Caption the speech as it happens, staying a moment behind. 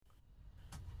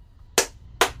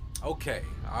Okay,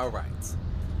 all right.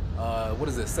 What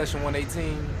is it? Session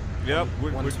 118. Yep,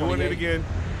 we're doing it again.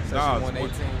 Session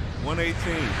 118.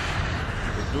 118.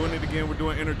 We're doing it again. We're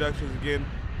doing introductions again.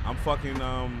 I'm fucking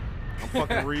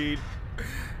Reed.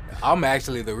 I'm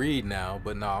actually the Reed now,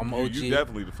 but no, I'm OG. You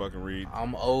definitely the fucking Reed.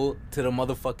 I'm O to the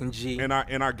motherfucking G. And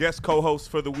our guest co-host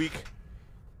for the week.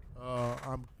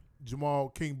 I'm Jamal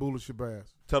King Bula Shabazz.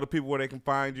 Tell the people where they can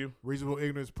find you. Reasonable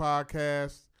Ignorance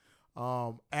Podcast,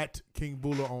 at King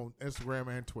Bula on Instagram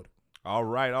and Twitter. All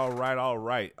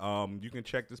right. You can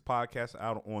check this podcast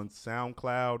out on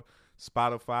SoundCloud,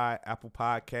 Spotify, Apple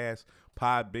Podcasts,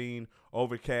 Podbean,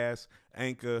 Overcast,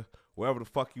 Anchor, wherever the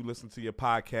fuck you listen to your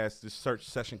podcast. Just search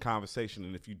Session Conversation,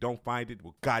 and if you don't find it,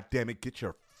 well, goddamn it, get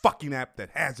your fucking app that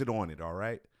has it on it. All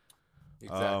right.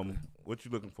 Exactly. What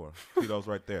you looking for? See those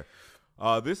right there.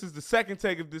 This is the second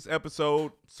take of this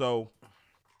episode, so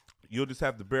you'll just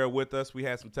have to bear with us. We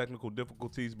had some technical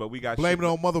difficulties, but we got Blame it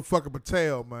on motherfucking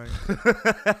Patel, man. Blame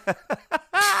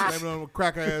it on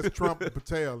cracker ass Trump and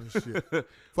Patel and shit.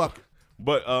 Fuck it.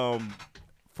 But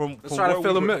Let's try to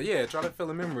fill him in. Yeah, try to fill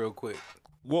him in real quick.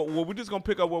 Well, we're just gonna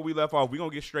pick up where we left off. We're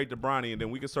gonna get straight to Bronny, and then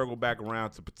we can circle back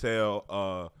around to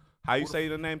Patel. How you say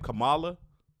the name? Kamala,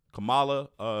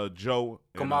 Joe,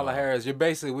 Kamala Harris. We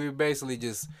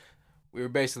were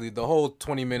basically the whole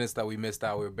 20 minutes that we missed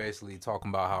out. We were basically talking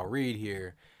about how Reed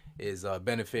here is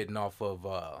benefiting off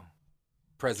of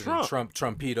President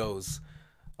Trumpito's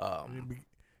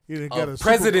He didn't get a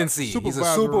presidency. He's a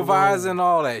supervisor role. and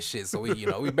all that shit. So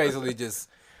we basically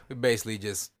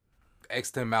just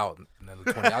X'd him out.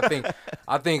 Another 20.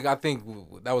 I think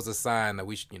that was a sign that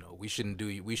we shouldn't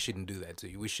do that to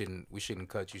you. We shouldn't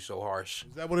cut you so harsh.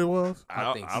 Is that what it was?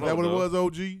 I think so. Is that what it was,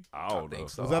 OG? I don't know. think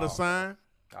so. Was that a sign?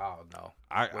 I don't know.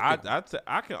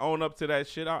 I can own up to that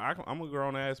shit. I'm a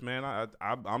grown ass man.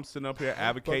 I'm sitting up here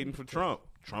advocating for Trump.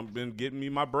 Trump been getting me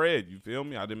my bread. You feel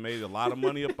me? I done made a lot of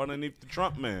money up underneath the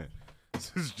Trump man.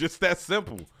 It's just that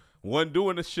simple. Wasn't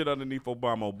doing the shit underneath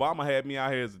Obama. Obama had me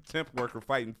out here as a temp worker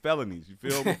fighting felonies. You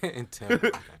feel me?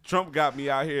 Trump got me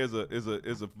out here as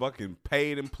a fucking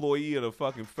paid employee of the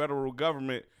fucking federal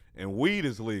government, and weed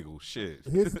is legal. Shit.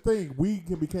 Here's the thing: weed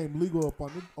became legal up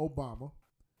under Obama.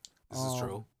 This is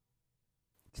true.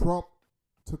 Trump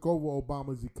took over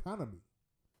Obama's economy.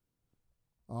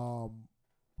 Here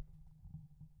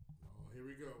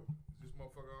we go. Is this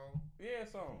motherfucker on? Yeah,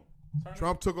 it's on.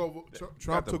 Trump took over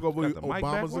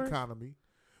Obama's economy.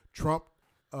 Trump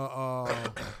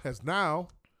has now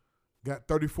got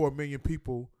 34 million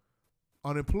people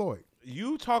unemployed.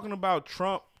 You talking about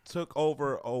Trump took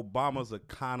over Obama's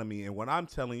economy, and what I'm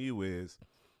telling you is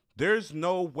there's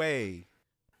no way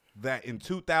that in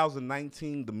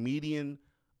 2019 the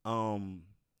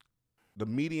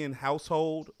median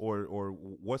household or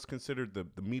what's considered the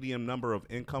median number of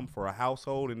income for a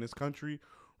household in this country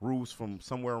rules from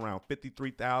somewhere around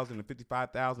 53,000 to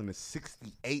 55,000 to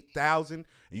 68,000. And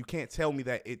you can't tell me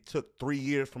that it took 3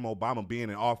 years from Obama being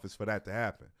in office for that to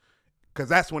happen. Because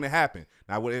that's when it happened.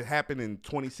 Now, would it happen in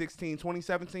 2016,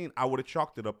 2017? I would have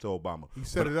chalked it up to Obama. He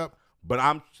set it up. But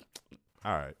I'm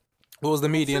all right. What was the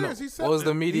median? What was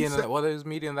the median? What is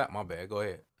median? That my bad. Go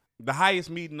ahead. The highest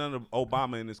median under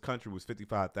Obama in this country was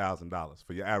 $55,000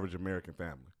 for your average American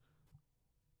family.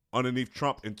 Underneath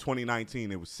Trump in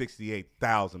 2019, it was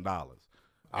 $68,000.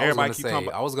 I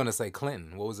was gonna say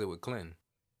Clinton. What was it with Clinton?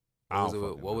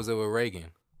 What was it with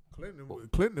Reagan?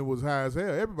 Clinton was high as hell.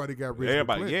 Everybody got rich.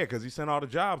 Yeah, because he sent all the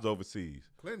jobs overseas.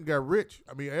 Clinton got rich.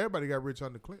 I mean, everybody got rich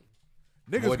under Clinton.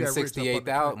 Niggas More than got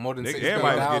 68,000. More than 68,000.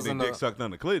 Everybody's getting their dick sucked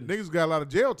under Clinton. Niggas got a lot of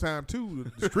jail time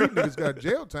too. The street niggas got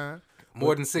jail time.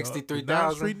 More than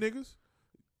 63,000. Street niggas.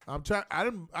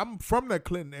 I'm from that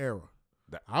Clinton era.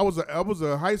 I was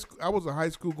a high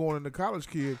school going into college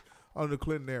kid under the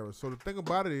Clinton era. So the thing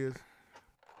about it is,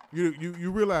 you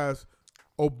realize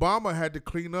Obama had to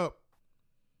clean up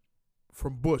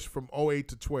from Bush from 08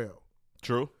 to 12.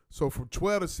 True. So from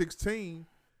 12 to 16,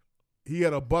 he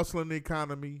had a bustling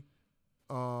economy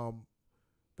that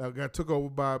got took over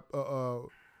by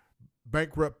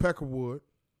bankrupt Peckerwood,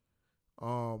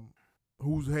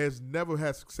 who has never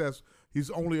had success. He's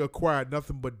only acquired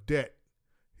nothing but debt.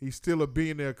 He's still a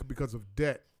billionaire because of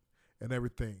debt and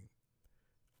everything.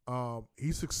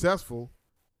 He's successful,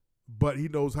 but he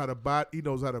knows how to buy. He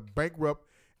knows how to bankrupt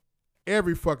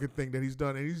every fucking thing that he's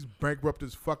done, and he's bankrupted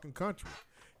his fucking country.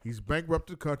 He's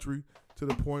bankrupted the country to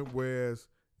the point where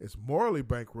it's morally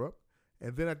bankrupt,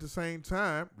 and then at the same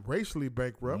time, racially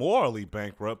bankrupt. Morally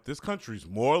bankrupt? This country's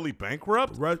morally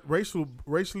bankrupt?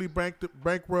 Racially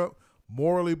bankrupt,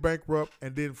 morally bankrupt,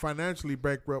 and then financially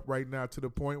bankrupt right now to the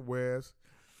point where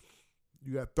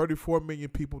you got 34 million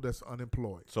people that's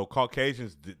unemployed. So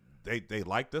Caucasians They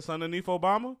liked us underneath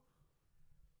Obama?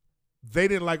 They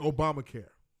didn't like Obamacare.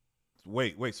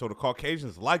 Wait. So the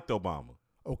Caucasians liked Obama.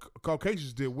 Oh,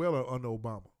 Caucasians did well under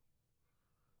Obama.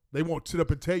 They won't sit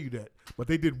up and tell you that, but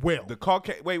they did well. The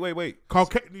Caucasian. Wait.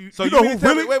 So you know mean who to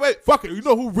tell really? me- wait. Fuck it. You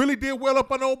know who really did well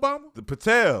up under Obama? The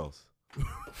Patels.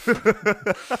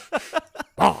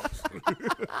 Bombs.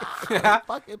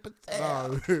 Fucking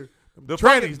Patels. The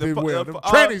trannies did well. Them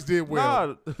trannies did well.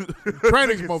 Nah.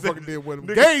 Trannies motherfucking did well. Them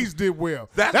gays did well.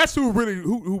 That's who really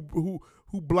who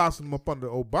blossomed up under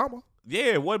Obama.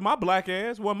 Yeah, what my black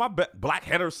ass? What my black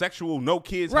heterosexual, no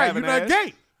kids Right, having you're not ass?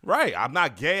 gay. Right, I'm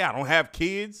not gay. I don't have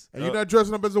kids. And you're not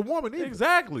dressing up as a woman either.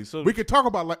 Exactly. So We could talk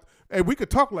about we could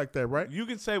talk like that, right? you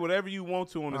can say whatever you want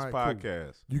to on this All right,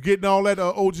 podcast. You getting all that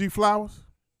OG flowers?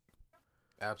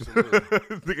 Absolutely.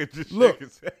 Nigga just Look. shake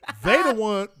his head. They the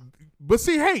one, but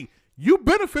see, hey, you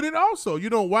benefited also. You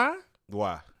know why?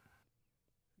 Why?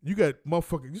 You got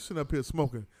motherfucking. You sitting up here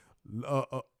smoking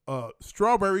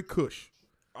strawberry Kush,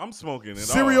 I'm smoking it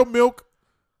cereal all. milk,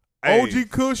 Hey. OG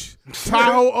Kush,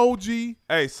 Tahoe OG,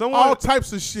 Hey, someone, all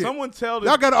types of shit. someone tell this.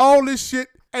 Y'all got all this shit.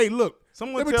 Hey, look.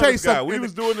 Someone let me tell tell you this guy. something. We In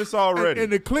was the- doing this already. In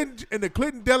the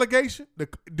Clinton delegation,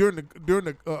 during the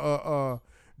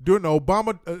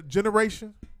Obama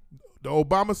generation, the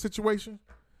Obama situation,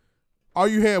 all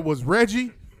you had was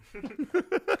Reggie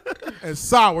and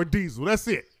Sour Diesel. That's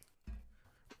it.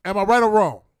 Am I right or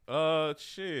wrong?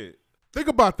 Shit. Think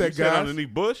about that, You said guys.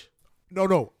 underneath Bush?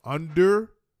 No, under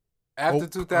After under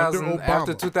 2000, Obama.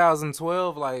 after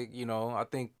 2012, like I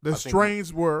think the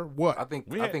strains were what? I think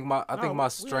We I had- think my I no, think we my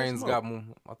had strains smoke. got more.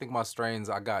 I think my strains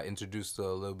I got introduced to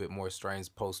a little bit more strains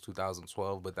post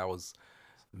 2012, but that was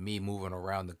me moving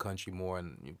around the country more.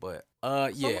 But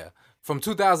yeah, from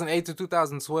 2008 to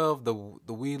 2012,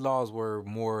 the weed laws were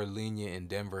more lenient in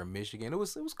Denver and Michigan. It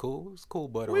was cool. It was cool,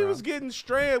 but We was getting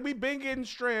strands. We been getting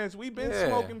strands. We been Yeah.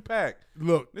 smoking pack.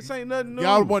 Look, This ain't nothing new.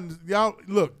 y'all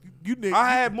look. You niggas.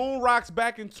 I had Moon Rocks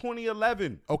back in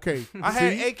 2011. okay. I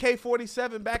had see?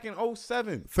 AK-47 back in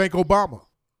 07. Thank Obama.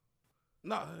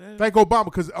 No, Thank Obama,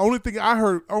 because the only thing I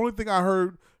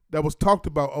heard that was talked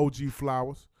about OG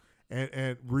Flowers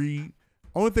and Reed.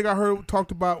 Only thing I heard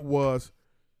talked about was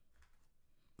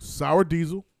Sour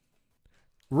Diesel,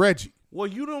 Reggie, well,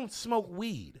 you don't smoke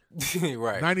weed.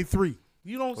 right. 93.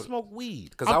 You don't smoke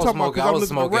weed. Cause I'm I was talking about smoking, 'cause I I'm was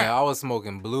listening to smoking, rap. I was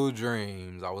smoking Blue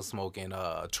Dreams. I was smoking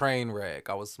Trainwreck.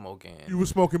 I was smoking. You were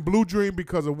smoking Blue Dream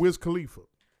because of Wiz Khalifa.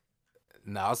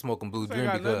 Nah, I was smoking Blue This Dream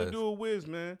ain't got nothing to because do with Wiz,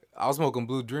 man. I was smoking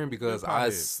Blue Dream because I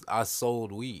Hip-hop I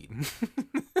sold weed.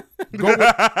 Go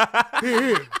with,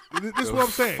 here. This is what I'm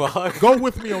saying. Fuck. Go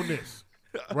with me on this,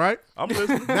 right? I'm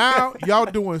listening. Now y'all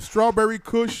doing strawberry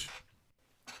Kush,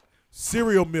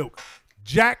 cereal milk,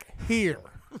 Jack Here.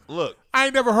 Look, I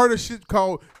ain't never heard of shit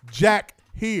called Jack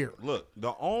Here. look.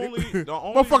 The only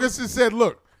Motherfuckers just said,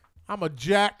 look, I'm a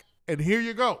Jack, and here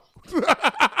you go.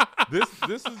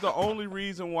 this is the only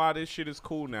reason why this shit is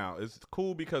cool now. It's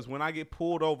cool because when I get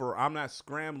pulled over, I'm not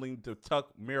scrambling to tuck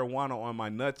marijuana on my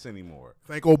nuts anymore.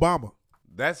 Thank Obama.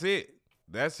 That's it.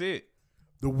 That's it.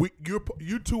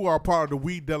 You two are part of the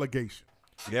weed delegation.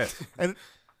 Yes. And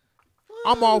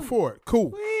I'm all for it.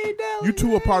 Cool. You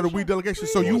two are part of the weed delegation,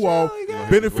 so you all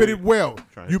benefited well.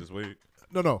 Trying to You hit this weed.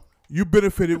 no. You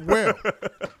benefited well.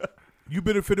 You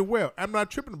benefited well. I'm not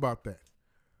tripping about that.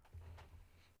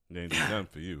 They ain't do nothing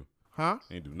for you. Huh?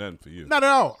 Ain't do nothing for you. Not at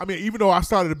all. I mean, even though I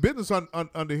started a business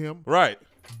under him, Right.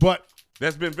 but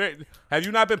That's been very. Have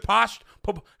you not been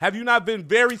Have you not been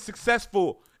very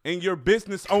successful in your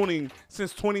business owning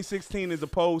since 2016 as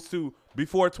opposed to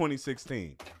before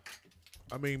 2016?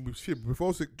 I mean, shit,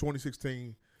 before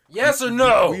 2016, Yes or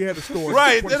no? we had a store. in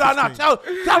Right. Then I not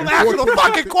 2016. tell him answer the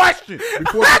fucking question.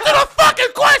 Before- Answer the fucking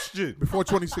question. Before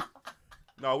 2016.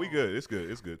 No, we good. It's good.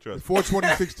 It's good. Trust me. Before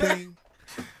 2016,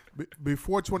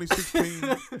 before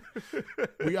 2016,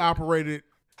 we operated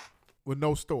with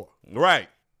no store. Right.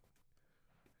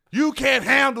 You can't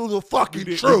handle the fucking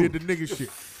We truth. did the nigga shit.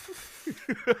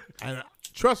 And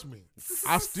trust me,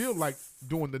 I still like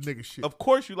doing the nigga shit. Of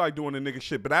course you like doing the nigga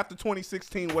shit, but after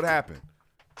 2016, what happened?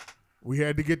 We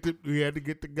had to get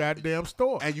the goddamn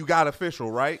store. And you got official,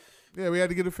 right? Yeah, we had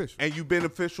to get official And you've been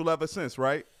official ever since,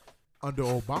 right? under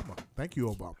Obama. Thank you,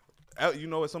 Obama. You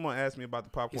know what? Someone asked me about the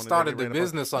popcorn. He that started they the ran up on-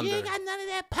 business under. You ain't got none of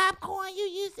that popcorn you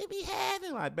used to be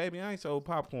having. Like, baby, I ain't sold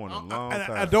popcorn in a long And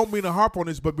time. I don't mean to harp on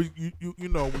this, but you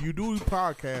know when you do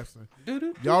podcasting,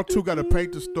 y'all two got to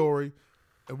paint the story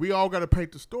and we all got to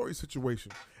paint the story situation,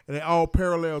 and it all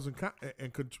parallels and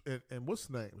what's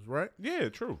the names, right? Yeah,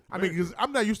 true. I mean, because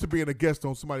I'm not used to being a guest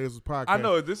on somebody else's podcast. I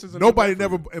know this is nobody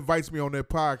never invites me on their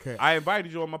podcast. I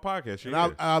invited you on my podcast. And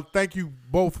I'll thank you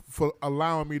both for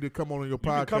allowing me to come on your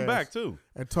podcast. You can come back too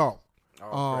and talk.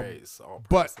 All praise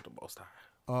to the Most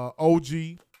High.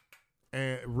 OG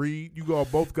and Reed, you all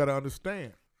both got to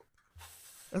understand.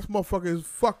 That motherfucker has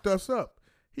fucked us up.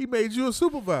 He made you a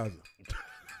supervisor.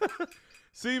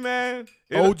 See, man.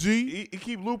 OG. He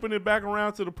keep looping it back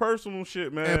around to the personal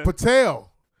shit, man. And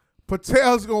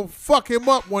Patel's going to fuck him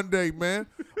up one day, man.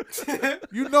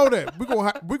 You know that.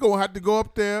 We're gonna have to go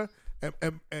up there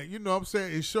and you know what I'm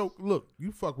saying, and show, look,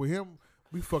 you fuck with him,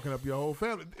 we fucking up your whole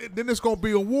family. Then it's going to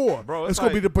be a war. Bro, it's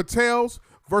going to be the Patels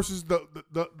versus the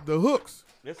Hooks.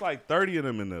 It's like 30 of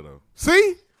them in there, though.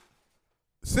 See?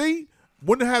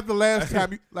 Wouldn't have the last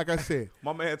time, like I said.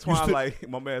 My man Twine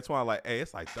like, hey,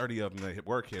 it's like 30 of them that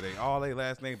work here. They all they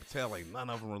last name Patel, ain't none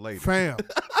of them related. Fam,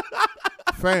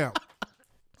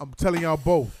 I'm telling y'all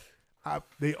both.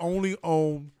 They only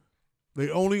own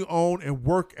and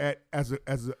work at as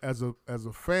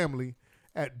a family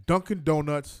at Dunkin'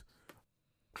 Donuts,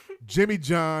 Jimmy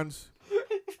John's,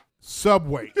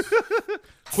 Subways,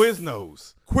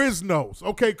 Quiznos.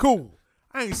 Okay, cool.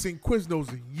 I ain't seen Quiznos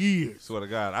in years. Swear to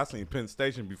God, I seen Penn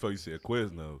Station before you said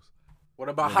Quiznos. What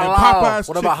about halal?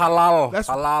 What about halal? Halal. That's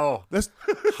halal. the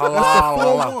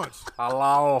 4 months.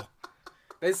 Halal.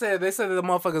 They said that the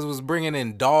motherfuckers was bringing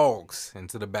in dogs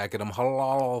into the back of them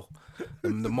halal. The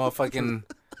motherfucking.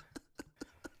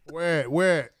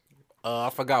 Where?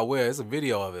 I forgot where. It's a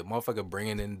video of it. Motherfucker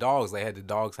bringing in dogs. They had the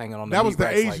dogs hanging on the That was the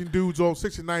racks, Asian dudes on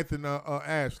 69th and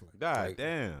Ashland. God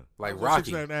damn. Like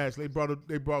Rocky. 69th and Ashland.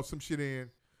 They brought some shit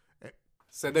in.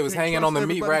 Said they was hanging on the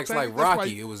meat racks like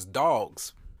Rocky. It was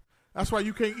dogs. That's why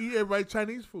you can't eat everybody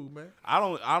Chinese food, man.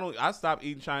 I stopped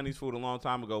eating Chinese food a long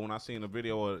time ago when I seen a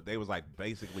video of they was like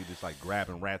basically just like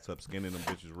grabbing rats up, skinning them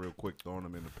bitches real quick, throwing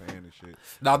them in the pan and shit.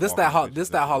 Now this that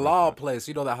halal place.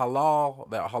 You know that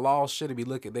halal shit. It be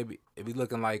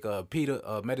looking like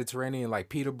Mediterranean, like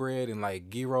pita bread and like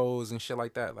gyros and shit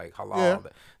like that. Like halal.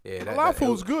 Yeah, halal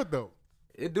food's good though.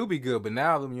 It do be good, but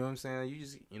now you know what I'm saying. You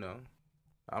just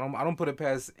I don't put it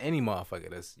past any motherfucker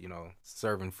that's,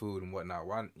 serving food and whatnot.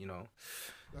 Why,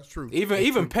 That's true.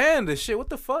 Even Panda shit, what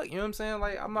the fuck? You know what I'm saying?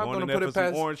 Like, I'm not going to put it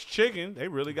past. Some orange chicken, they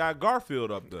really got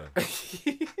Garfield up there.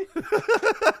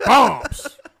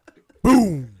 Bombs.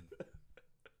 Boom.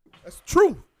 That's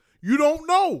true. You don't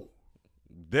know.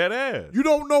 Dead ass. You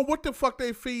don't know what the fuck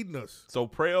they feeding us. So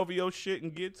pray over your shit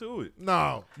and get to it.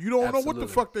 No, you don't know what the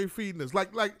fuck they feeding us.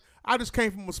 Like I just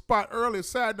came from a spot earlier.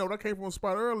 Side note, I came from a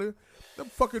spot earlier. Them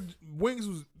fucking wings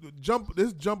was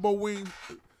this jumbo wing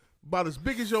about as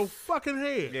big as your fucking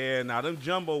head. Yeah, now them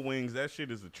jumbo wings, that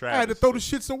shit is a travesty. I had to throw the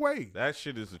shits away. That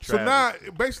shit is a travesty. So now,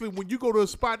 basically, when you go to a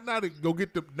spot now to go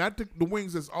get not the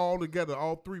wings that's all together,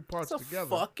 all 3 parts it's together.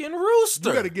 Fucking rooster.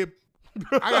 You gotta get.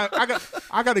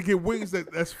 I gotta get wings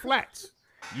that's flats.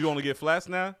 You only get flats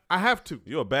now? I have to.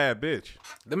 You're a bad bitch.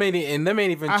 Them ain't even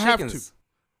chickens. I have to.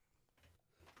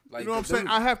 Like, you know what I'm saying?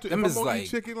 I have to. If I'm gonna like eat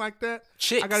chicken like that,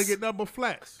 chicks. I gotta get nothing but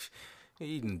flats.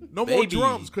 Eating no more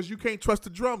drums, because you can't trust the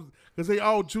drums because they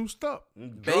all juiced up.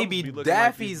 Baby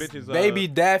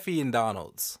Daffy and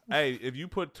Donald's. Hey, if you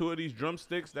put 2 of these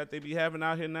drumsticks that they be having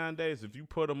out here nowadays, if you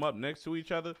put them up next to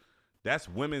each other, that's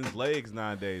women's legs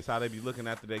nowadays. How they be looking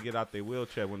after they get out their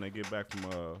wheelchair when they get back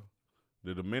from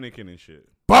the Dominican and shit.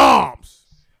 Bombs.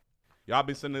 Y'all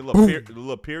been sending the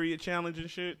little period challenge and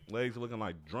shit. Legs looking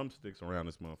like drumsticks around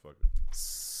this motherfucker.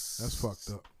 That's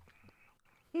fucked up.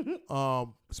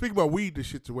 Speaking about weed, this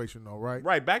situation though, right?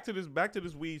 Right. Back to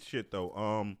this weed shit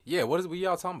though. Yeah. What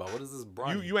y'all talking about? What is this?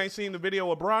 Bronny? You ain't seen the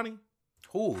video of Bronny?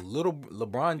 Who? Little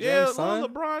LeBron James' son?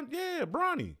 LeBron. Yeah,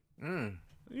 Bronny.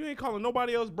 You ain't calling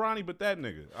nobody else Bronny but that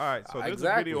nigga. All right. So there's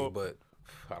a video, but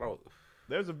I don't.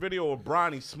 There's a video of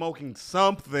Bronny smoking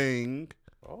something.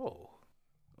 Oh.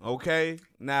 Okay.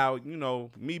 Now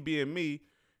me being me,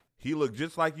 he look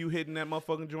just like you hitting that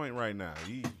motherfucking joint right now.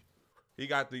 He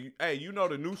got the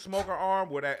the new smoker arm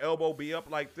where that elbow be up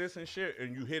like this and shit,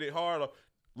 and you hit it hard.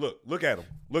 Look at him.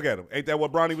 Ain't that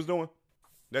what Bronny was doing?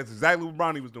 That's exactly what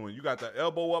Bronny was doing. You got the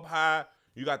elbow up high.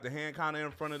 You got the hand kind of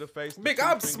in front of the face. Big,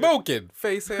 I'm smoking.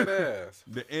 Face, head, ass.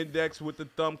 The index with the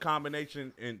thumb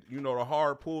combination, and the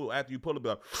hard pull after you pull it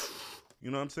up. You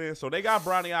know what I'm saying? So they got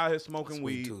Bronny out here smoking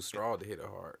weed. Too strong to hit it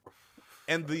hard.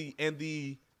 And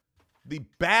the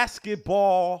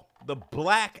basketball, the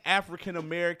black African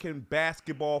American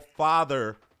basketball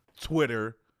father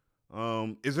Twitter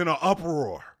is in an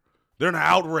uproar. They're in an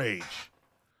outrage.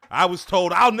 I was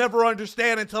told I'll never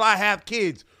understand until I have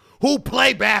kids. who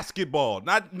play basketball.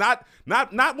 Not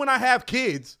when I have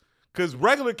kids, because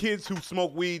regular kids who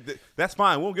smoke weed, that's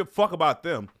fine. We don't give a fuck about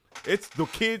them. It's the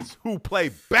kids who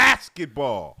play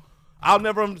basketball. I'll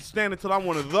never understand until I'm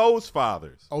one of those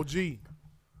fathers. OG,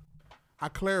 I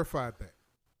clarified that.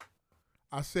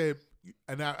 I said,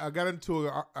 and I got into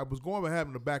it. I was going to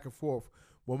having a back and forth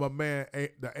with my man,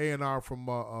 the A&R from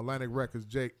Atlantic Records,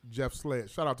 Jeff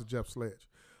Sledge. Shout out to Jeff Sledge.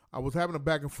 I was having a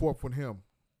back and forth with him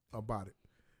about it.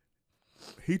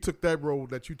 He took that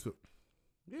road that you took.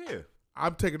 Yeah.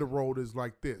 I'm taking the road is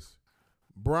like this.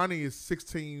 Bronny is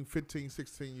 16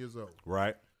 years old.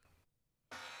 Right.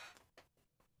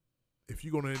 If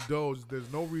you're going to indulge,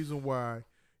 there's no reason why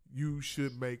you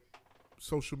should make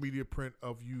social media print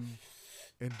of you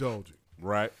indulging.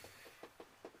 Right.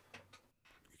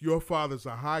 Your father's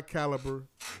a high caliber,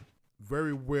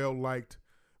 very well liked,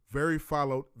 very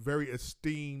followed, very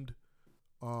esteemed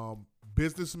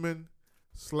businessman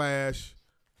slash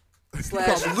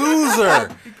loser.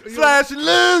 slash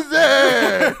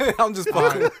loser. I'm just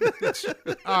fucking.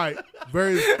 All right,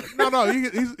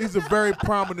 he's a very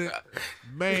prominent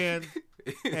man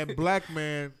and black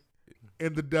man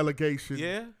in the delegation.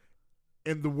 Yeah.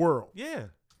 In the world. Yeah.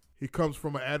 He comes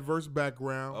from an adverse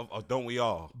background. Don't we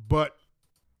all? But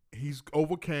he's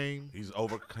overcame. He's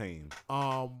overcame.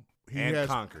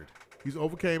 Conquered. He's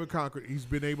overcame and conquered. He's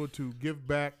been able to give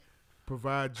back,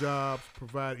 provide jobs,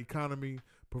 provide economy,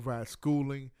 provide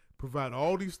schooling, provide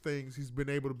all these things. He's been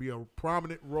able to be a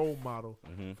prominent role model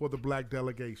for the black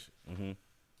delegation. Mm-hmm.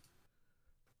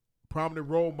 Prominent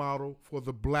role model for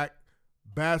the black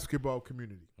basketball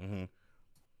community. Mm-hmm.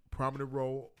 Prominent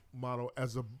role model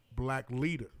as a black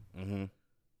leader. Mm-hmm.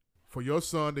 For your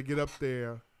son to get up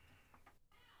there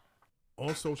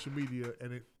on social media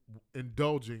and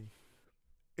indulging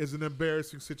is an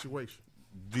embarrassing situation.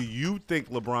 Do you think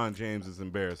LeBron James is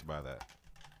embarrassed by that?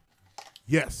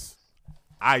 Yes.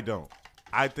 I don't.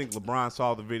 I think LeBron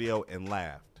saw the video and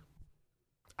laughed.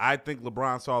 I think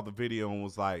LeBron saw the video and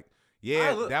was like,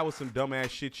 yeah, that was some dumbass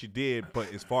shit you did,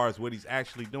 but as far as what he's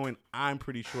actually doing, I'm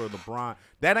pretty sure LeBron,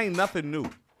 that ain't nothing new.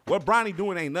 What Bronny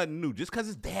doing ain't nothing new. Just because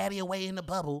his daddy away in the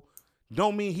bubble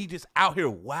don't mean he just out here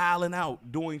wilding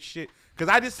out doing shit. Because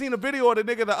I just seen a video of the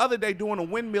nigga the other day doing a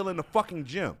windmill in the fucking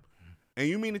gym. And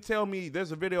you mean to tell me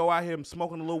there's a video out here him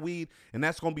smoking a little weed and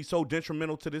that's going to be so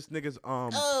detrimental to this nigga's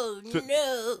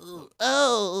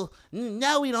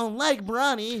no, we don't like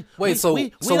Bronny. Wait,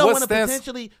 we don't want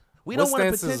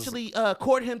to potentially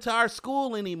court him to our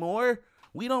school anymore.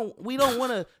 We don't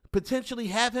want to potentially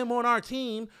have him on our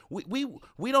team.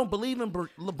 We don't believe in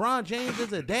LeBron James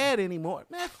as a dad anymore.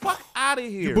 Man, fuck out of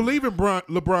here. You believe in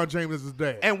LeBron James as his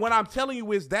dad. And what I'm telling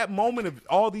you is that moment of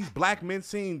all these black men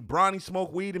seeing Bronny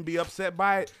smoke weed and be upset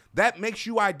by it, that makes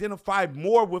you identify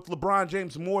more with LeBron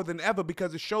James more than ever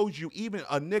because it shows you even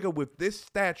a nigga with this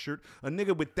stature, a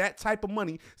nigga with that type of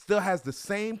money still has the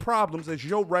same problems as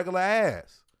your regular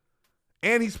ass.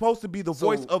 And he's supposed to be the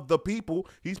voice of the people.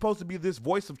 He's supposed to be this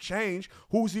voice of change.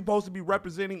 Who's he supposed to be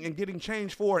representing and getting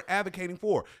change for and advocating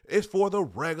for? It's for the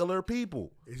regular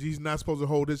people. He's not supposed to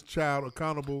hold his child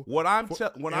accountable.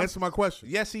 Answer my question.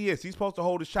 Yes, he is. He's supposed to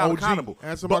hold his child accountable.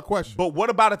 Answer my question. But what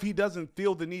about if he doesn't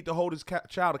feel the need to hold his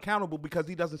child accountable because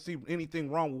he doesn't see anything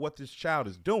wrong with what this child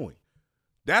is doing?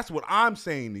 That's what I'm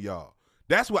saying to y'all.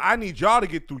 That's what I need y'all to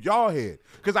get through y'all head.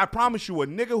 Because I promise you, a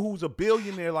nigga who's a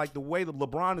billionaire like the way that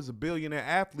LeBron is a billionaire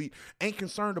athlete ain't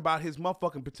concerned about his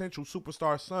motherfucking potential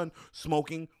superstar son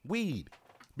smoking weed.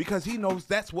 Because he knows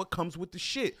that's what comes with the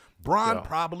shit. Bron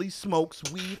probably smokes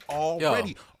weed already.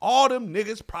 Yo. All them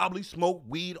niggas probably smoke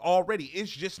weed already. It's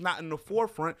just not in the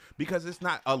forefront because it's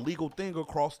not a legal thing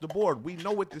across the board. We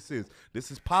know what this is.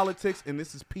 This is politics and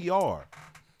this is PR.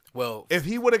 Well, if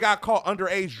he would have got caught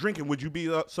underage drinking, would you be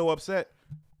so upset?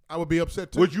 I would be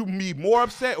upset too. Would you be more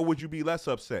upset or would you be less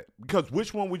upset? Because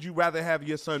which one would you rather have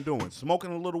your son doing?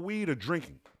 Smoking a little weed or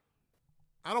drinking?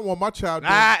 I don't want my child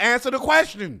doing. Answer the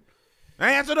question.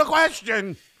 Answer the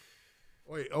question.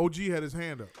 Wait, OG had his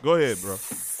hand up. Go ahead, bro.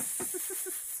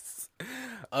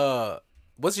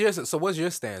 What's your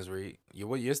stance, Reed?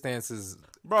 What your stance is?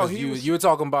 Bro, you were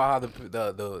talking about how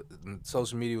the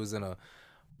social media was in a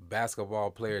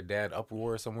basketball player dad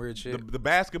uproar, some weird shit. The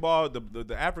basketball,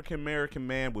 the African American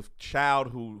man with child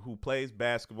who plays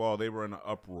basketball, they were in an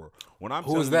uproar.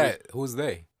 Who's that? Who's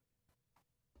they?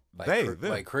 Like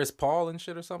like Chris Paul and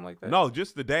shit or something like that? No,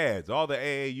 just the dads, all the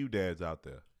AAU dads out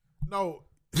there. No,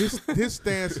 his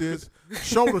stance is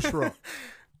shoulder shrug.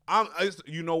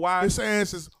 You know why? His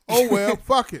stance is, oh well,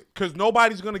 fuck it. Because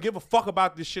nobody's gonna give a fuck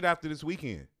about this shit after this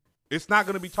weekend. It's not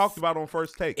going to be talked about on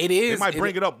First Take. It is. They might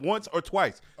bring it up once or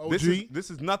twice. OG?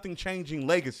 This is nothing changing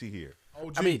legacy here.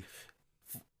 OG. I mean,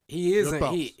 he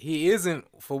isn't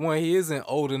for one. He isn't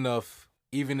old enough.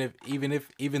 Even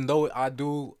though I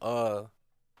do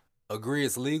agree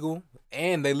it's legal,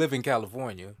 and they live in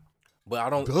California, but I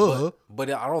don't. But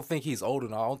I don't think he's old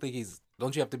enough. I don't think he's.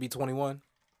 Don't you have to be 21?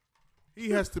 he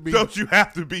has to be. Don't you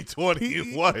have to be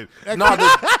 21? No,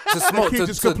 to smoke kid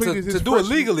just completed to his do it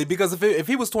freshman- legally. Because if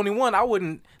he was 21, I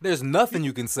wouldn't. There's nothing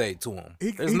you can say to him.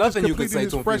 He There's just nothing you can completed say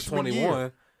his to him if he's freshman 21.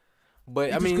 year. But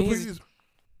He I just mean, completed his-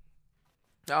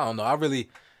 I don't know.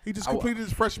 He just completed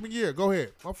his freshman year. Go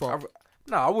ahead. My fault.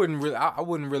 No, I wouldn't really. I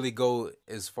wouldn't really go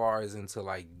as far as into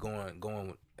like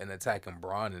going and attacking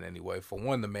Bron in any way. For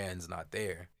one, the man's not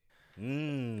there.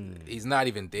 He's not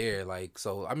even there. Like,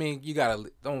 so I mean, you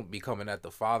gotta don't be coming at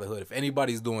the fatherhood. If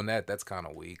anybody's doing that, that's kind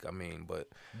of weak. I mean, but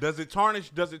Does it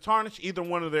tarnish either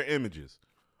one of their images?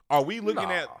 Are we looking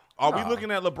Nah. we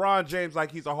looking at LeBron James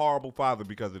like he's a horrible father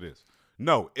because of this?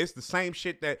 No, it's the same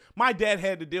shit that my dad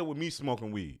had to deal with me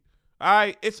smoking weed. All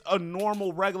right, it's a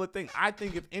normal, regular thing. I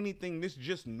think if anything, this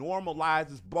just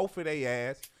normalizes both of their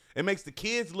ass. It makes the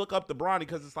kids look up to Bronny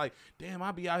because it's like, damn,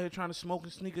 I be out here trying to smoke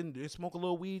and sneak and smoke a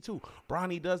little weed too.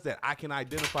 Bronny does that. I can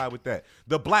identify with that.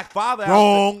 The black father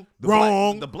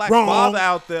Wrong, the black father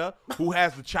out there who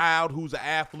has the child who's an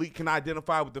athlete can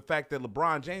identify with the fact that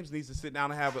LeBron James needs to sit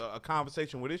down and have a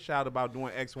conversation with his child about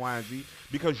doing X, Y, and Z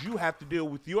because you have to deal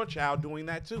with your child doing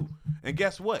that too. And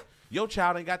guess what? Your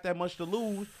child ain't got that much to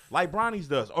lose like Bronny's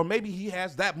does. Or maybe he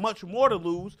has that much more to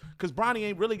lose because Bronny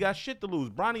ain't really got shit to lose.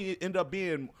 Bronny end up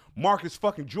being Marcus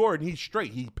fucking Jordan. He's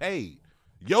straight. He paid.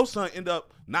 Your son end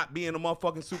up not being a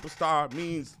motherfucking superstar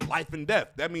means life and death.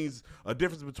 That means a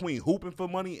difference between hooping for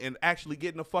money and actually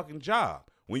getting a fucking job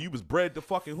when you was bred to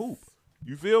fucking hoop.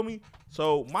 You feel me?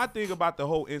 So my thing about the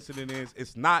whole incident is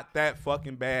it's not that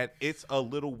fucking bad. It's a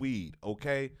little weed,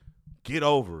 okay? Get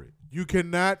over it. You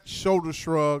cannot shoulder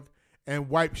shrug and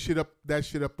wipe that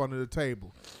shit up under the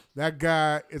table. That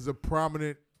guy is a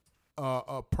prominent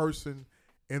person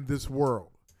in this world.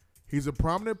 He's a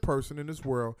prominent person in this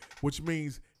world, which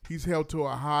means he's held to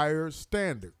a higher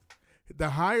standard. The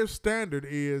higher standard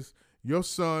is your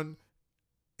son,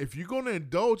 if you're going to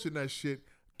indulge in that shit,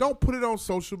 don't put it on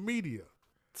social media.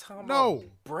 No.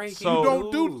 breaking You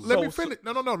don't do. news. Let me finish.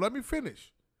 No. Let me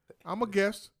finish. I'm a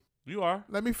guest. You are.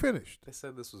 Let me finish. They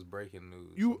said this was breaking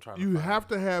news. You have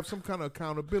to have some kind of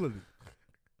accountability.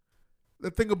 The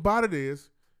thing about it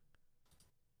is,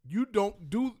 you don't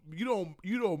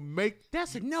make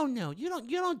That's a no. You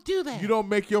don't do that. you don't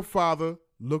make your father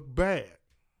look bad.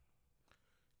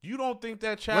 You don't think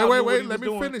that child? Wait. Let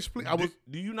me finish, please.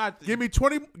 Do you not Give me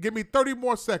 30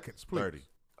 more seconds, please. 30?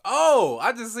 Oh,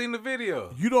 I just seen the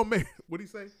video. You don't make. What'd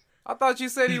he say? I thought you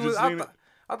said he You was. just seen it?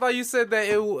 I thought you said that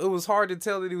it was hard to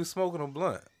tell that he was smoking a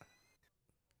blunt.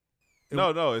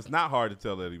 No, it's not hard to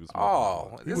tell that he was smoking.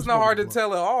 Oh, He it's was not hard to smoking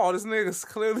tell at all. This nigga's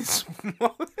clearly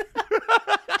smoking.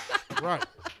 Right.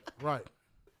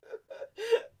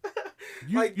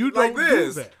 You Like don't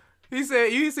this. do that. He said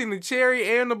you seen the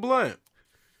cherry and the blunt.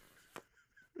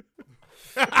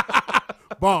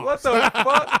 Bombs. What the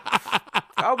fuck?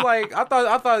 I'm like, I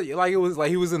thought like it was like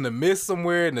he was in the mist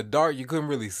somewhere in the dark. You couldn't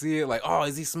really see it. Like, oh,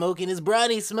 is he smoking? Is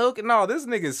Bronny smoking? No, this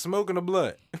nigga's smoking a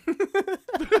blunt.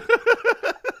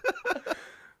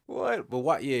 What? But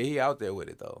what? Yeah, he out there with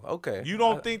it though. Okay. You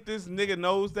don't think this nigga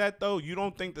knows that though? You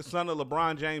don't think the son of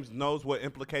LeBron James knows what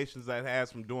implications that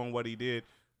has from doing what he did?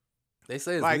 They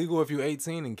say it's like- legal if you're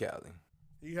 18 in Cali.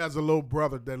 He has a little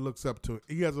brother that looks up to him.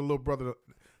 He has a little brother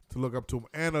to look up to him,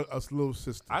 and a little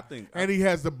sister. I think. And he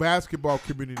has the basketball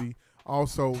community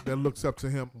also that looks up to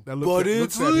him. That looks But at,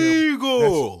 it's looks at him.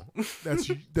 legal.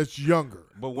 That's younger.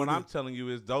 But what I'm telling you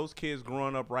is those kids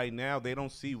growing up right now, they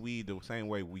don't see weed the same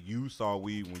way you saw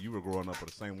weed when you were growing up, or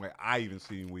the same way I even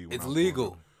seen weed when It's I was growing legal.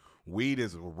 up. Weed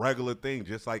is a regular thing,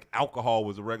 just like alcohol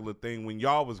was a regular thing when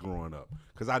y'all was growing up.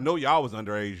 Because I know y'all was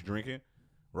underage drinking,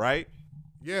 right?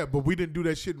 Yeah, but we didn't do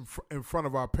that shit in front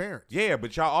of our parents. Yeah,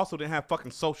 but y'all also didn't have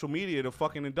fucking social media to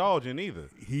fucking indulge in either.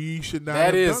 He should not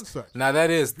That have done is such. now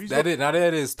that is He's that a- is now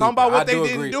that is Talking stupid. about what I they do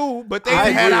didn't agree. do, but they I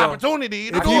had agree on-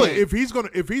 opportunity to do it. If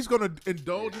he's gonna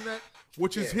indulge in that,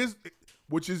 which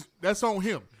is that's on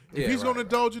him. If Yeah, he's gonna right.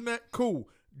 indulge in that, cool.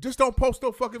 Just don't post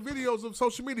no fucking videos of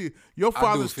social media. Your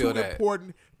father's too feel that.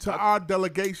 important to our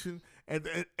delegation and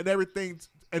everything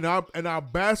in our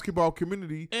basketball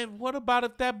community. And what about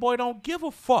if that boy don't give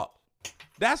a fuck?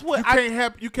 That's what You can't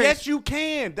have. You can't. Yes, you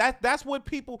can. That's what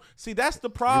people see. That's the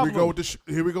Here problem. we go with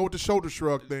the here we go with the shoulder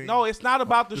shrug thing. No, it's not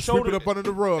about the Sweep shoulder. it up under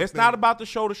the rug. It's thing. not about the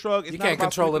shoulder shrug. It's You not can't about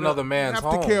control sweeping another up. man's You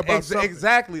have to home. care about something.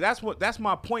 Exactly. That's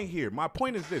my point here. My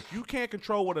point is this: you can't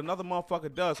control what another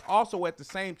motherfucker does. Also, at the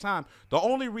same time, the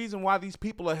only reason why these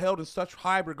people are held in such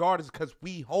high regard is because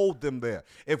we hold them there.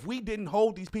 If we didn't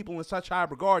hold these people in such high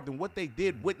regard, then what they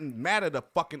did wouldn't matter to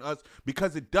fucking us,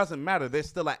 because it doesn't matter. They're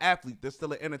still an athlete. They're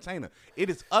still an entertainer. It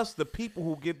is us, the people,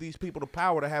 who give these people the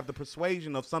power to have the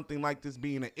persuasion of something like this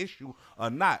being an issue or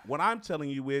not. What I'm telling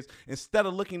you is, instead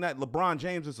of looking at LeBron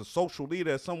James as a social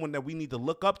leader, as someone that we need to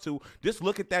look up to, just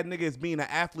look at that nigga as being an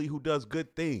athlete who does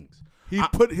good things. He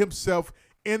put himself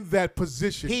in that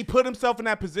position. He put himself in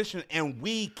that position, and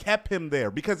we kept him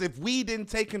there, because if we didn't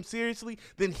take him seriously,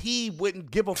 then he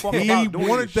wouldn't give a fuck He about doing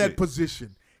wanted this that shit.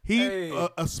 position. He Hey.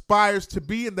 aspires to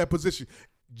be in that position.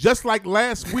 Just like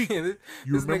last week. You This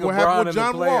remember nigga what Bron happened in with the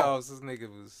John Wall? playoffs. This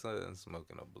nigga was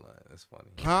smoking a blunt. That's funny.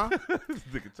 Huh?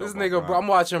 This nigga, I'm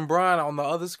watching Bron on the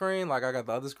other screen. Like, I got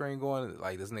the other screen going.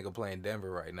 Like, this nigga playing Denver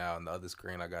right now. On the other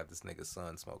screen, I got this nigga's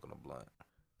son smoking a blunt.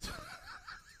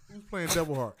 Who's playing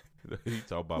Devil Heart? He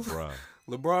talk about Brian.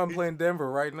 LeBron playing Denver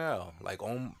right now. Like,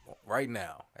 right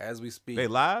now, as we speak. They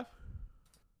live?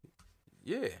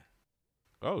 Yeah.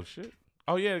 Oh shit.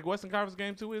 Oh yeah, the Western Conference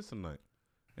game 2 is tonight.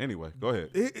 Anyway, go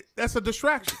ahead. That's a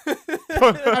distraction. At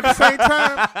the same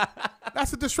time,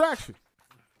 that's a distraction.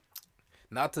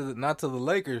 Not to the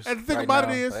Lakers. And the thing right about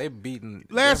now. it is, they beating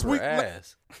last Denver week-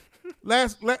 ass.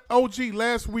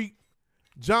 Last week,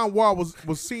 John Wall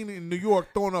was seen in New York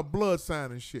throwing up blood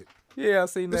sign and shit. Yeah, I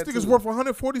seen This that nigga's too. worth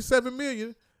 147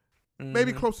 million,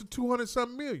 maybe close to 200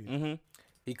 something million. Mm-hmm.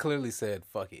 He clearly said,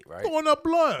 "Fuck it," right? Throwing up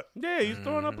blood. Yeah, he's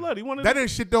throwing up blood. He wanted That ain't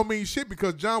shit don't mean shit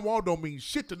because John Wall don't mean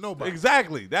shit to nobody.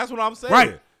 exactly. That's what I'm saying.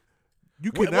 Right.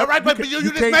 You can Well, right, but you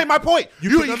just can't- made my point.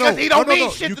 you can- Because he don't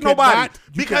mean shit you to nobody. cannot-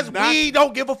 you Because cannot- we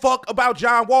don't give a fuck about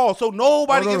John Wall, so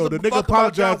nobody No, gives the a nigga fuck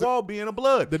about John apologized- Wall being a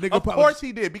blood. the nigga Of course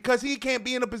he did, because he can't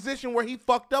be in a position where he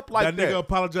fucked up like that that. nigga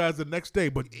apologized the next day,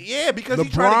 but Yeah, because LeBron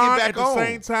he's trying to get at back on. the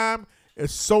same time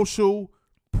is social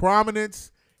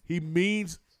prominence. He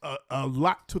means a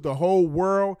lot to the whole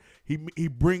world. He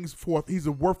brings forth. He's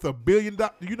worth $1 billion.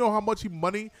 You know how much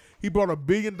money he brought $1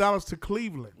 billion to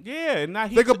Cleveland. Yeah, and now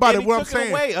he Think about it. he What I'm took it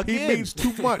away saying, he again. means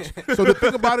too much. So the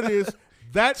thing about it is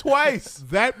that Twice.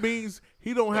 That means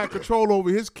he don't have control over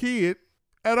his kid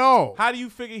at all. How do you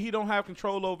figure he don't have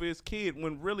control over his kid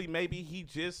when really maybe he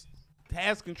just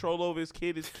has control over his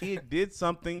kid? His kid did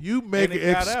something. You make and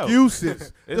it got out.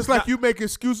 excuses. It's Just like not- you make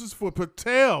excuses for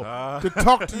Patel to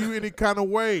talk to you any kind of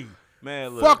way.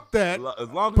 Man, look, Fuck that. As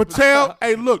long as Patel,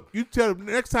 hey, look, you tell him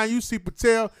next time you see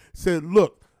Patel, say,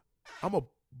 look, I'm going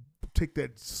to take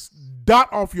that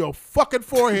dot off your fucking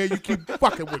forehead. You keep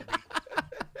fucking with me.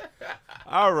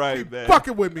 All right, man.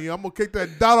 Fucking with me. I'm going to kick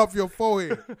that dot off your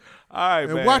forehead. All right,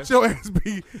 And man. watch your ass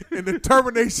be in the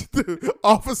termination to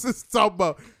officers talking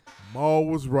about Maul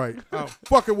was right. I'm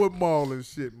fucking with Maul and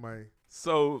shit, man.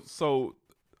 So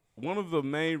one of the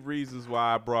main reasons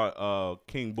why I brought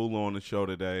King Bula on the show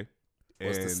today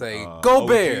Was to and, say, OG "Go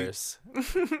Bears."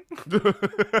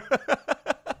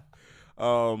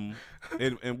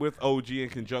 and with OG, in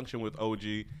conjunction with OG,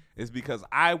 is because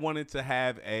I wanted to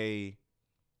have a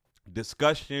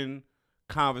discussion,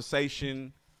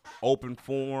 conversation, open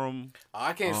forum.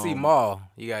 I can't see Maul.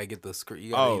 You gotta get the screen.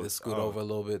 You gotta Oh, either scoot oh. over a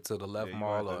little bit to the left, Yeah,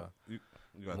 Maul, you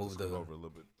or got to move scoot the- over a little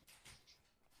bit.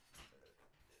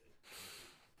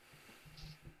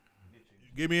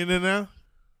 Get me in there now.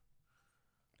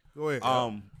 Go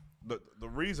ahead. The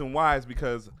reason why is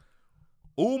because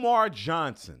Umar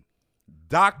Johnson,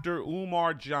 Dr.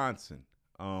 Umar Johnson,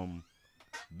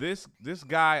 this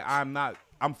guy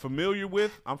I'm familiar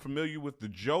with. I'm familiar with the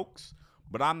jokes,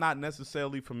 but I'm not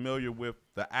necessarily familiar with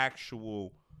the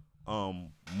actual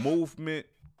movement,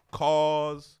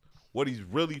 cause, what he's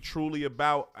really truly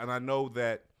about. And I know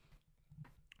that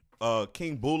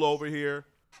King Bull over here,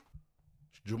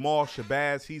 Jamal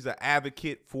Shabazz, he's an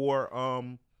advocate for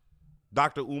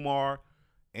Dr. Umar.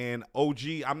 And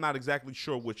OG, I'm not exactly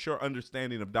sure what your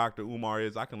understanding of Dr. Umar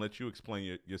is. I can let you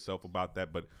explain yourself about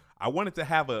that. But I wanted to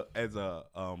have as a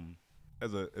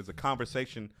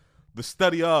conversation the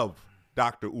study of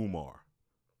Dr. Umar.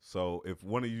 So if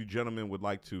one of you gentlemen would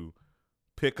like to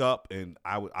pick up, and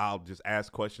I'll just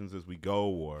ask questions as we go,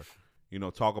 or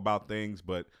talk about things.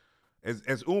 But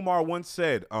as Umar once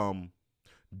said,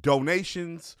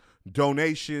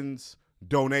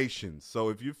 donations. So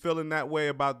if you're feeling that way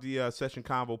about the Session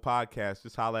Convo podcast,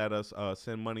 just holler at us.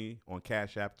 Send money on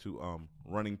Cash App to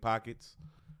Running Pockets,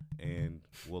 and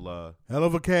we'll Hell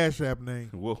of a Cash App name.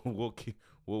 we'll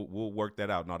We'll work that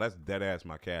out. No, that's dead ass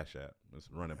my Cash App. It's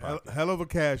running pocket. Hell of a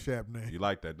Cash App name. You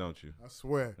like that, don't you? I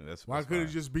swear. Why That's couldn't it fine.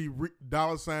 just be $Reed?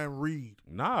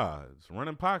 Nah, it's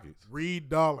running pockets. Reed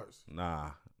Dollars.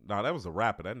 Nah, that was a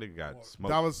rapper. That nigga got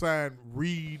smoked.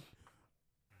 $Reed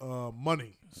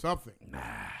money. Something. Nah,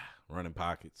 running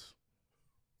pockets.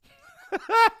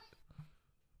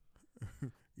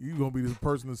 You gonna be the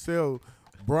person to sell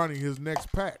Bronny his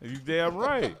next pack. You damn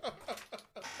right.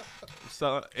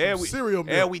 So and cereal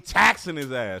milk. we taxing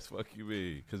his ass. Fuck you,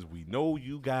 mean? Because we know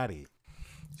you got it.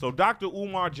 So Dr.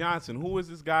 Umar Johnson, who is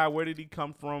this guy? Where did he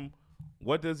come from?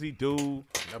 What does he do?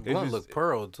 That blunt look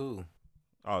pearl too.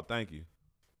 Oh, thank you.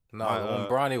 No, when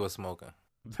Bronny was smoking.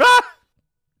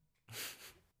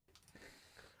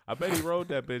 I bet he rode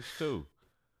that bitch too.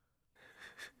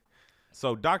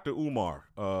 So Dr. Umar,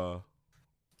 OG.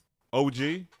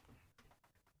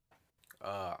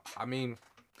 I mean,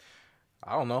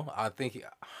 I don't know. I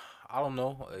don't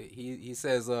know. He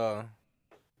says a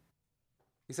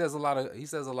lot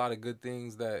of good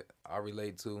things that I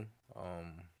relate to,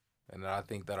 and that I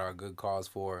think that are a good cause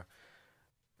for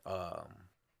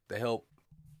the help,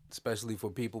 especially for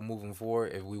people moving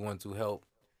forward. If we want to help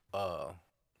a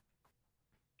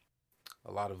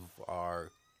lot of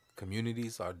our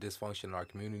communities, our dysfunction in our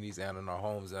communities and in our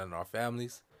homes and in our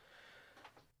families.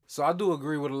 So I do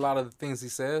agree with a lot of the things he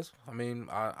says. I mean,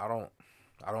 I don't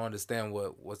understand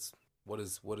what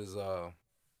is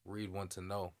Reed want to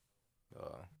know.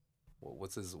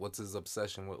 What's his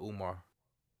obsession with Umar?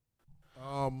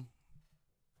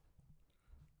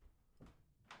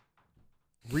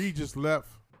 Reed just left.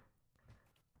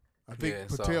 I think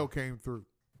Patel came through.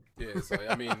 Yeah, so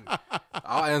I mean,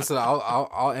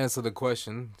 I'll answer the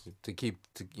question to keep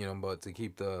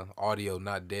the audio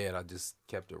not dead. I just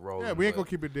kept it rolling. Yeah, we ain't gonna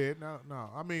keep it dead. No.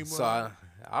 I mean, so I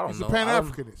don't know. He's a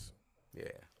Pan-Africanist. Yeah,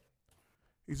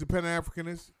 he's a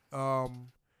Pan-Africanist.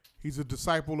 He's a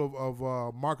disciple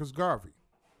of Marcus Garvey.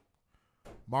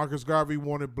 Marcus Garvey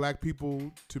wanted black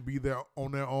people to be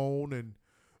on their own and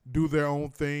do their own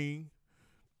thing.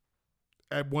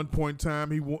 At one point in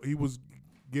time, he was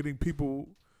getting people.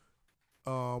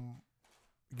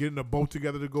 Getting a boat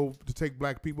together to take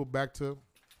black people back to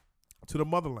the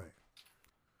motherland.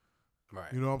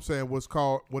 Right. You know what I'm saying?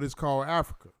 What is called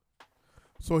Africa.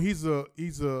 So he's a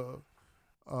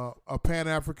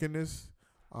Pan-Africanist,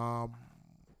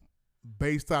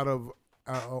 based out of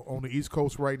on the East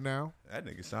Coast right now. That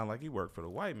nigga sound like he worked for the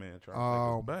white man trying to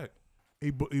take us back.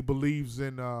 He believes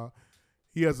in.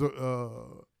 He has a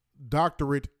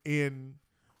doctorate in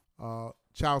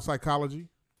child psychology.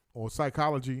 Or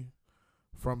psychology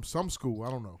from some school. I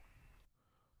don't know.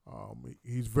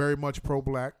 He's very much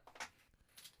pro-black,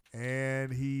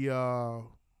 and he's for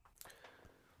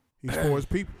his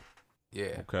people.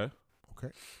 Yeah. Okay.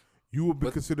 You would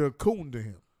be considered a coon to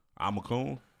him. I'm a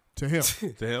coon To him.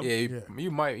 to him. Yeah,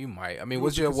 you might. I mean,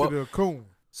 What's your a coon?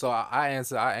 So I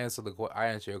answer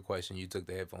your question. You took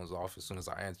the headphones off as soon as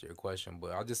I answered your question,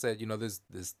 but I just said, there's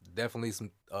definitely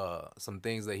some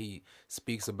things that he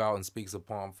speaks about and speaks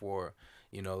upon for,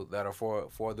 that are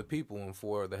for the people and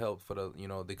for the help for the,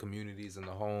 the communities and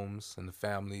the homes and the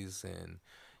families and,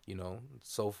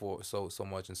 so forth, so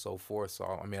much and so forth. So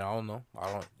I mean, I don't know.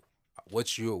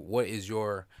 What is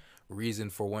your reason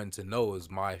for wanting to know is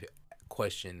my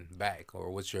question back,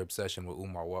 or what's your obsession with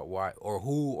Umar? Why, or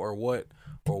who, or what,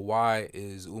 or why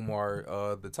is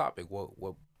Umar the topic?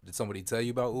 What did somebody tell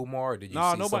you about Umar? Or did you see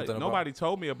something about? Nobody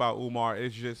told me about Umar.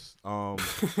 It's just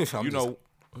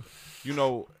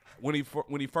when he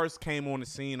first came on the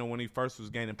scene, or when he first was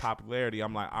gaining popularity,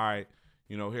 I'm like, all right,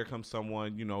 here comes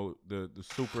someone, the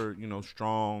super,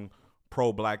 strong,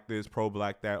 pro-black this,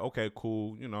 pro-black that. Okay,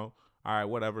 cool, all right,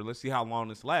 whatever. Let's see how long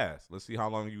this lasts. Let's see how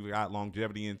long you got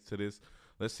longevity into this.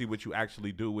 Let's see what you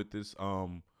actually do with this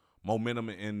momentum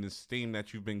and this steam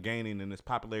that you've been gaining and this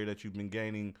popularity that you've been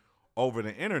gaining over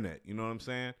the internet. You know what I'm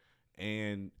saying?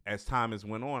 And as time has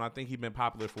went on, I think he's been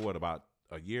popular for about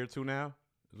a year or two now.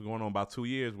 It's going on about 2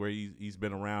 years where he's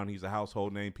been around. He's a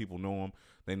household name. People know him.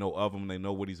 They know of him. They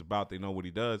know what he's about. They know what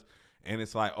he does. And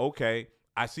it's like, okay,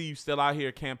 I see you still out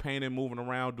here campaigning, moving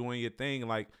around, doing your thing.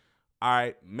 Like, all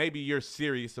right, maybe you're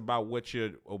serious about what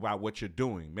you're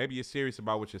doing. Maybe you're serious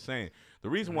about what you're saying. The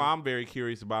reason why I'm very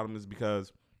curious about him is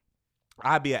because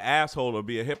I'd be an asshole or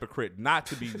be a hypocrite not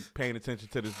to be paying attention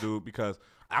to this dude, because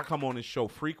I come on this show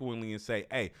frequently and say,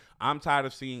 hey, I'm tired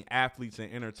of seeing athletes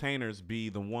and entertainers be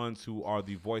the ones who are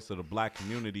the voice of the black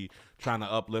community, trying to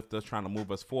uplift us, trying to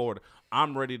move us forward.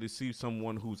 I'm ready to see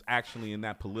someone who's actually in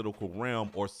that political realm,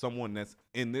 or someone that's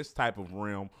in this type of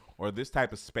realm or this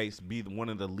type of space, be one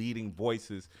of the leading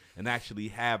voices and actually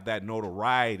have that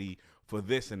notoriety for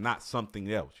this and not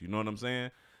something else. You know what I'm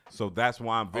saying? So that's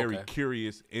why I'm very Okay.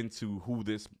 curious into who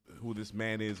this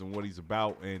man is and what he's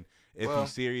about, and if Well-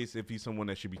 he's serious, if he's someone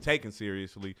that should be taken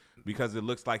seriously, because it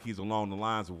looks like he's along the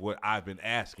lines of what I've been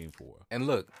asking for. And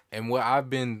look, and what I've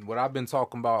been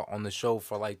talking about on the show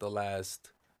for like the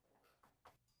last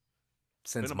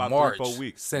since Been about March, 3 or 4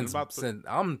 weeks. since Been about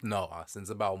since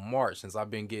about March, since I've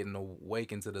been getting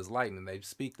awakened to this light, and they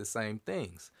speak the same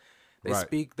things.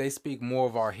 Right. They speak more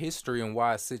of our history and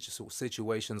why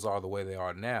situations are the way they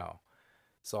are now.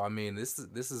 So I mean, this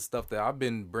is stuff that I've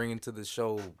been bringing to the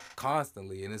show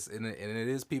constantly, and it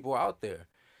is people out there.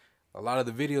 A lot of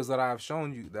the videos that I've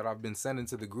shown you, that I've been sending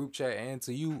to the group chat and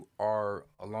to you, are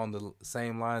along the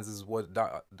same lines as what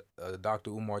Dr.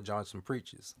 Umar Johnson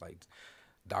preaches, like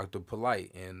Dr.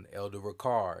 Polite and Elder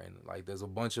Ricard, and like there's a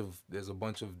bunch of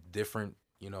different,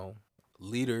 you know,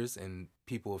 leaders and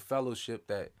people of fellowship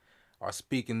that are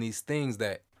speaking these things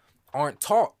that aren't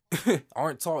taught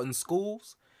in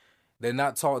schools. They're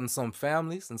not taught in some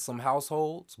families and some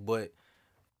households, but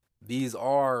these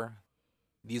are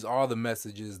the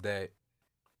messages that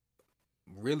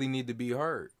really need to be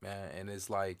heard, man. And it's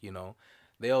like, you know,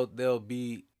 they'll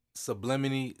be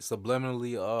subliminally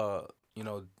you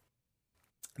know,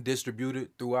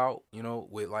 distributed throughout, you know,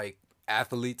 with like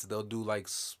athletes. They'll do like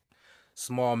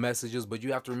small messages, but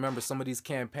you have to remember some of these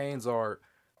campaigns are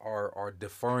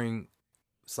deferring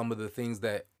some of the things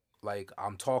that like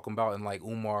I'm talking about and like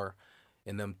Umar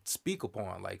and them speak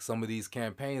upon. Like some of these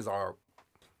campaigns are,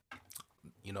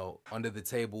 you know, under the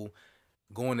table,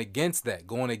 going against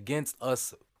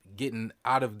us getting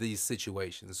out of these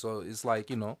situations. So it's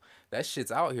like, you know, that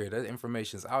shit's out here, that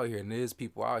information's out here, and there's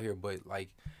people out here, but like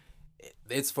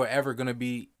it's forever gonna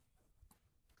be,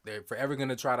 they're forever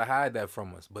gonna try to hide that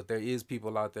from us. But there is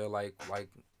people out there like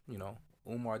you know,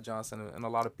 Umar Johnson and a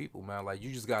lot of people, man. Like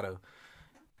you just gotta,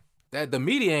 that the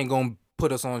media ain't gonna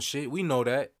put us on shit. We know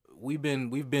that. We've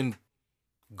been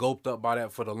gulped up by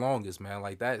that for the longest, man.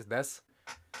 Like that's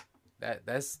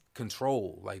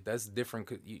control. Like that's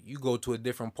different. You go to a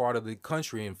different part of the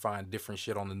country and find different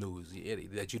shit on the news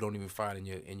that you don't even find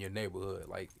in your neighborhood.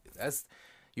 Like that's,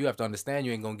 you have to understand,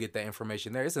 you ain't gonna get that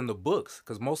information there. It's in the books,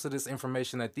 because most of this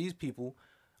information that these people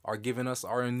are giving us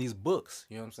are in these books.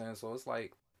 You know what I'm saying? So it's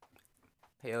like,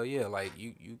 hell yeah, like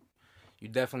you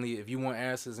definitely, if you want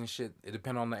answers and shit, it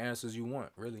depends on the answers you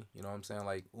want, really. You know what I'm saying?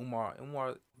 Like Umar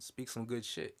speaks some good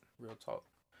shit. Real talk.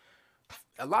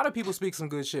 A lot of people speak some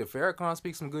good shit. Farrakhan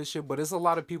speaks some good shit, but it's a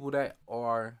lot of people that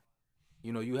are,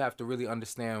 you know, you have to really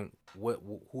understand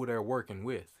who they're working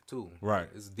with too. Right.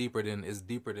 It's deeper than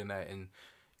that, and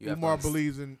you have Umar to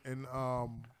believes in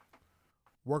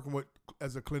working with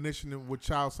as a clinician with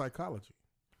child psychology.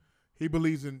 He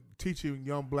believes in teaching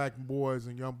young black boys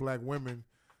and young black women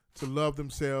to love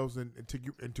themselves and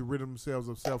to rid themselves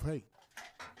of self-hate.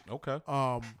 Okay.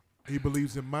 He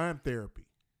believes in mind therapy.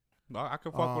 I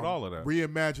can fuck with all of that.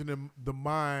 Reimagining the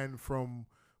mind from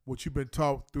what you've been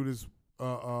taught through this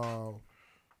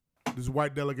this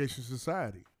white delegation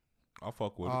society. I'll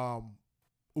fuck with it.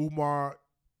 Umar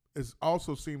is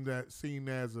also seen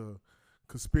as a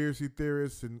conspiracy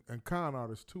theorist and con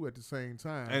artist too at the same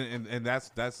time. And that's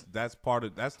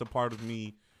the part of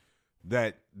me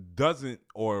that doesn't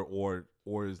or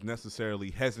is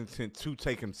necessarily hesitant to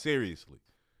take him seriously.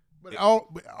 But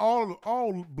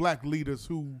all black leaders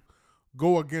who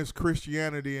go against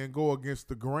Christianity and go against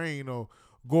the grain or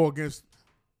go against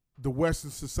the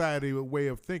Western society way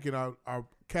of thinking are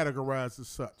categorized as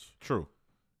such. True.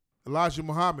 Elijah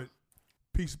Muhammad,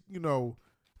 peace to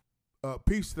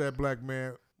that black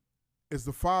man, is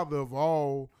the father of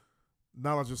all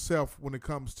knowledge of self when it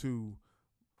comes to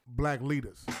black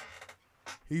leaders.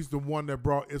 He's the one that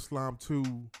brought Islam to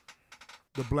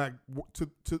the black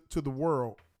to the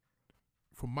world,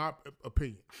 from my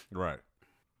opinion. Right.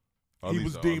 He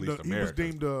was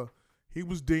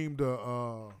deemed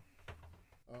a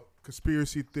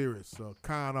conspiracy theorist, a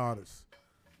con artist,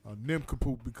 a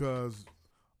nincompoop, because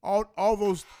all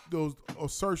those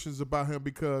assertions about him,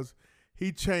 because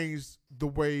he changed the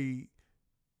way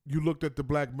you looked at the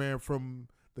black man from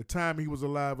the time he was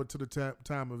alive until the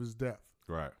time of his death.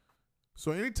 Right.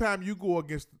 So anytime you go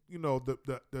against, you know,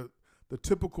 the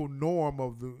typical norm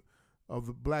of the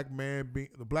black man being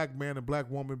the black man and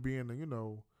black woman being, you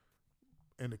know,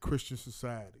 in a Christian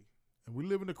society, and we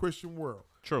live in a Christian world.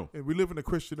 True. And we live in a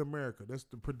Christian America. That's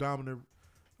the predominant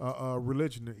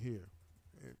religion here,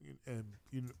 and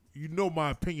you know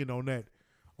my opinion on that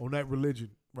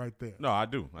religion right there. No, I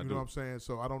do. You know what I'm saying?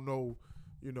 So I don't know,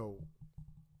 you know,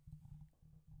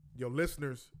 your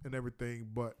listeners and everything,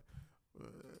 but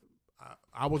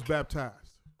I was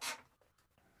baptized.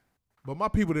 But my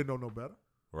people didn't know no better.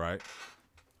 Right.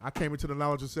 I came into the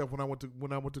knowledge of self when I went to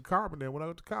Carbondale, when I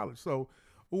went to college. So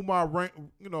Umar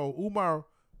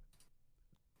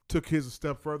took his a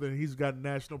step further, and he's got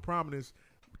national prominence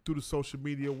through the social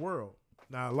media world.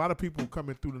 Now, a lot of people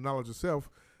coming through the knowledge of self,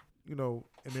 and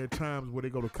there are times where they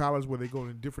go to college, where they go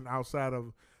in different outside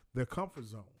of their comfort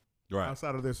zone, Right.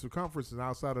 outside of their circumference, and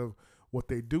outside of what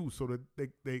they do. So that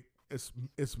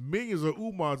it's millions of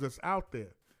Umars that's out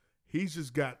there. He's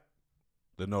just got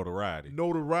The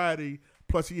notoriety.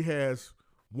 Plus, he has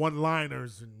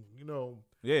one-liners, and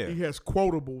Yeah. he has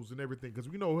quotables and everything. Because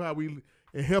we know how we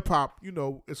in hip hop,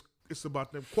 it's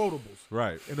about them quotables,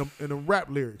 Right. and them rap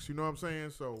lyrics. You know what I'm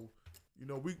saying? So,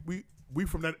 we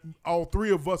from that. All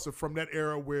three of us are from that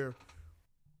era where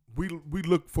we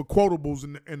look for quotables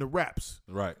in the raps.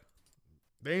 Right.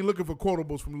 They ain't looking for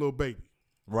quotables from Lil Baby.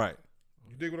 Right.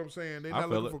 You dig what I'm saying? They're I not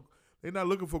feel looking for. They're not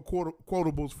looking for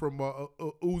quotables from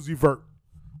Uzi Vert,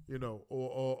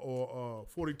 or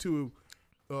 42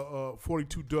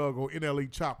 Doug or NLE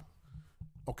Chopper.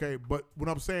 Okay, but what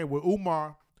I'm saying with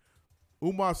Umar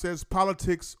says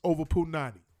politics over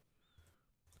Punani,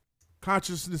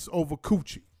 consciousness over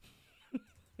coochie.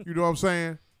 You know what I'm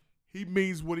saying? He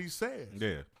means what he says.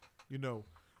 Yeah.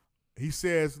 He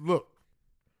says, look,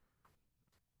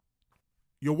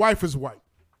 your wife is white.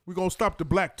 We're going to stop the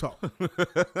black talk.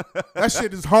 That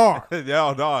shit is hard.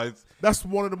 No, That's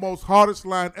one of the most hardest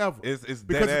line ever. it's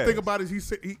Because dead the thing ass. about it is he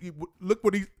said, look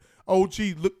what OG,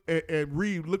 look and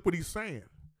read, look what he's saying.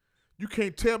 You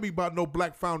can't tell me about no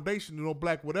black foundation, no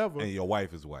black whatever, And your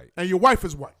wife is white. and your wife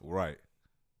is white. Right.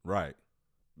 Right.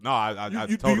 No, I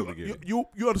You totally get it. You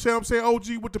understand what I'm saying,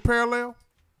 OG, with the parallel?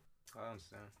 I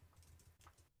understand.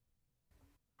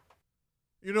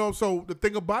 So the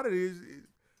thing about it is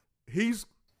he's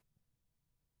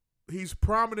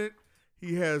prominent.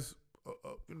 He has,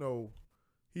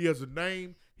 he has a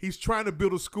name. He's trying to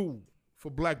build a school for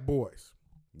black boys.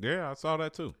 Yeah, I saw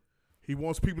that too. He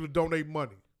wants people to donate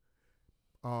money.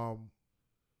 Of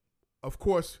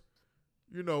course,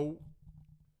 we don't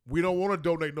want to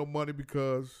donate no money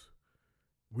because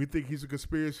we think he's a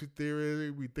conspiracy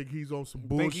theorist. We think he's on some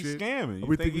bullshit. Think he's scamming. You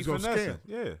We think think he's he's gonna finessing.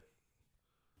 Yeah.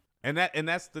 And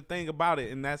that's the thing about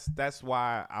it, and that's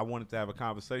why I wanted to have a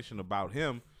conversation about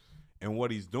him and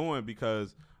what he's doing,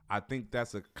 because I think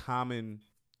that's a common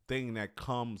thing that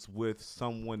comes with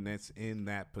someone that's in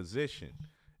that position,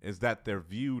 is that they're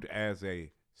viewed as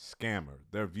a scammer.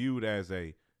 They're viewed as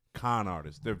a con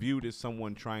artist. They're viewed as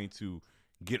someone trying to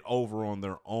get over on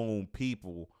their own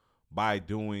people by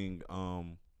doing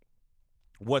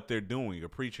what they're doing or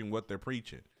preaching what they're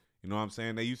preaching. You know what I'm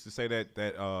saying? They used to say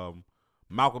that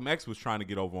Malcolm X was trying to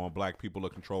get over on black people or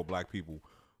control black people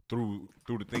through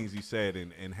the things he said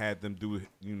and had them do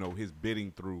his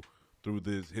bidding through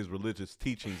his religious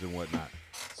teachings and whatnot.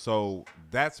 So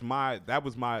that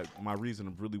was my reason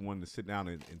of really wanting to sit down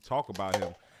and talk about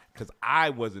him, because I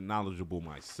wasn't knowledgeable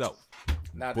myself.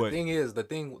 Now the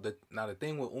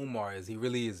thing with Umar is he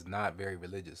really is not very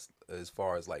religious as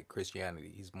far as like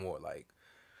Christianity. He's more like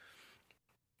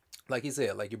he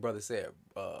said, like your brother said,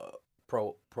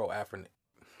 pro African.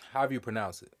 However you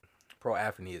pronounce it, pro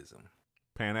Africanism.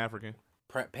 Pan-African?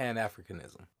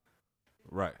 Pan-Africanism.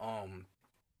 Right.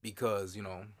 Because,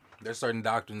 there's certain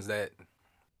doctrines that,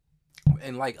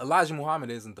 and like Elijah Muhammad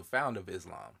isn't the founder of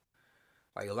Islam.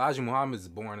 Like Elijah Muhammad is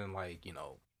born in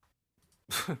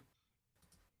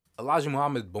Elijah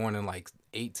Muhammad is born in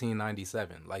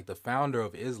 1897. Like the founder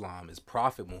of Islam is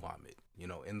Prophet Muhammad,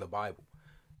 in the Bible.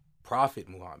 Prophet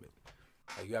Muhammad.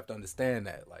 Like you have to understand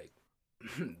that, like,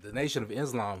 the Nation of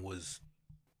Islam was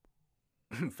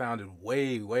founded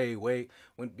way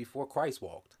before Christ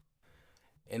walked,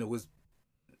 and it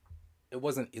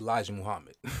wasn't Elijah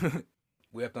Muhammad.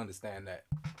 We have to understand that.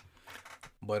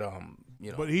 But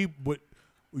But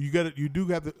you do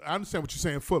have to. I understand what you're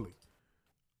saying fully.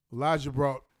 Elijah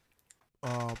brought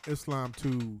Islam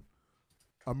to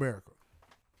America.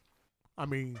 I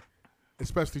mean,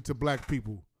 especially to black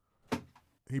people.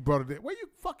 He brought it there. Where you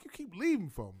keep leaving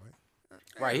for, man?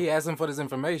 right, he asked him for this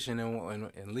information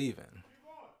and leaving.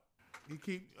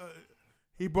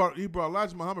 He brought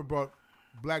Elijah Muhammad brought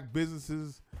black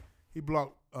businesses. He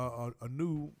brought a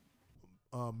new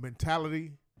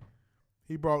mentality.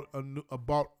 He brought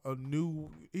a new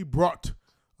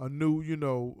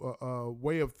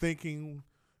way of thinking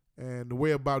and the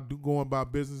way about going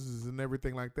about businesses and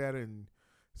everything like that, and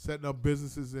setting up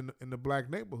businesses in the black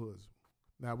neighborhoods.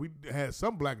 Now, we had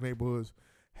some black neighborhoods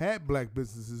had black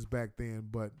businesses back then,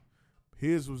 but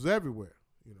his was everywhere,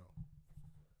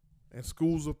 and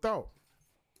schools of thought.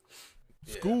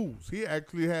 Yeah. Schools. He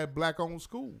actually had black-owned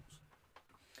schools,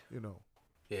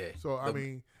 Yeah. So I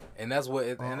mean, and that's what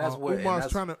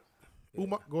Umar's trying to.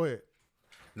 Umar, go ahead.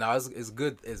 No, it's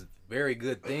good. It's very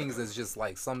good things. It's just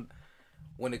like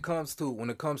when it comes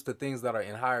to things that are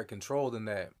in higher control than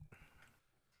that.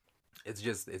 It's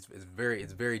just it's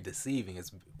very deceiving.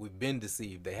 We've been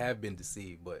deceived. They have been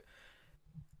deceived, but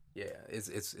yeah,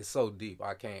 it's so deep.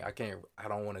 I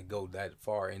don't want to go that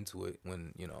far into it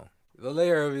when the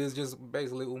layer of it is just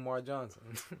basically Umar Johnson.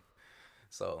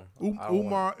 So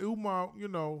Umar, Umar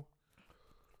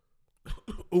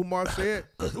said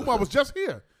Umar was just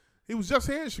here. He was just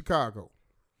here in Chicago.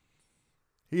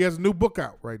 He has a new book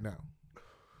out right now.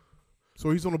 So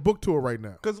he's on a book tour right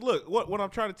now. Because look, what I'm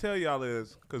trying to tell y'all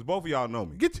is, because both of y'all know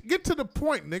me. Get to the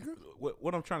point, nigga.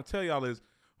 What I'm trying to tell y'all is,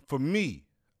 for me,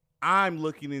 I'm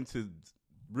looking into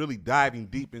really diving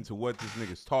deep into what this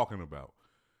nigga's talking about.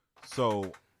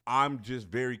 So I'm just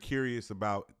very curious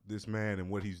about this man, and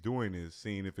what he's doing is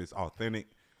seeing if it's authentic,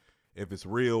 if it's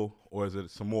real, or is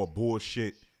it some more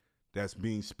bullshit that's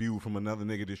being spewed from another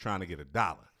nigga just trying to get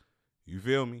 $1. You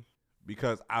feel me?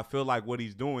 Because I feel like what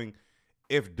he's doing,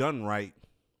 if done right,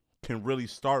 can really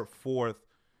start forth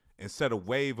and set a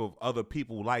wave of other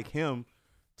people like him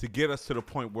to get us to the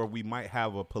point where we might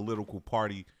have a political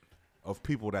party of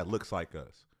people that looks like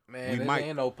us. Man,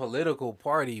 ain't no political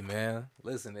party, man.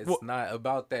 Listen, it's not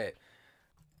about that.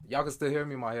 Y'all can still hear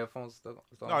me? My headphones still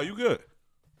on? No, you good.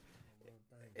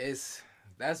 That's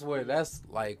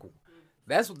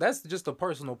just a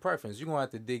personal preference. You're gonna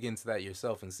have to dig into that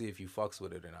yourself and see if you fucks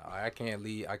with it or not.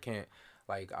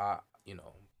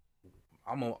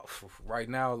 Right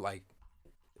now, like,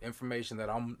 information that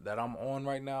I'm on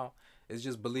right now is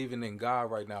just believing in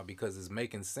God right now, because it's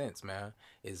making sense, man.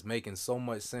 It's making so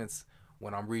much sense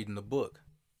when I'm reading the book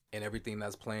and everything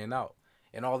that's playing out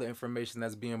and all the information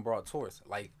that's being brought forth.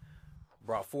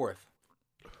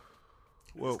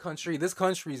 Well, this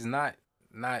country's not.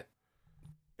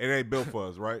 It ain't built for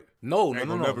us, right? No.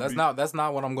 That's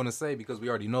not what I'm gonna say, because we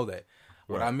already know that.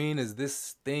 Right. What I mean is,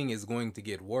 this thing is going to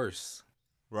get worse.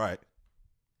 Right.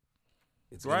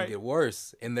 It's going to get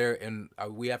worse, and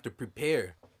we have to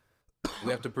prepare.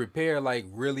 We have to prepare, like,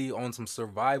 really on some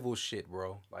survival shit,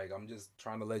 bro. Like, I'm just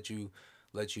trying to let you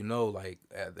know, like,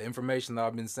 the information that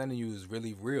I've been sending you is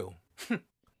really real.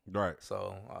 Right.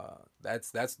 So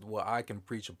that's what I can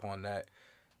preach upon that.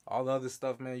 All the other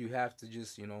stuff, man, you have to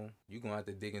just, you're going to have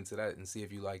to dig into that and see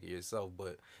if you like it yourself.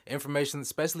 But information,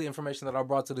 especially information that I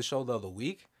brought to the show the other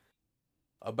week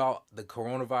about the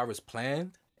coronavirus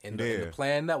plan and the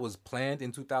plan that was planned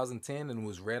in 2010 and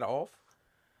was read off,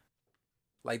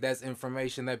 like, that's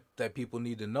information that people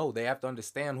need to know. They have to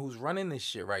understand who's running this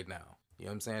shit right now. You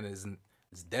know what I'm saying?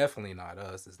 It's definitely not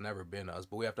us. It's never been us.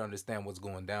 But we have to understand what's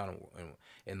going down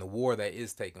in the war that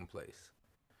is taking place.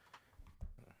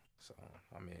 So,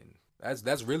 I mean,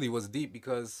 that's really what's deep,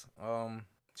 because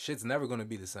shit's never going to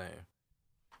be the same.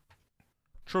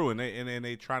 True, and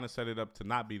they trying to set it up to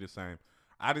not be the same.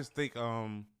 I just think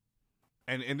and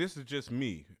this is just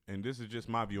me, and this is just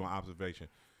my view and observation.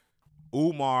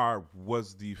 Umar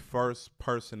was the first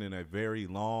person in a very, very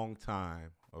long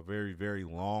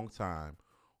time,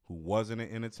 who wasn't an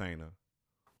entertainer,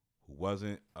 who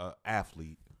wasn't an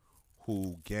athlete,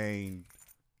 who gained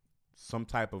some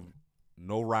type of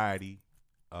notoriety,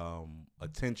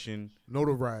 attention.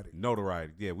 Notoriety.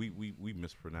 Yeah, we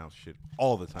mispronounce shit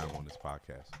all the time on this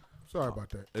podcast. Sorry about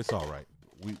that. It's all right.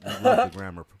 We love the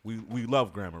grammar. We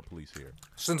love grammar police here.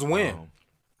 Since when?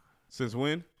 Since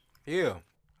when? Yeah.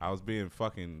 I was being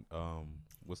fucking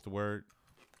what's the word?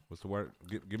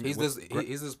 Give me. He's this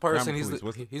person. He's the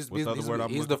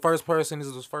first person.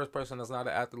 He's the first person that's not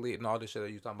an athlete and all this shit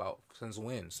that you talking about. Since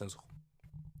when? Since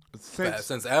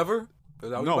ever?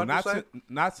 No,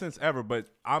 not since ever. But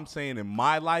I'm saying in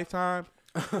my lifetime,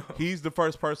 he's the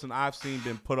first person I've seen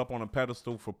been put up on a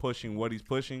pedestal for pushing what he's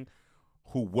pushing,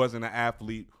 who wasn't an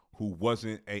athlete, who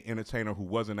wasn't an entertainer, who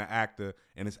wasn't an actor,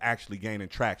 and is actually gaining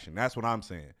traction. That's what I'm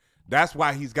saying. That's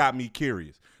why he's got me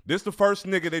curious. This the first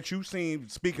nigga that you seen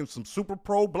speaking some super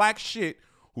pro black shit,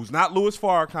 who's not Louis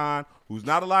Farrakhan, who's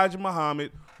not Elijah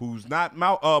Muhammad, who's not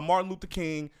Martin Luther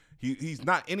King. He's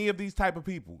not any of these type of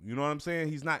people. You know what I'm saying?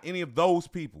 He's not any of those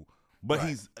people. But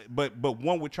right. But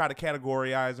one would try to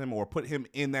categorize him or put him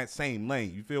in that same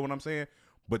lane. You feel what I'm saying?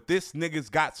 But this nigga's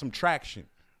got some traction.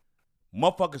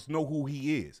 Motherfuckers know who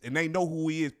he is, and they know who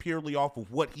he is purely off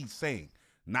of what he's saying,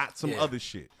 not some other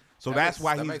shit. So that's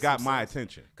why he's got my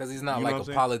attention. Because he's not like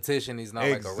a politician. He's not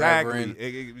like a reverend.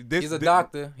 He's a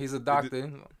doctor. He's a doctor.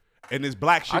 And this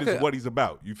black shit is what he's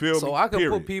about. You feel me? So I could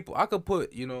put people. I could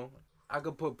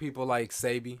put people like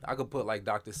Sabi. I could put like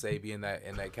Dr. Sabi in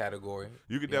that category.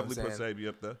 You could definitely put Sabi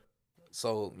up there.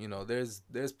 So there's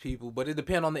people, but it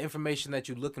depends on the information that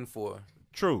you're looking for.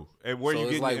 True, and where So you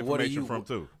it's getting like, your what are information you- from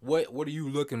too. What are you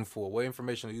looking for? What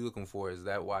information are you looking for? Is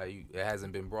that why it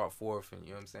hasn't been brought forth? And you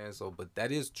know what I'm saying. So, but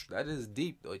that is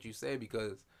deep, what you say,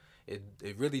 because it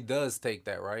really does take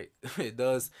that, right? It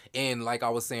does, and like I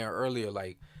was saying earlier,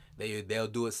 like they'll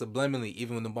do it subliminally,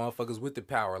 even when the motherfuckers with the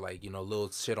power, like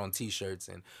little shit on T-shirts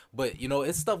but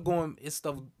it's stuff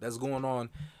that's going on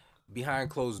behind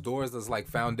closed doors. That's like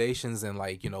foundations and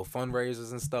like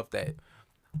fundraisers and stuff that.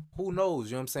 Who knows?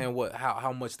 You know what I'm saying?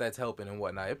 How much that's helping and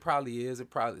whatnot. It probably is.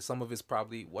 Some of it's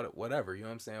probably whatever. You know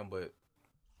what I'm saying? But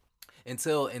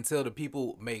until the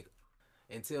people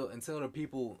until the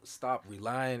people stop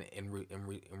relying and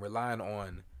relying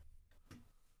on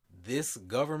this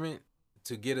government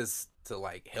to get us to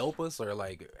like help us or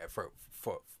like for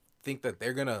think that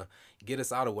they're gonna get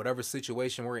us out of whatever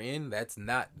situation we're in, that's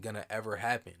not gonna ever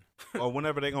happen. Or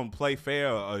whenever they're gonna play fair,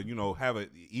 have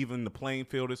it even the playing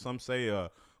field, as some say,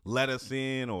 let us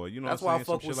in, or That's what why I'm I saying,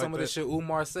 fuck with shit some like of the that. shit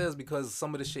Umar says, because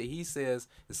some of the shit he says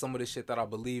is some of the shit that I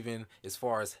believe in as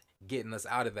far as getting us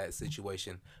out of that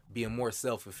situation, being more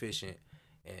self-efficient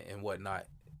and whatnot,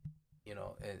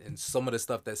 and some of the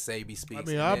stuff that Sabi speaks.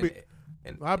 I mean,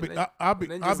 I'll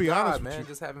be honest with man, you.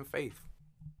 just having faith.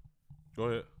 Go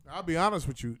ahead. I'll be honest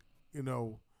with you.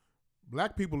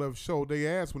 Black people have showed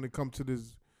their ass when it comes to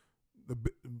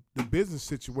the business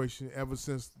situation ever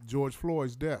since George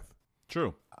Floyd's death.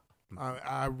 True.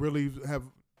 I really have.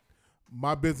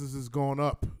 My business has gone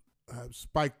up, have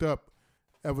spiked up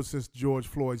ever since George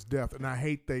Floyd's death, and I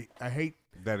hate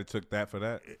That it took that for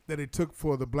that. that it took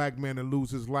for the black man to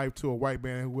lose his life to a white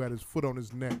man who had his foot on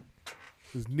his neck,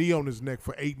 his knee on his neck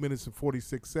for 8 minutes and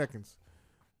 46 seconds.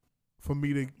 For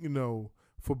me to,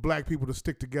 for black people to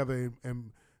stick together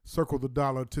and circle the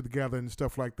dollar together and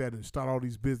stuff like that, and start all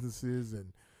these businesses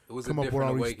and It was come a up with different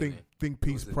all these awakening. think It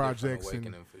piece was a different projects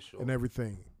awakening for sure. and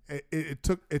everything. It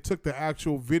took the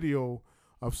actual video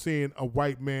of seeing a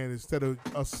white man instead of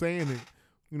us saying it,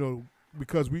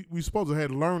 because we supposed to had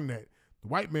learned that the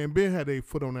white man been had a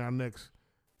foot on our necks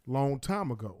long time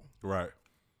ago Right.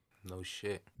 No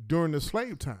shit. during the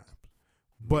slave times,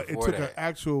 but Before it took that. an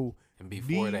actual And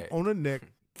before knee that, on the neck,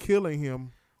 killing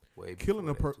him, way killing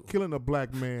before that, too. killing a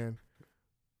black man,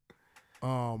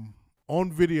 on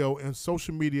video and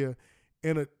social media,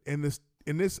 in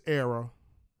this era,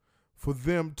 for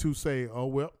them to say, oh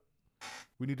well,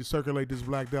 we need to circulate this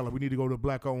black dollar. We need to go to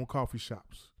black-owned coffee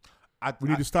shops. We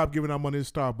need to stop giving our money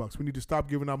to Starbucks. We need to stop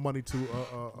giving our money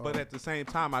to. But at the same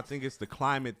time, I think it's the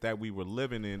climate that we were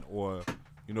living in, or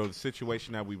the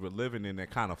situation that we were living in, that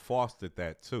kind of fostered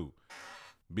that too,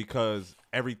 because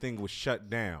everything was shut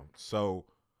down. So,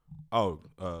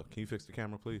 can you fix the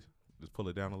camera, please? Just pull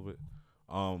it down a little bit.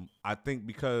 I think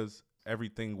because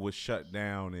everything was shut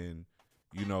down and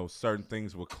certain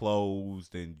things were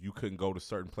closed and you couldn't go to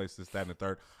certain places, that and the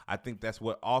third. I think that's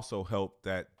what also helped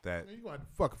that. Man, you gonna have to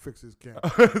fucking fix this camera.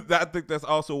 I think that's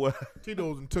also what.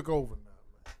 Tito's and took over now,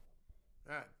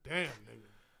 man. God damn, nigga.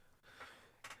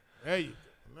 Hey,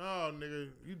 no, nigga,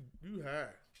 you high.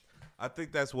 I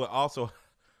think that's what also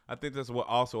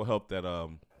helped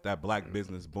that black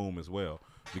business boom as well.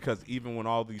 Because even when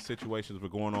all these situations were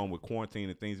going on with quarantine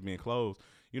and things being closed,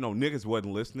 niggas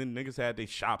wasn't listening. Niggas had their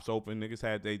shops open. Niggas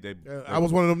had I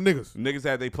was one of them niggas. Niggas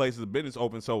had their places of business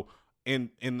open. So in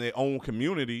their own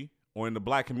community or in the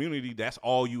black community, that's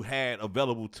all you had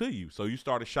available to you. So you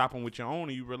started shopping with your own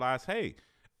and you realized, hey,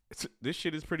 this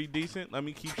shit is pretty decent. Let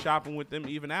me keep shopping with them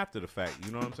even after the fact.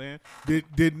 You know what I'm saying? Did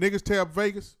niggas tear up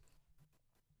Vegas?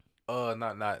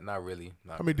 Not really.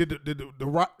 I mean, did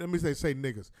the let me say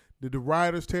niggas. Did the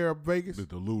rioters tear up Vegas?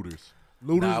 The looters.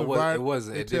 Looters Nah, and rioters, it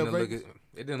wasn't. they It tear didn't up look. Vegas?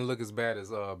 It didn't look as bad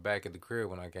as back at the crib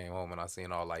when I came home and I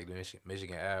seen all like the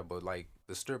Michigan Ave, but like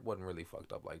the strip wasn't really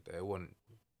fucked up like that. It wasn't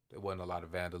a lot of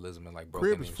vandalism and like broken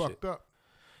Crib is and fucked shit. up.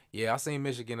 Yeah, I seen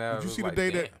Michigan Ave. Did you It was see the like,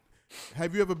 day damn. that?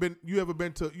 Have you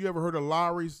ever heard of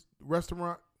Lowry's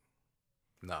restaurant?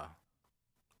 Nah.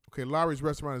 Okay, Lowry's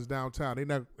restaurant is downtown. They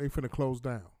finna close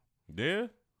down. Yeah?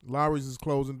 Lowry's is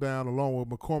closing down along with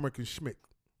McCormick and Schmick.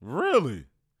 Really?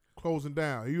 Closing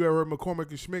down. You ever heard McCormick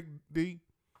and Schmick, D?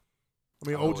 I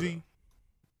mean, I know OG? that.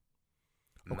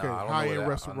 Nah, Okay, I don't know high-end that.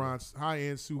 restaurants,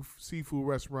 high-end seafood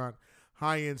restaurant,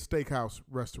 high-end steakhouse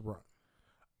restaurant.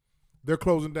 They're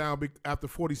closing down after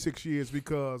 46 years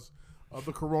because of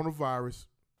the coronavirus,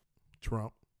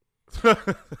 Trump.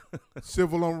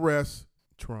 Civil unrest,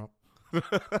 Trump.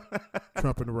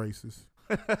 Trump and the racists.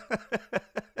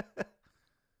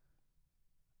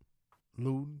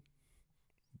 Looting.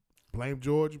 Blame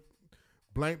George.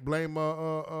 Blame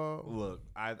Look,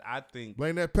 I think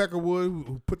blame that Peckerwood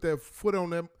who put that foot on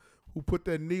them, who put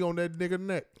that knee on that nigga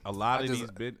neck. A lot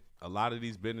of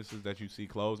these businesses that you see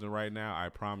closing right now, I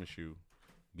promise you,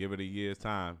 give it a year's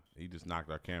time. He just knocked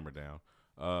our camera down.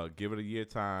 Give it a year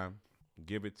time.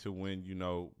 Give it to when,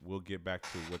 we'll get back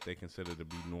to what they consider to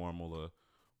be normal or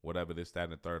whatever, this, that,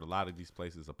 and the third. A lot of these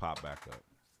places will pop back up.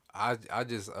 I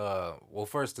just well,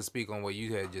 first to speak on what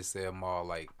you had just said, Maul,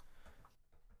 like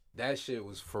that shit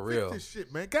was for real. This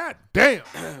shit, man. God damn.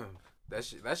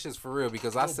 That shit's for real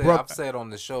because I've said on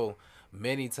the show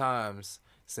many times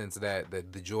since that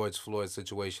the George Floyd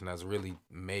situation has really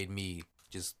made me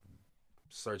just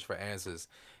search for answers,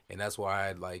 and that's why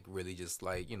I like really just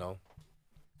like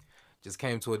just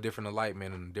came to a different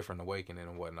enlightenment and a different awakening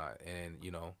and whatnot, and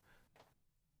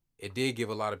it did give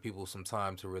a lot of people some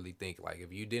time to really think. Like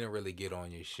if you didn't really get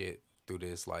on your shit through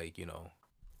this, like you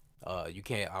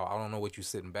can't. I don't know what you're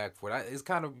sitting back for. That it's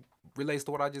kind of relates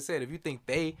to what I just said. If you think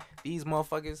these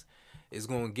motherfuckers is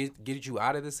gonna get you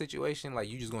out of this situation, like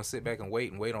you just gonna sit back and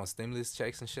wait on stimulus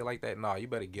checks and shit like that. Nah, you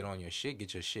better get on your shit,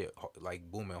 get your shit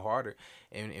like booming harder,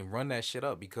 and run that shit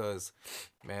up because,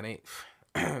 man, ain't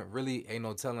really ain't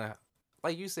no telling.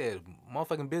 Like you said,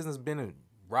 motherfucking business been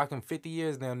rocking 50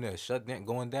 years down there, shut down,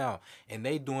 going down, and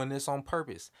they doing this on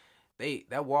purpose.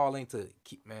 That wall ain't to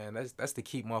keep, man. That's to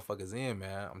keep motherfuckers in,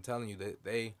 man. I'm telling you that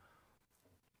they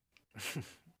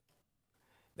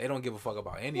don't give a fuck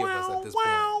about any of us at this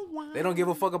point. They don't give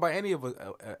a fuck about any of us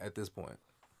at this point.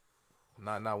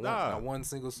 Not one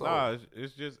single soul. Nah,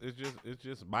 it's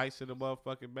just mice in the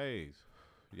motherfucking maze.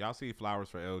 Y'all see Flowers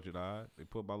for Elginod? They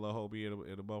put my little Hobie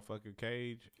in a motherfucking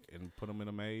cage and put him in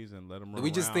a maze and let him run. Do we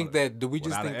just think that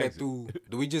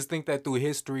through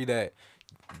history that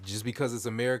just because it's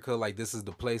America, like this is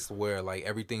the place where like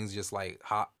everything's just like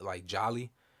hot, like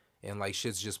jolly, and like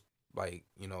shit's just like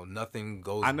nothing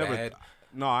goes bad.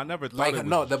 No, I never thought like it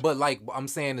was but like I'm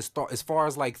saying as far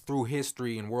as like through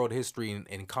history and world history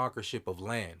and conquerorship of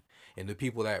land and the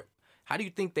people that, how do you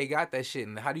think they got that shit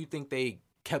and how do you think they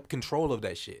kept control of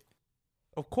that shit?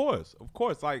 Of course.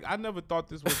 Like I never thought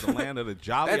this was the land of the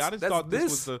jolly. I just thought this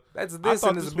was the. That's this,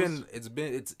 and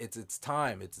it's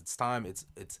time. Its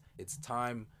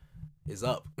time is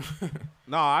up.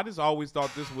 No, I just always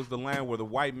thought this was the land where the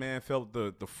white man felt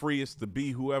the freest to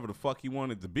be whoever the fuck he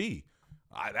wanted to be.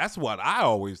 That's what I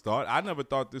always thought. I never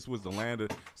thought this was the land.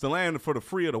 It's the land for the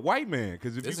free of the white man.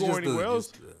 Because if you go anywhere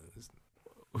else.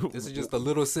 This is just a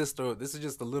little sister. This is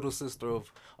just a little sister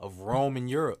of Rome and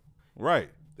Europe. Right.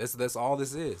 That's all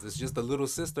this is. It's just a little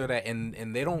sister that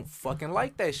and they don't fucking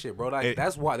like that shit, bro. Like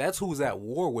that's who's at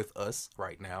war with us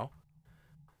right now.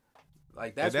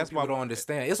 Like that's what people don't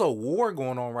understand. It's a war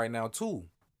going on right now too.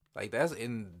 Like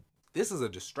this is a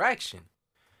distraction.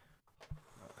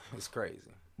 It's crazy.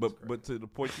 But to the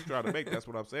point you try to make, that's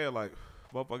what I'm saying. Like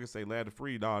motherfuckers say land of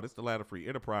free. Nah, this the land of free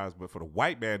enterprise. But for the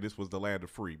white man, this was the land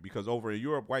of free. Because over in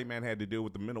Europe, white man had to deal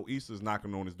with the Middle Easterners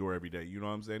knocking on his door every day. You know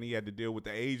what I'm saying? He had to deal with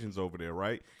the Asians over there,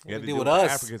 right? He had to deal with us.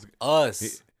 Africans.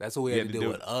 Us. That's what we had to deal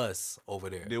with us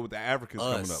over there. Deal with the Africans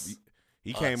coming up.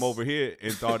 He came over here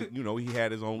and thought, he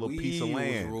had his own little piece of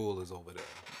land. We was rulers over there.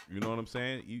 You know what I'm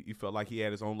saying? He felt like he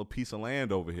had his own little piece of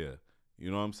land over here. You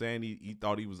know what I'm saying? He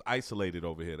thought he was isolated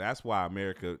over here. That's why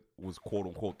America was quote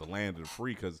unquote the land of the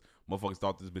free, because motherfuckers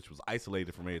thought this bitch was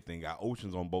isolated from everything. Got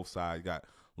oceans on both sides. Got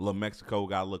little Mexico.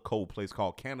 Got a little cold place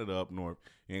called Canada up north.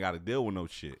 You ain't got to deal with no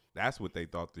shit. That's what they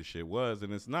thought this shit was,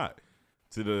 and it's not.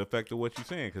 To the effect of what you're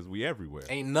saying, because we everywhere.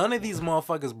 Ain't none of these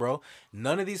motherfuckers, bro.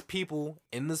 None of these people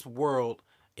in this world,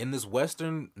 in this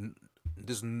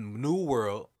this new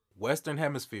world, Western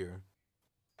Hemisphere,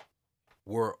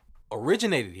 were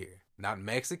originated here. Not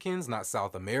Mexicans, not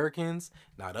South Americans,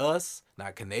 not us,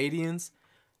 not Canadians.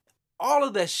 All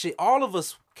of that shit, all of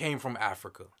us came from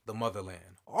Africa, the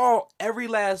motherland. Every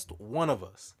last one of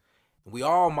us. We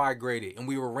all migrated and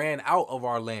we were ran out of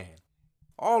our land.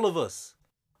 All of us.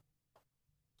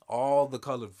 All the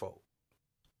colored folk.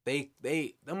 Them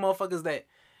motherfuckers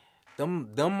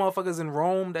them motherfuckers in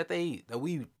Rome that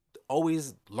we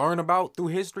always learn about through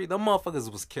history, them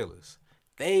motherfuckers was killers.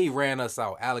 They ran us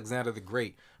out. Alexander the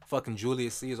Great, fucking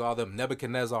Julius Caesar, all them,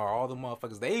 Nebuchadnezzar, all the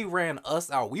motherfuckers. They ran us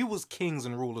out. We was kings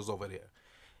and rulers over there.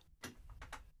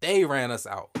 They ran us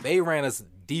out. They ran us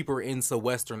deeper into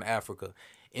Western Africa,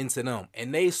 into them.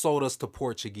 And they sold us to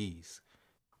Portuguese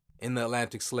in the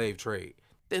Atlantic slave trade.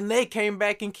 Then they came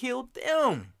back and killed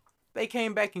them. They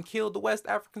came back and killed the West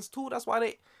Africans too. That's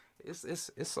why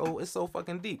it's so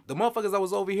fucking deep. The motherfuckers that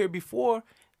was over here before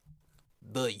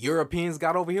the Europeans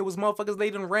got over here was motherfuckers they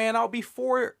done ran out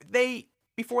before they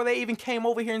even came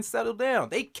over here and settled down.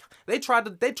 They tried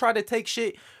to take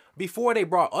shit before they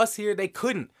brought us here. They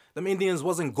couldn't. Them Indians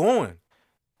wasn't going.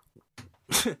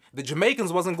 The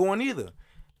Jamaicans wasn't going either.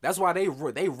 That's why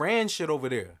they ran shit over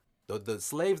there. The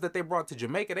slaves that they brought to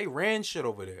Jamaica, they ran shit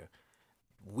over there.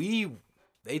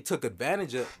 They took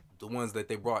advantage of the ones that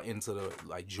they brought into the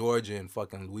like Georgia and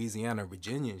fucking Louisiana,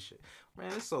 Virginia and shit.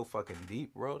 Man, it's so fucking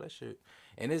deep, bro. That shit.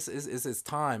 And it's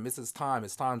time. It's his time.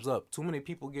 It's time's up. Too many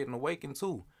people getting awakened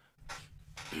too.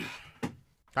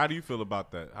 How do you feel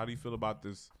about that? How do you feel about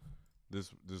this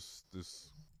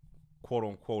quote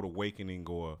unquote awakening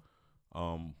or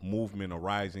movement or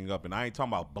rising up? And I ain't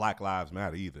talking about Black Lives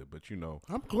Matter either, but you know,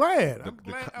 I'm glad. The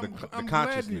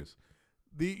consciousness.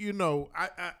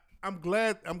 I'm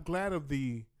glad of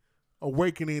the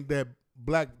awakening that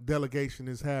black delegation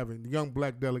is having, the young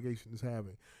black delegation is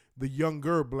having, the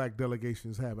younger black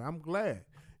delegation is having. I'm glad.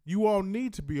 You all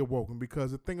need to be awoken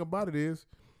because the thing about it is,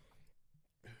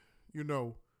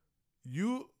 not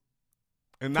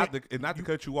to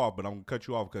cut you off, but I'm gonna cut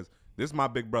you off because this is my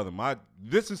big brother.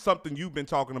 This is something you've been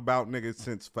talking about, nigga,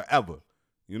 since forever.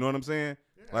 You know what I'm saying?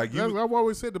 Like I've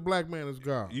always said, the black man is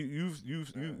God.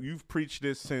 You've preached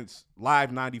this since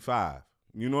Live 95.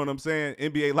 You know what I'm saying?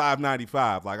 NBA Live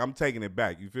 95. Like, I'm taking it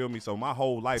back. You feel me? So my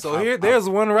whole life. So there's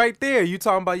one right there. You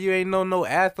talking about you ain't no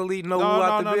athlete,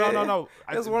 no.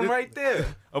 There's one right there.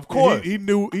 Of course. He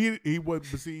knew he was.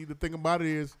 But see, the thing about it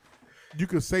is, you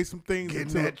could say some things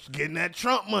getting that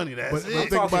Trump money. That's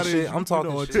it. I'm talking shit. I'm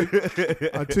talking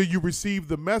shit. Until you receive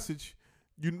the message,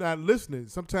 you're not listening.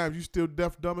 Sometimes you're still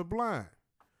deaf, dumb, and blind.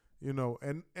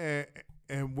 And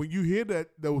when you hear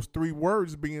those three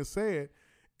words being said,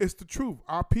 it's the truth.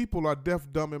 Our people are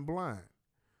deaf, dumb, and blind.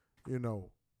 Yep.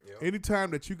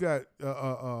 Anytime that you got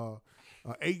a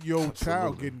 8-year-old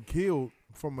child getting killed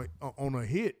on a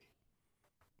hit,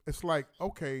 it's like,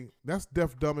 okay, that's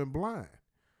deaf, dumb, and blind.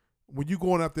 When you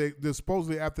going after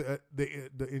supposedly after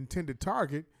the intended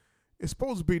target, it's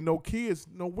supposed to be no kids,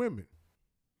 no women.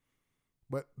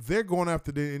 But they're going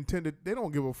after the intended. They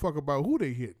don't give a fuck about who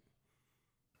they hit.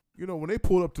 When they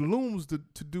pull up the looms to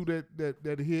do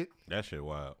that hit. That shit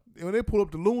wild. When they pull up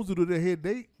the looms to do that hit,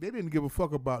 they didn't give a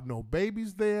fuck about no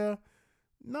babies there,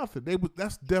 nothing.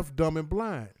 That's deaf, dumb, and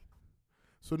blind.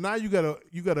 So now you got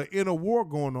an inner war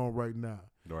going on right now.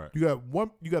 Right. You got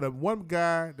one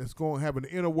guy that's going to have an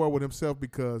inner war with himself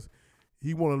because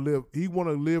he want to live. He want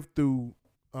to live through.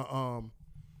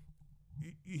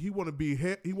 He want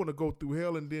to go through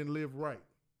hell and then live right.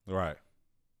 Right.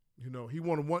 He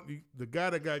want the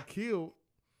guy that got killed.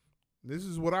 This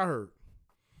is what I heard.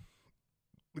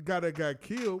 The guy that got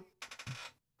killed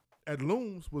at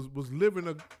Looms was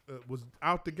living was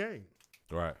out the game.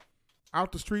 Right.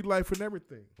 Out the street life and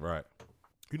everything. Right.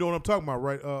 You know what I'm talking about,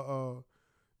 right?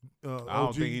 I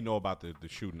don't think he know about the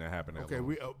shooting that happened at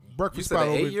Looms. Okay, breakfast spot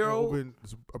over in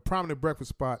a prominent breakfast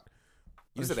spot.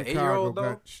 You said an 8-year-old though?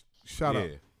 Got shot up.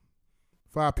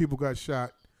 5 people got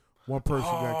shot. 1 person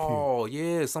got killed. Oh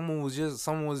yeah, someone was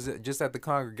just at the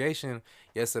congregation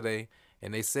yesterday,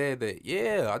 and they said that.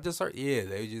 Yeah, I just heard. Yeah,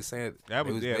 they were just saying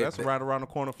that's right around the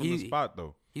corner from the spot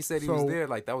though. He said he was there,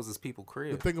 like that was his people's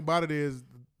crib. The thing about it is,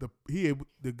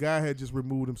 the guy had just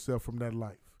removed himself from that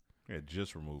life. He had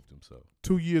just removed himself.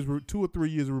 2 or 3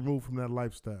 years removed from that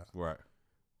lifestyle. Right.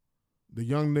 The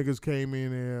young niggas came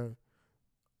in there.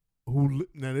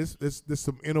 Now this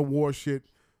some inner war shit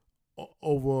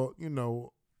over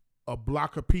a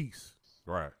block apiece.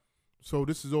 Right. So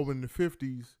this is over in the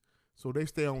 50s. So they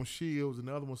stay on Shields, and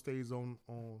the other one stays on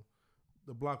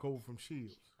the block over from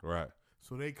Shields. Right.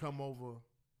 So they come over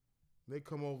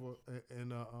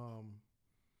and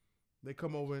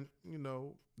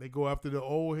they go after the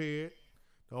old head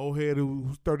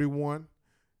who's 31.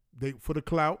 They for the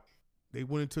clout, they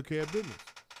went and took care of business,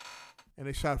 and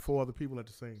they shot 4 other people at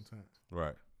the same time.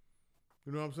 Right.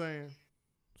 You know what I'm saying?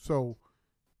 So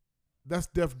that's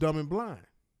deaf, dumb, and blind.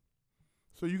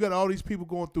 So you got all these people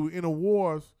going through inner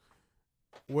wars.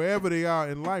 Wherever they are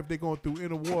in life, they're going through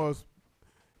inner wars.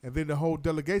 And then the whole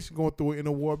delegation going through an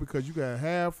inner war because you got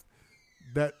half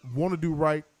that want to do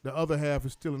right. The other half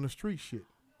is still in the street shit.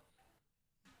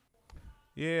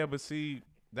 Yeah, but see,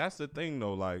 that's the thing,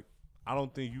 though. Like, I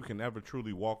don't think you can ever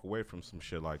truly walk away from some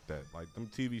shit like that. Like, them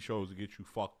TV shows that get you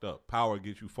fucked up. Power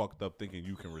gets you fucked up thinking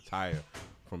you can retire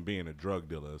from being a drug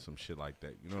dealer or some shit like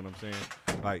that. You know what I'm saying?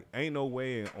 Like, ain't no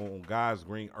way on God's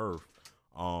green earth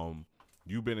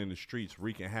you've been in the streets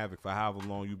wreaking havoc for however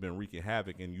long you've been wreaking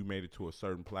havoc, and you made it to a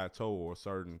certain plateau or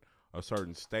a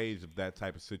certain stage of that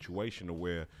type of situation to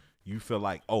where you feel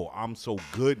like, oh, I'm so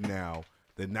good now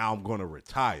that now I'm going to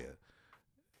retire.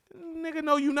 Nigga,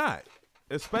 no, you not.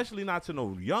 especially not to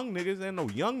no young niggas. Ain't no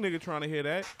young nigga trying to hear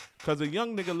that, cause a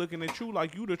young nigga looking at you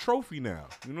like you the trophy now.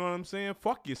 You know what I'm saying?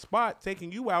 Fuck your spot.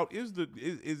 Taking you out is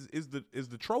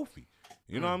the trophy.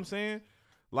 You know what I'm saying?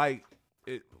 Like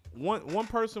one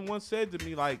person once said to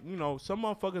me, like, you know, some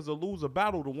motherfuckers will lose a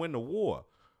battle to win the war.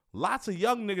 Lots of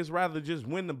young niggas rather just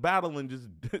win the battle and just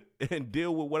and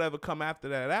deal with whatever come after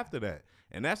that.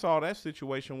 And that's all that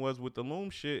situation was with the Loom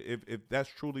shit, if that's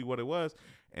truly what it was.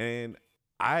 And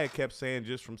I had kept saying,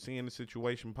 just from seeing the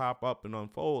situation pop up and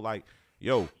unfold, like,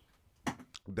 yo,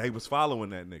 they was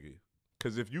following that nigga.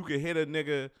 Because if you could hit a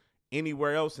nigga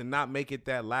anywhere else and not make it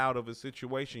that loud of a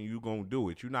situation, you gonna do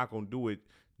it. You're not gonna do it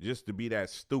just to be that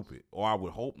stupid. Or I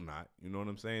would hope not. You know what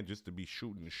I'm saying? Just to be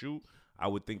shooting to shoot. I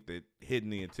would think that hitting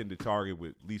the intended target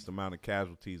with least amount of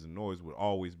casualties and noise would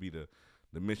always be the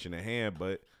mission at hand.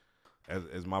 But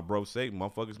as my bro say,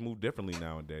 motherfuckers move differently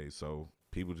nowadays. So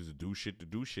people just do shit to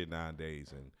do shit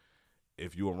nowadays. And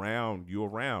if you're around, you're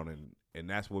around. And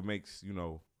that's what makes, you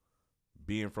know,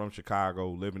 being from Chicago,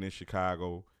 living in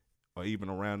Chicago, or even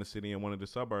around the city in one of the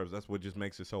suburbs, that's what just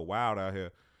makes it so wild out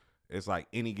here. It's like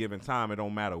any given time, it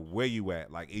don't matter where you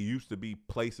at. Like, it used to be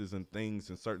places and things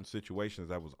in certain situations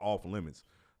that was off limits.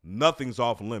 Nothing's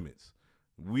off limits.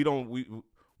 We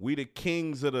the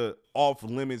kings of the off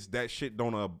limits. That shit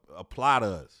don't apply to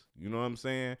us. You know what I'm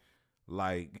saying?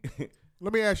 Like,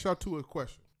 let me ask y'all two a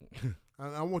question.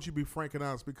 I want you to be frank and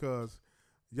honest, because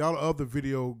y'all are of the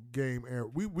video game era.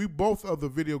 We both of the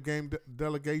video game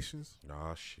delegations.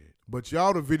 Oh shit! But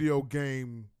y'all the video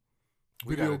game.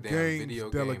 We got a damn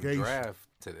video game draft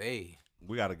today.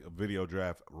 We got a video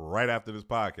draft right after this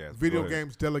podcast. Video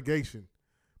games delegation.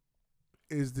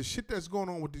 Is the shit that's going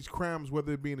on with these crimes,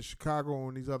 whether it be in Chicago or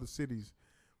in these other cities,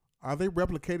 are they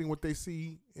replicating what they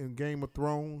see in Game of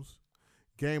Thrones,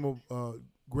 Game of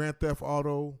Grand Theft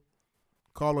Auto,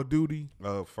 Call of Duty,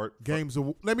 games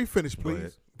of? Let me finish,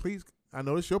 please. Please, I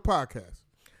know it's your podcast.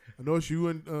 I know it's you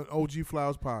and OG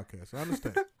Flowers podcast. I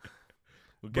understand.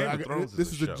 Well, Game of Thrones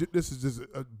this is just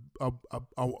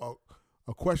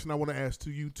a question I want to ask to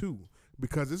you too,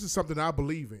 because this is something I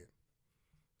believe in.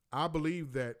 I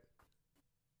believe that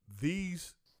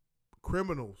these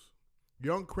criminals,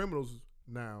 young criminals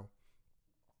now,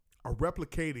 are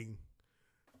replicating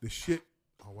the shit.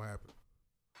 Oh, what happened?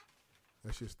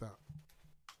 That shit stopped.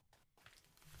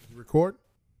 Is it recording?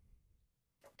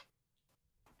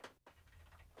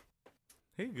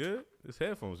 He good. His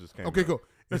headphones just came. Okay, out. go.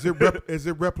 Is it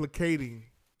replicating?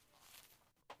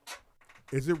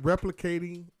 Is it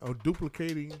replicating or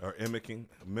duplicating or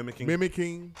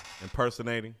mimicking,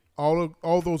 impersonating?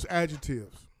 All those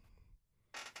adjectives.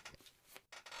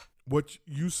 What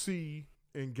you see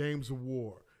in games of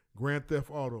war, Grand Theft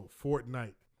Auto,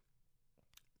 Fortnite,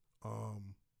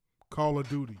 Call of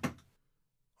Duty,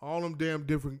 all them damn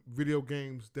different video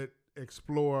games that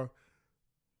explore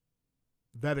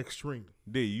that extreme.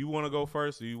 D, you want to go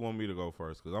first, or you want me to go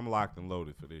first? Because I'm locked and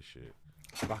loaded for this shit.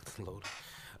 Locked and loaded.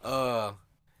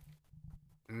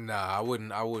 Nah, I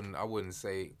wouldn't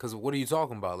say. Because what are you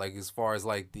talking about? Like, as far as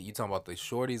like you talking about the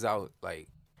shorties out, like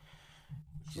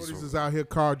shorties is out here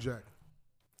carjacking.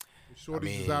 The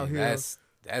shorties is out here. That's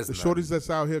the shorties that's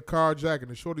out here carjacking.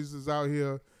 The shorties is out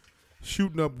here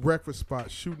shooting up breakfast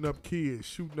spots, shooting up kids,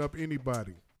 shooting up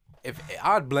anybody.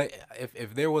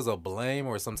 If there was a blame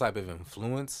or some type of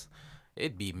influence,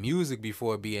 it'd be music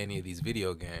before it'd be any of these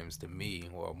video games to me,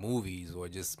 or movies, or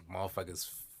just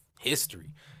motherfuckers'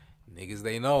 history, niggas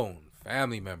they know,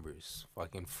 family members,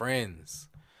 fucking friends,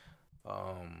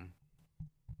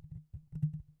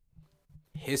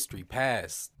 history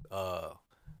past.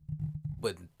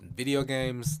 But video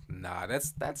games, nah,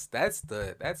 that's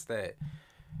that.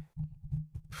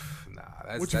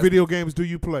 Nah, Which video games do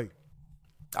you play?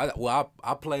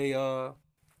 I play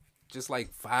just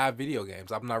like 5 video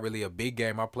games. I'm not really a big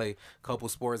game. I play a couple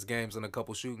sports games and a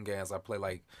couple shooting games. I play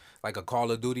like a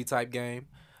Call of Duty type game.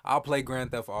 I'll play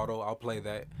Grand Theft Auto. I'll play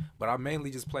that. But I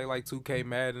mainly just play like 2K,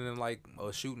 Madden, and like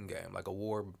a shooting game, like a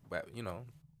war, you know.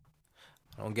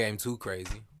 I don't game too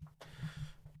crazy.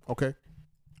 Okay.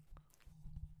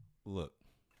 Look,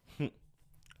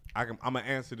 I'm going to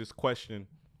answer this question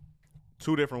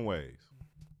 2 different ways.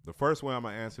 The first way I'm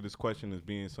going to answer this question is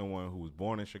being someone who was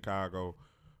born in Chicago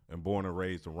and born and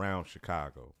raised around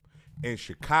Chicago. In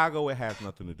Chicago, it has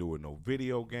nothing to do with no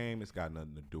video game. It's got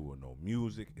nothing to do with no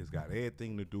music. It's got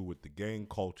everything to do with the gang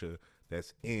culture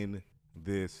that's in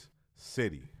this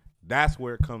city. That's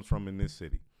where it comes from in this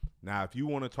city. Now, if you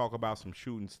want to talk about some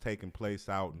shootings taking place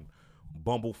out in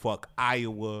Bumblefuck,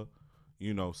 Iowa,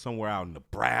 you know, somewhere out in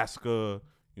Nebraska,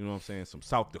 you know what I'm saying, some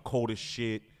South Dakota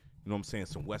shit, you know what I'm saying,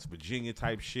 some West Virginia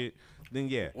type shit, then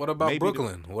yeah. What about maybe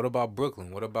Brooklyn? What about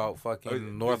Brooklyn? What about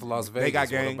fucking North Las Vegas? They got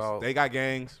gangs. What about... They got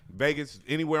gangs. Vegas,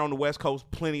 anywhere on the West Coast,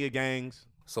 plenty of gangs.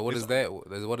 So what is that?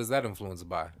 What is that influenced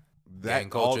by? That Gang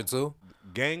culture too.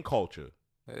 Gang culture.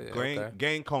 Okay.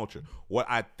 Gang culture. What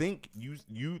I think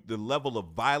you the level of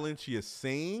violence you're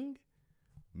seeing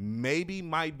maybe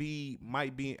might be,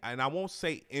 and I won't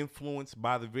say influenced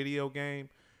by the video game.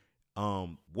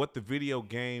 What the video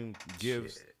game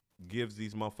gives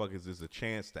these motherfuckers is a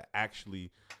chance to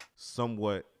actually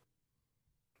somewhat.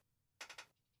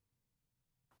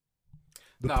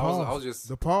 The No, pause. I was just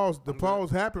The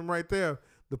pause happened right there.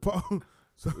 The pause.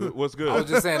 What's good? I was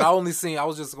just saying. I only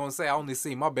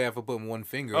seen. My bad for putting one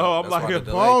finger. Oh, up. I'm That's why like,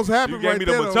 the pause delay. happened You gave right me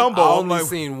the there. Matumbo. I I'm only like,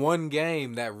 seen one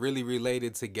game that really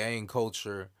related to gang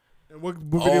culture. And what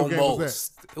video game was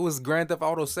that? It was Grand Theft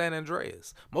Auto San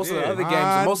Andreas. Most of the Yeah. other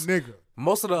games,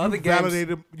 most of the other games.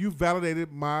 You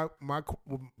validated my.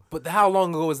 But how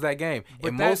long ago was that game? But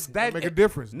In That make a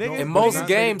difference. nigga, in but most not-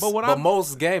 games, but what but I'm-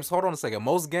 most games. Hold on a second.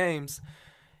 Most games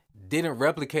didn't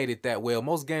replicate it that well.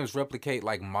 Most games replicate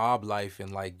like mob life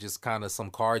and like just kind of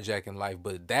some carjacking life,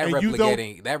 but that And you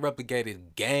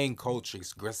replicated gang culture,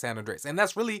 San Andreas, and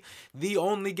that's really the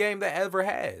only game that ever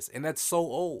has, and that's so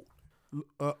old.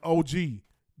 OG.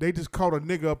 They just caught a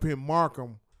nigga up in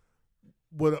Markham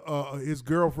with his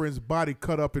girlfriend's body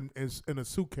cut up in a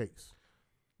suitcase.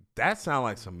 That sound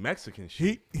like some Mexican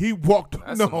shit. He walked.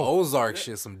 That's no, some Ozark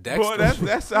shit, some Dexter. Boy,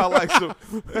 that sound like some.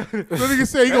 the nigga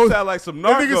say he That goes. sound like some The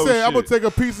narco nigga say shit. I'm gonna take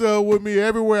a pizza with me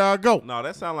everywhere I go. No,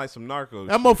 that sound like some narco.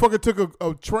 That shit.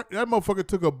 motherfucker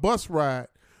took a bus ride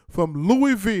from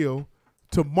Louisville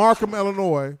to Markham,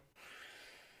 Illinois,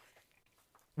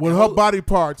 with her body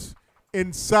parts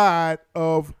inside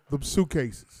of the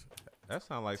suitcases. That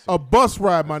sound like some. A bus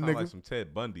ride, my that sound nigga. like some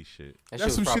Ted Bundy shit. That That's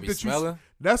shit some was shit probably that smelling.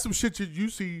 That's some shit that you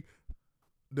see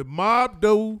the mob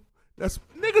do. That's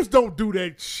niggas don't do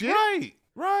that shit.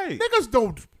 Right. Niggas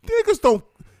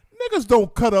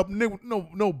don't cut up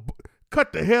no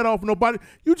cut the head off nobody.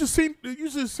 You just seen the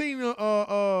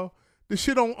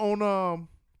shit on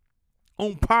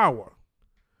Power.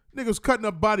 Niggas cutting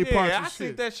up body parts Yeah, and I shit.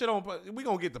 think that shit on. We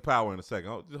gonna get the Power in a second.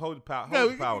 Hold the power. Yeah,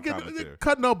 Hold the power get- commentary.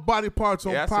 cutting up body parts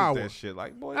on Yeah, I Power. think that shit.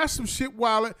 Like, boy, That's some shit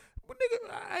wild. But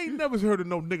nigga, I ain't never heard of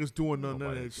no niggas doing none of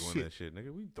nobody that doing shit. that shit,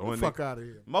 nigga. We Get the throwing fuck out of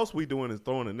here. Most we doing is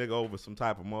throwing a nigga over some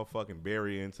type of motherfucking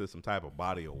barrier into some type of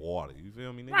body of water. You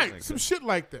feel me? Niggas Right, ain't some cut- shit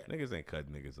like that. Niggas ain't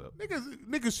cutting niggas up.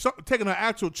 Niggas taking an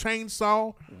actual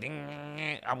chainsaw.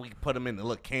 I'm gonna put him in the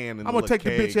little can. I'm gonna take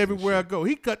the bitch everywhere I go.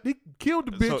 He killed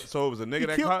the bitch. So it was a nigga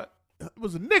that killed- caught. It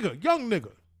was a nigga, young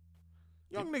nigga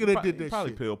that did that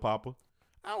Probably shit. pill popper.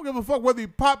 I don't give a fuck whether he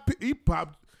popped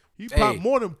Hey.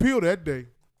 more than pill that day.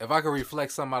 If I could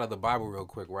reflect something out of the Bible real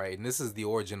quick, right? And this is the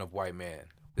origin of white man.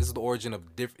 This is the origin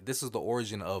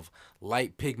of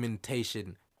light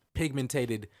pigmented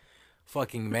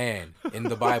fucking man in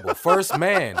the Bible. First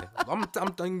man.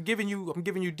 I'm giving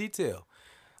you detail.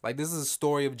 Like, this is a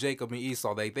story of Jacob and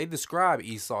Esau. They describe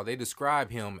Esau. They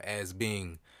describe him as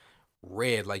being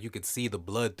red, like you could see the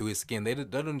blood through his skin. They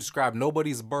don't describe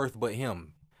nobody's birth but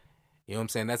him. You know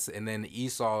what I'm saying? And then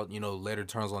Esau, later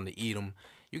turns on to Edom.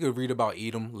 You could read about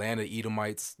Edom, land of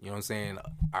Edomites, you know what I'm saying?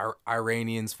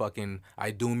 Iranians, fucking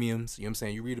Idumeans, you know what I'm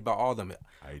saying? You read about all of them.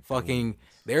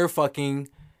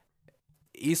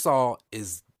 Esau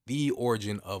is the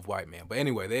origin of white man. But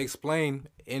anyway, they explain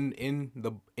in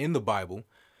the Bible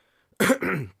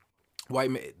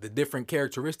white man, the different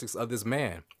characteristics of this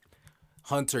man.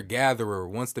 Hunter gatherer,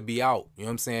 wants to be out, you know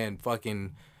what I'm saying?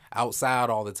 Fucking outside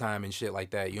all the time and shit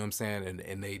like that, you know what I'm saying?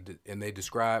 And they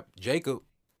describe Jacob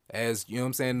as, you know what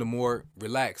I'm saying, the more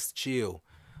relaxed, chill,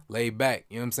 laid back,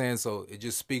 you know what I'm saying? So it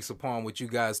just speaks upon what you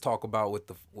guys talk about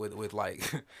with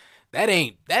like that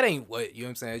ain't what, you know what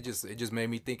I'm saying? It just made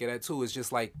me think of that too. It's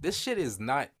just like this shit is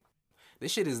not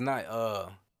it's just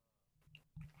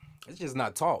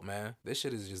not taught, man. This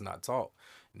shit is just not taught.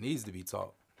 It needs to be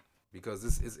taught. Because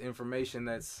this is information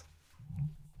that's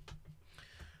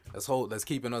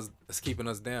keeping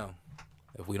us down.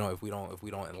 If we don't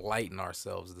enlighten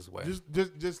ourselves this way.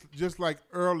 Just like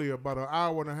earlier, about an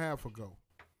hour and a half ago,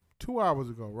 2 hours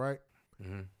ago, right?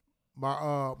 Mm-hmm.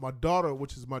 My daughter,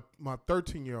 which is my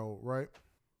 13-year-old, right?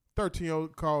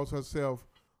 13-year-old calls herself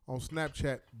on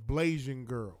Snapchat Blasian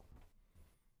Girl.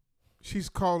 She's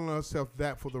calling herself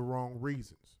that for the wrong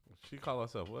reasons. She call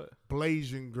herself what?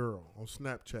 Blasian Girl on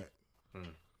Snapchat.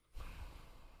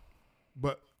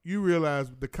 But you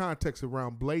realize the context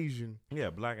around Blasian. Yeah,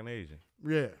 black and Asian.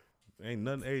 Yeah. Ain't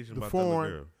nothing Asian The about foreign. that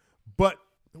little girl. But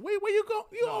where you go?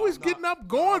 You always getting up,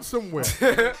 going somewhere.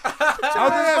 Sit your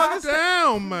ass down.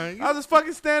 down, man. I was just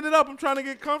fucking standing up. I'm trying to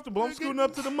get comfortable. I'm scooting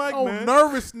up to the mic, man.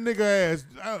 Nervous nigga ass.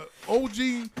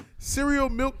 OG cereal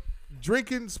milk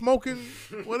drinking, smoking,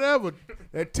 whatever.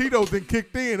 That Tito's then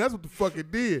kicked in. That's what the fuck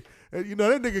it did. And, you know,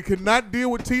 that nigga could not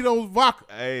deal with Tito's vodka.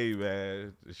 Hey,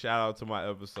 man. Shout out to my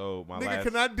episode. Nigga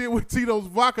cannot deal with Tito's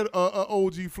vodka,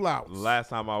 OG Flowers. Last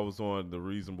time I was on the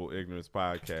Reasonable Ignorance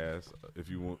podcast, if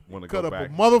you want to Cut go up back.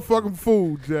 a motherfucking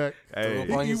fool, Jack.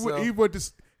 Hey.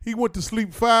 He went to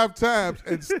sleep 5 times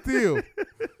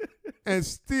and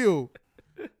still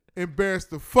embarrassed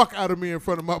the fuck out of me in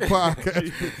front of my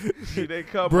podcast. They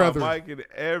cover Brethren. my mic and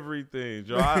everything,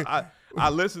 Joe. I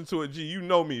listen to it. G, you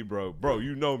know me, bro. Bro,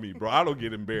 you know me, bro. I don't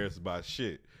get embarrassed by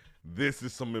shit. This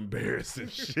is some embarrassing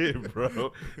shit,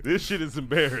 bro. This shit is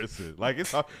embarrassing. Like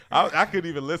I couldn't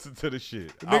even listen to the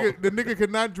shit. The nigga could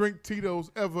not drink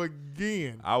Tito's ever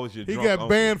again. I was your He drunk got uncle.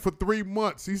 banned for 3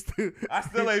 months. I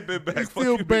still ain't been back. He's Fuck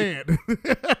still you, banned.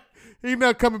 He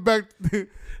not coming back.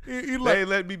 He like, They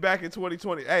let me back in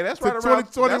 2020. Hey, that's To right around.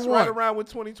 That's 2021. right around when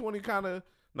 2020 kind of.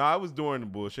 Nah, it was during the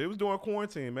bullshit. It was during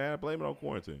quarantine, man. I blame it on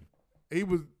quarantine.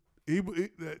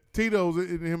 Tito's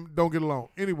and him don't get along.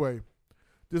 Anyway,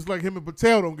 just like him and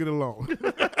Patel don't get along.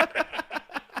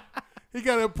 He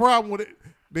got a problem with it.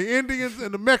 The Indians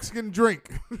and the Mexican drink.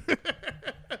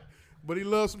 But he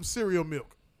loves some cereal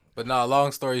milk. But no,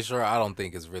 long story short, I don't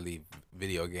think it's really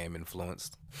video game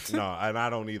influenced. No, and I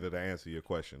don't either. To answer your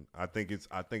question, I think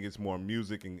it's more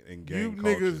music and game You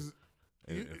culture niggas,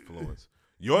 influence.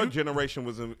 Your generation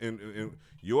was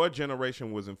your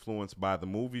generation was influenced by the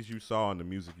movies you saw and the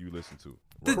music you listened to.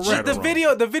 The Right or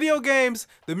wrong. video games,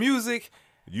 the music.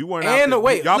 You weren't and out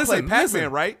wait, y'all listen, play Pac-Man,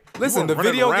 listen, right? listen, You the weren't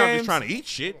running video around games- just trying to eat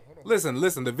shit.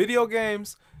 Listen, the video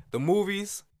games, the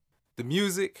movies, the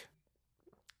music,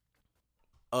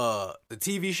 the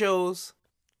TV shows,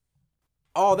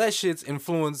 all that shit's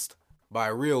influenced by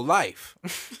real life.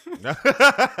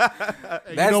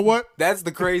 you know what? That's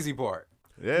the crazy part.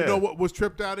 Yeah. You know what was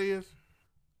tripped out is?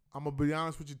 I'm going to be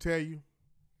honest with you, tell you.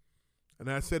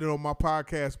 And I said it on my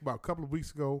podcast about a couple of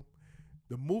weeks ago.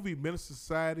 The movie Menace to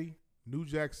Society, New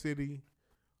Jack City,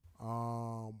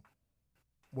 one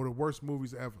of the worst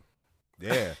movies ever.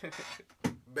 Yeah.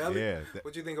 Belly? Yeah.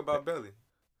 What you think about Belly?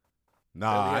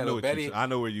 Nah, Belly I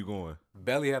know where you're going.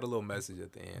 Belly had a little message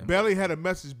at the end. Belly had a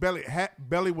message.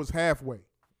 Belly was halfway.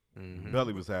 Mm-hmm.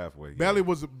 Belly was halfway. Belly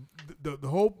was the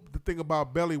thing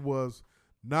about Belly was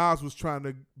Nas was trying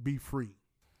to be free.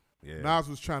 Yeah. Nas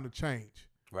was trying to change.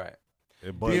 Right.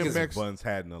 And DMX Buns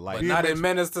had in the light. But not in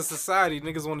Menace to Society.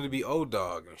 Niggas wanted to be old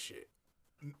dog and shit.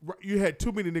 You had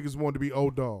too many niggas wanting to be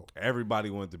old dog. Everybody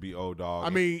wanted to be old dog. I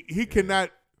mean, he cannot.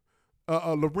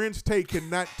 Lorenz Tate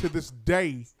cannot to this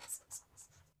day.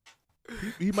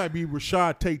 He might be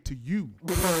Rashad Tate to you,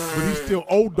 but he's still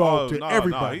old dog to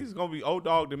everybody. No, he's gonna be old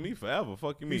dog to me forever.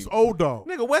 Fuck you mean? He's old dog.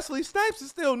 Nigga, Wesley Snipes is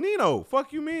still Nino.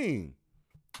 Fuck you mean?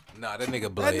 Nah, that nigga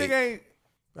That Blade. nigga ain't.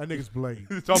 That nigga's Blade.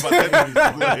 Talking about that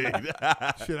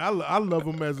nigga's Blade. Shit, I love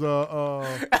him as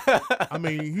I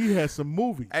mean, he has some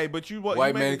movies. Hey, but you White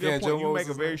make Man a good Can't point. Jump. You What make was a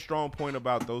his very name? strong point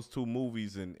about those two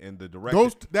movies and the director.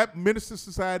 That Menace to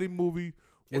Society movie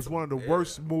was one of the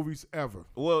worst movies ever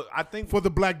Well, I think for the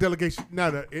black delegation.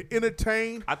 Now, to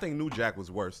entertain, I think New Jack was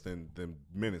worse than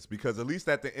Menace because at least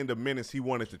at the end of Menace, he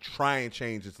wanted to try and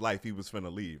change his life. He was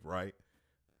finna leave, right?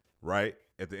 Right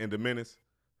at the end of Menace,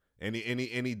 and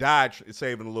he died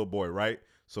saving a little boy, right?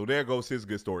 So there goes his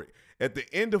good story. At the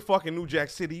end of fucking New Jack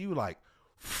City, you like,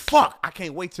 fuck, I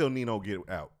can't wait till Nino get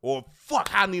out, or fuck,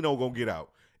 how Nino gonna get out?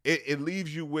 It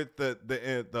leaves you with the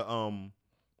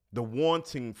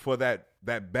wanting for that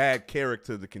bad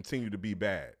character to continue to be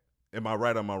bad. Am I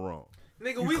right or am I wrong?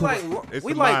 Nigga, It's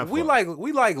we the like mind we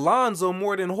fuck. like Lonzo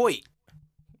more than Hoyt.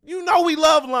 You know we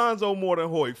love Lonzo more than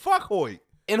Hoyt. Fuck Hoyt.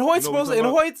 And Hoyt's You know what supposed I'm and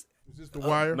talking Hoyt's is this the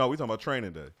wire? No, we talking about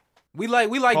training day. we like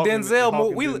Hawkins- Denzel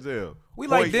more. Hawkins Denzel. We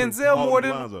like Hoyt, Denzel more Hawkins,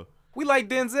 than Lonzo. we like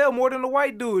Denzel more than the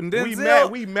white dude. And We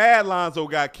Denzel mad Lonzo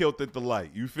got killed at the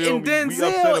light. You feel And me? We Denzel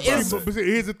upset about is- that. But see,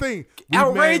 here's the thing: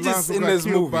 Outrageous Lonzo in got this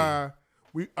killed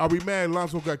movie. Are we mad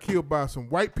Lonzo got killed by some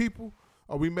white people?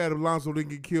 Or are we mad if Lonzo didn't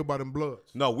get killed by them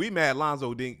Bloods? No, we mad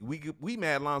Lonzo didn't. We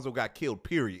mad Lonzo got killed.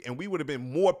 Period. And we would have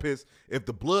been more pissed if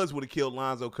the Bloods would have killed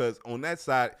Lonzo, because on that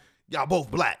side, y'all both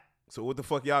black. So what the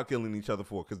fuck y'all killing each other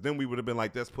for? Because then we would have been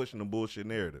like, that's pushing the bullshit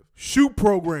narrative. Shoot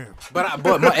program.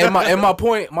 my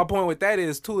point with that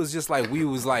is too is just like we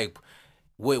was like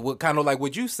what kind of like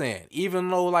what you saying. Even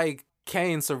though like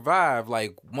Kane survived,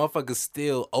 like motherfuckers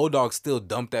still O-Dog still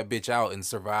dumped that bitch out and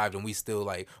survived, and we still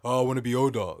like, oh, I want to be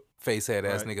O-Dog, facehead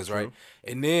ass Right, niggas, true. right?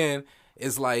 And then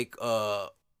it's like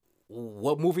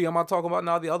what movie am I talking about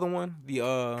now? The other one,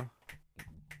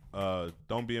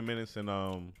 Don't Be a Menace and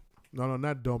No,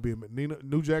 not Don't Be a Menace.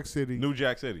 New Jack City. New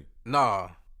Jack City. Nah.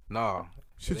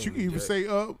 Shit, you can even say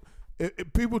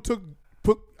if people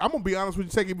put. I'm gonna be honest with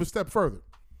you. Take it even a step further.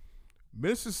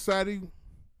 Menace to Society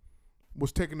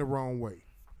was taken the wrong way.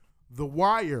 The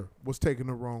Wire was taken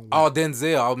the wrong way. Oh,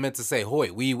 Denzel. I meant to say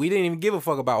Hoyt. We didn't even give a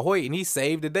fuck about Hoyt, and he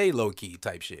saved the day low key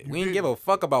type shit. We didn't give a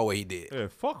fuck about what he did. Yeah,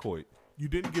 fuck Hoyt. You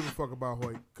didn't give a fuck about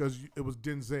Hoyt because it was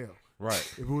Denzel. Right.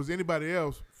 If it was anybody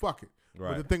else, fuck it.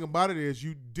 Right. But the thing about it is,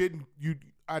 you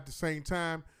at the same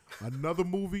time, another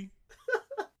movie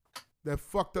that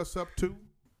fucked us up too,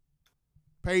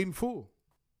 Paid in Full.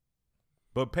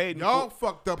 But Paid in Y'all Full,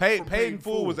 fucked up. Paid from in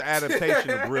Full was an adaptation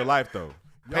of real life though.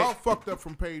 Y'all fucked up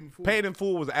from Paid in Full. Paid in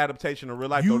Full was an adaptation of real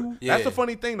life though. Yeah. That's the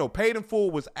funny thing though. Paid in Full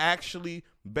was actually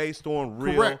based on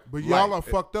real Correct. But y'all life.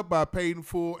 are fucked up by Paid in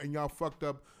Full, and y'all fucked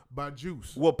up by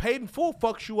Juice. Well, Paid in Full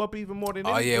fucks you up even more than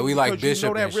Oh, anything. yeah, we like because you Bishop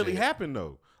know that and really shit. happened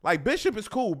though. Like Bishop is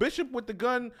cool. Bishop with the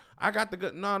gun. I got the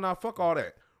gun. Nah, fuck all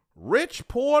that. Rich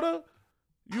Porter,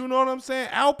 you know what I'm saying?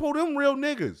 Alpo, them real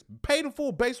niggas. Paid in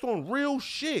Full based on real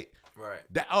shit. Right.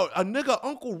 That a nigga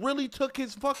uncle really took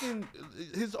his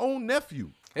own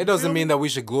nephew. It doesn't mean that we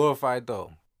should glorify it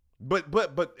though. But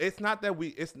it's not that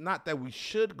we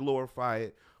should glorify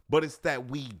it, but it's that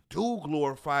we do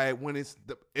glorify it when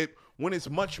when it's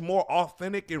much more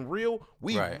authentic and real.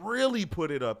 We really put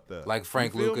it up there, Like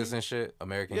Frank You feel Lucas me? and shit,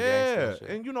 American Yeah, Gangster and shit.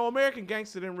 and you know, American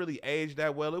Gangster didn't really age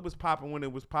that well. It was popping when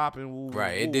it was popping. Woo,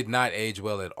 Right. woo. It did not age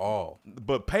well at all.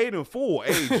 But Paid in Full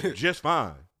aged just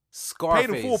fine. Scarface.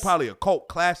 Paid in Full probably a cult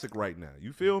classic right now.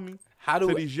 You feel me? How do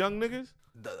to we- these young niggas?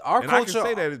 Our And culture. I can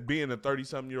say that as being a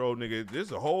 30-something-year-old nigga.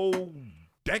 There's a whole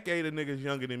decade of niggas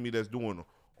younger than me that's doing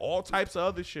all types of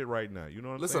other shit right now. You know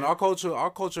what I'm Listen, saying? our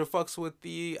culture fucks with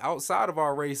the outside of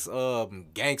our race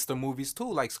gangster movies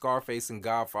too, like Scarface and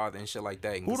Godfather and shit like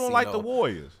that. and Who don't like the Casino.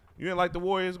 Warriors? You ain't like the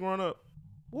Warriors growing up?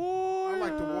 I Warriors.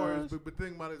 like the Warriors, but the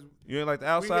thing about it is, You ain't like the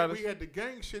Outsiders? we had the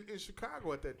gang shit in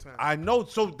Chicago at that time. I know.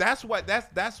 So that's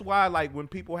why like when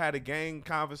people had a gang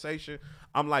conversation,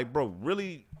 I'm like, bro,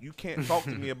 really, you can't talk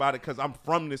to me about it because I'm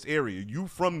from this area. You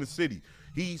from the city.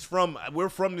 We're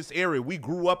from this area. We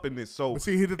grew up in this. So But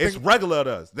see, here's the it's thing- regular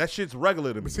to us. That shit's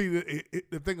regular to me. But see,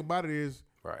 the thing about it is,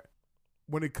 Right.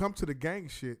 when it comes to the gang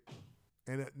shit,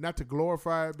 and not to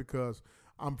glorify it because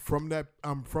I'm from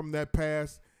that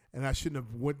past, and I shouldn't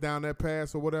have went down that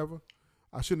path or whatever.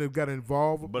 I shouldn't have got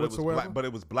involved But whatsoever.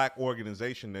 it was black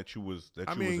organization that you was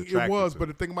I you mean, was it attracted was, to. but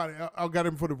the thing about it, I got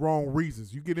in for the wrong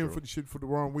reasons. You get in for the shit for the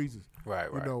wrong reasons. Right.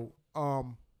 You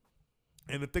know,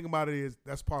 and the thing about it is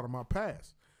that's part of my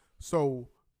past. So,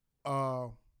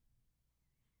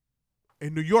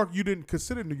 in New York, you didn't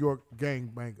consider New York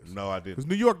gang bangers. No, I Because didn't.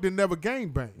 New York didn't never gang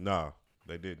bang. No,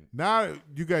 they didn't. Now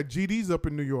you got GDs up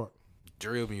in New York.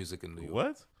 Drill music in New York.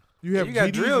 What? You have You got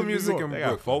GDs drill in New music York. in They got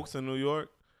Brooklyn. folks in New York.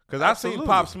 Because I seen Absolutely.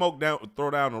 Pop Smoke throw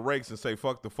down the rakes and say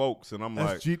 "fuck the folks," and I'm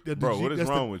That's like, G- that the bro, G- what is that's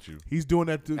wrong the- with you? He's doing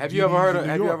that to Have you ever heard GDs of in New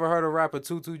Have you York. ever heard of rapper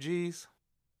 22 G's?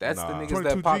 That's Nah. the niggas 22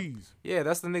 that pop. G's. Yeah,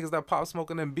 that's the niggas that Pop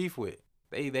Smoking and beef with.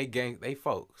 They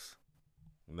folks.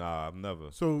 Nah, I've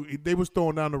never. So they was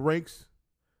throwing down the rakes,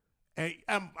 and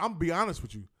I'm be honest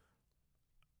with you.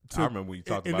 I remember when you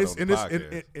talked in about this, it on in the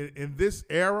this, podcast. in this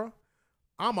era,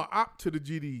 I'm a op to the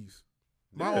GDs.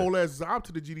 My Yeah. old ass is a op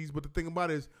to the GDs. But the thing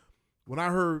about it is, when I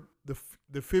heard the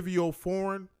Fivio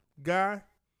Foreign guy,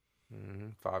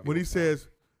 when he says,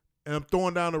 and I'm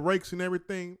throwing down the rakes and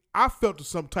everything, I felt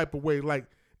some type of way like,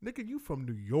 nigga, you from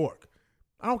New York.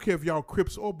 I don't care if y'all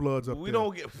Crips or Bloods up We there.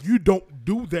 don't get- You don't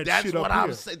do that That's shit what up I'm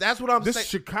here. saying. That's what I'm This saying.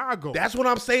 Chicago. That's what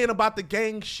I'm saying about the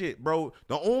gang shit, bro.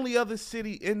 The only other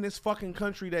city in this fucking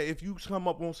country that if you come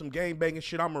up on some gang banging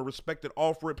shit, I'm gonna respect it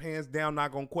off rip, hands down,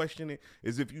 not gonna question it,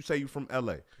 is if you say you from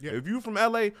LA. Yeah. If you from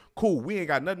LA, cool. We ain't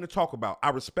got nothing to talk about. I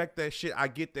respect that shit. I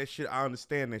get that shit. I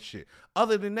understand that shit.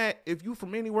 Other than that, if you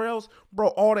from anywhere else, bro,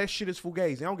 all that shit is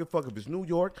fugazi. I don't give a fuck if it's New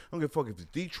York. I don't give a fuck if it's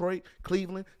Detroit,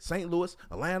 Cleveland, St. Louis,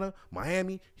 Atlanta,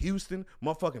 Miami, Houston,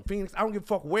 motherfucking Phoenix. I don't give a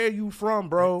fuck where you from,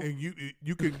 bro. And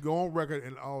you can go on record,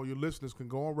 and all your listeners can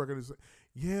go on record and say,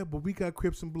 yeah, but we got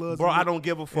Crips and Bloods. Bro, in I don't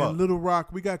give a fuck. In Little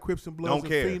Rock, we got Crips and Bloods Don't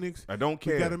care. in Phoenix. I don't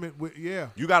We care. got them yeah.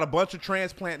 You got a bunch of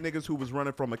transplant niggas who was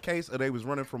running from a case, or they was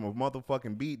running from a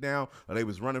motherfucking beat down, or they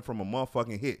was running from a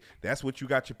motherfucking hit. That's what you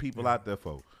got your people out there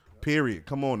for. Period.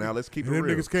 Come on now, let's keep And it them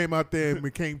real. niggas came out there and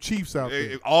became chiefs out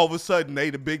there. All of a sudden, they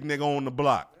the big nigga on the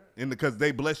block, and because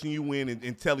they blessing you in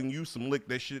and telling you some lick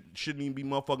that shouldn't even be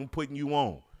motherfucking putting you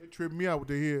on. It tripped me out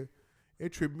to hear.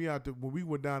 It tripped me out that when we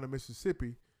went down to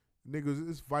Mississippi, Niggas,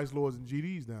 it's vice lords and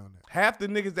GDs down there. Half the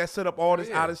niggas that set up all this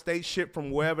Yeah. out of state shit from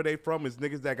wherever they from is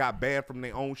niggas that got banned from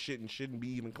their own shit and shouldn't be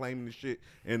even claiming the shit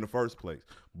in the first place.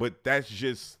 But that's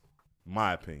just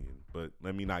my opinion. But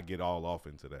let me not get all off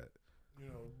into that. You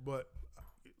know, but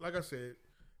like I said,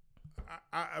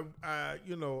 I'm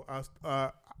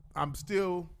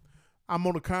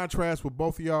on the contrast with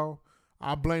both of y'all.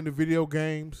 I blame the video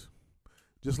games,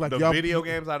 just like The y'all video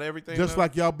games out of everything. just now?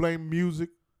 like y'all blame music.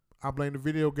 I blame the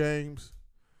video games.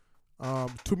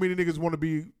 Too many niggas want to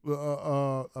be.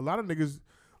 A lot of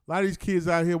these kids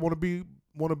out here want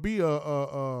to be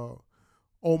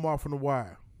Omar from The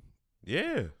Wire,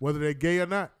 Yeah. whether they're gay or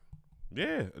not.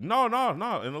 Yeah. No.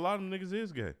 And a lot of them niggas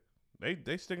is gay.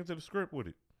 They sticking to the script with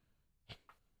it.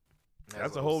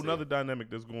 That's a whole nother dynamic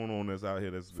that's going on that's out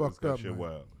here that's Fucked got up, shit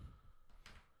man.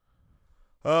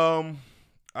 wild.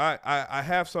 I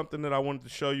have something that I wanted to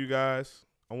show you guys.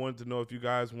 I wanted to know if you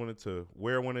guys wanted to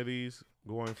wear one of these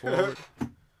going forward.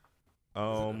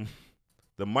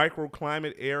 The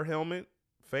microclimate air helmet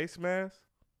face mask.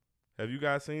 Have you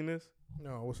guys seen this?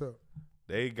 No, what's up?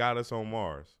 They got us on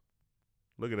Mars.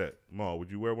 Look at that. Ma, would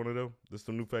you wear one of them? This is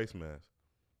the new face mask.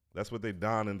 That's what they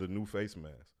don in the new face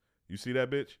mask. You see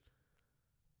that bitch?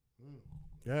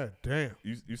 Yeah, damn.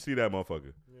 You see that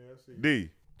motherfucker? Yeah, I see it. D,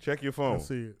 check your I phone.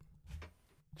 see it.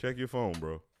 Check your phone,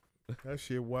 bro. That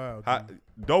shit wild. Hi, dude.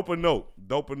 dope a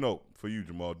note for you,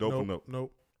 Jamal. Dope a note.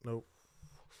 Nope.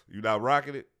 You not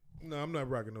rocking it? No, I'm not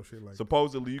rocking no shit like that.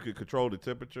 Supposedly you could control the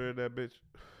temperature in that bitch.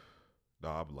 No,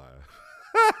 I'm lying.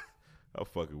 I'm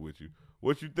fucking with you.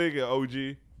 What you thinking,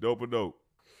 OG? Dope a note.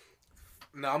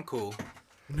 No, I'm cool.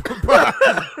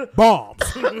 Bombs.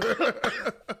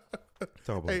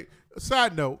 Talk about Hey,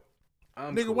 side note,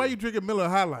 I'm nigga, cool. why you drinking Miller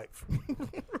High Life?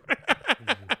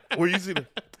 where you see the?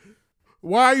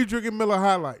 Why are you drinking Miller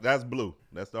High Life? That's Blue.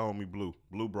 That's the homie Blue.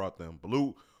 Blue brought them.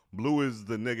 Blue is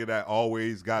the nigga that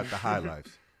always got the high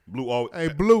lives. Blue always. Hey,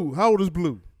 Blue, how old is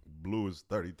Blue? Blue is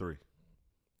 33.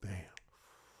 Damn.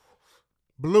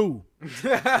 Blue. He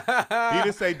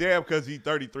didn't say damn because he's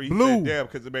 33. He Blue. said damn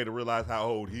because it made him realize how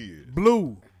old he is.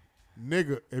 Blue.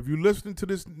 Nigga, if you listening to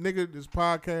this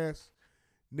podcast,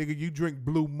 nigga, you drink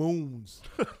Blue Moons,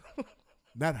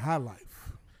 not High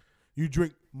Life. You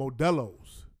drink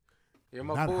Modelo's. You're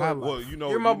my Not boy. High Life. Well, you know,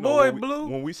 You're my boy, Blue.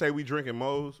 When we say we drinking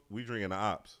Moe's, we drinking the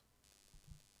ops.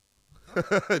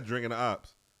 Drinking the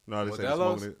ops. No, they say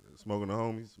Modelo's? smoking the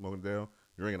homies, smoking down.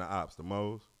 Drinking the ops, the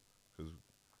Moe's. Because,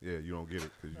 yeah, you don't get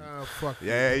it. Cause you, Fuck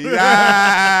yeah, you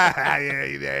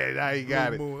yeah, now you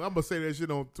got it. I'm gonna say that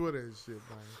shit on Twitter and shit,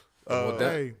 man.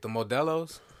 Hey. The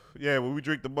Modelo's. Yeah, when we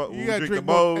drink the You gotta drink the drink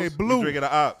more- Moe's, hey, Blue. we drinking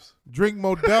the ops. Drink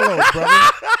Modelo,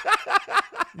 brother.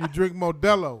 You drink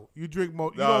Modelo. You drink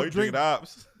No, you don't we drink drinking the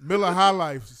ops. Miller High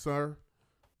Life, sir.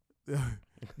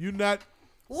 You not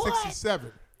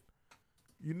 67.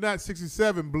 You're not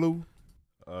 67, Blue.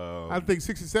 I think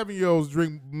 67-year-olds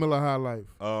drink Miller High Life.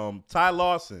 Ty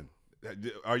Lawson.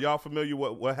 Are y'all familiar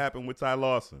with what happened with Ty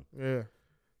Lawson? Yeah.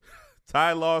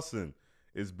 Ty Lawson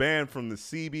is banned from the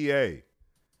CBA.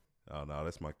 Oh, no,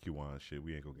 that's my Q1 shit.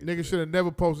 We ain't gonna get Nigga to should have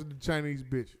never posted the Chinese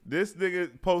bitch. This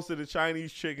nigga posted a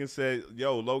Chinese chick and said,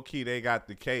 yo, low-key, they got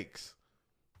the cakes.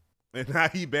 And now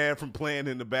he banned from playing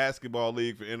in the basketball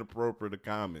league for inappropriate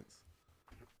comments.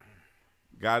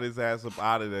 Got his ass up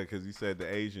out of there because he said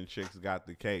the Asian chicks got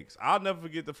the cakes. I'll never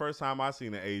forget the first time I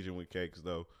seen an Asian with cakes,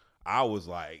 though. I was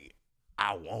like,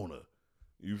 I wanna.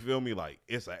 You feel me? Like,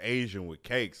 it's an Asian with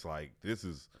cakes. Like, this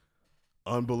is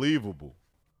unbelievable.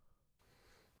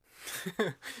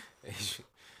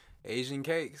 Asian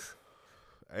cakes.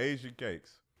 Asian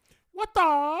cakes. What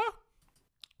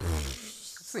the?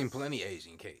 Seen plenty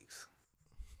Asian cakes.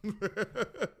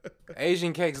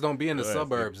 Asian cakes don't be in the Go ahead,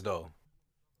 suburbs though.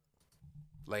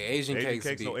 Like Asian cakes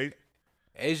be no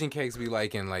Asian cakes be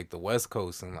like in like the West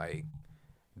Coast and like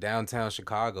downtown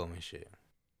Chicago and shit.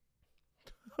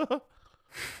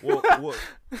 Well,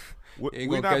 Ain't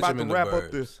we're gonna not catch about him to in the wrap up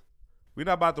burbs. this. We're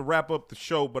not about to wrap up the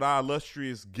show, but our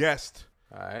illustrious guest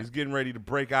All right. is getting ready to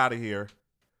break out of here.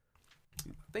 I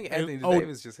think Anthony Oh.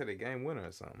 Davis just hit a game winner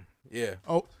or something. Yeah.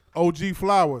 Oh, OG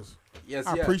Flowers. Yes.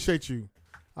 I yeah. appreciate you.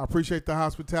 I appreciate the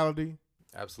hospitality.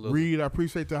 Absolutely. Reed, I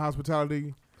appreciate the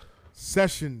hospitality.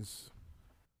 Sessions.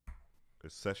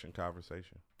 It's session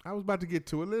conversation. I was about to get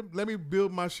to it. Let me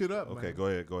build my shit up. Okay, man.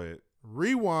 go ahead.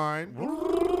 Rewind.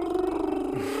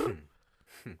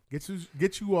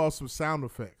 Get you all some sound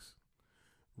effects.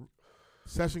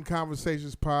 Session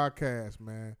Conversations podcast,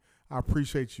 man. I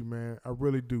appreciate you, man. I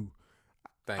really do.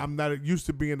 Thank I'm not used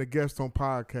to being a guest on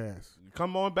podcasts.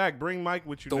 Come on back. Bring Mike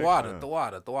with you. the next water, time. the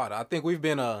water. I think we've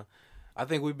been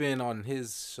on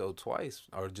his show twice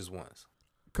or just once.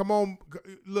 Come on,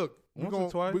 look. Once or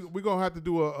twice? We're gonna have to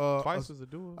do Twice is a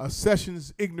duo. a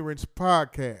Sessions Ignorance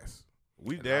podcast.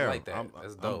 We And down. I like that.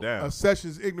 That's I'm dope. down. A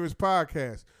Sessions Ignorance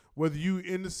podcast. Whether you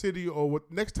in the city or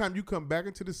what, next time you come back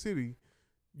into the city,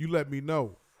 you let me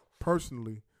know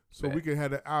personally so Bet. we can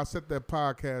have that. I'll set that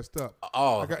podcast up.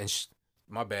 Oh, I got- and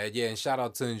my bad. Yeah, and shout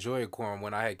out to Enjoy Corn.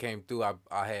 When I had came through, I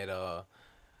had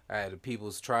the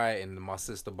people's try it, and my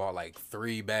sister bought like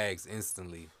 3 bags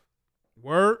instantly.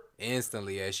 Word.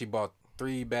 Instantly, yeah. She bought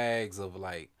 3 bags of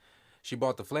like, she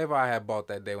bought the flavor I had bought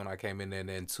that day when I came in there, and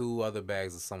then 2 other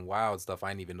bags of some wild stuff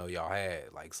I didn't even know y'all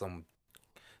had, like some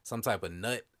type of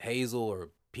nut, hazel or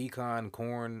pecan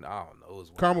corn. I don't know. It was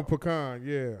wild. Caramel pecan.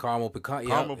 Yeah. Caramel pecan.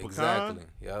 Caramel Yep, pecan? exactly.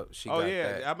 Yep. She Oh got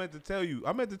yeah, that. I meant to tell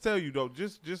you though,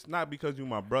 just not because you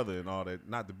my brother and all that,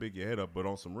 not to big your head up, but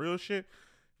on some real shit.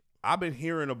 I've been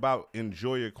hearing about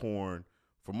Enjoy Your Corn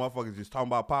for motherfuckers just talking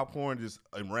about popcorn, just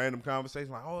in random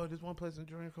conversation, like, oh, this one place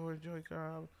Enjoy Your Corn, Enjoy Your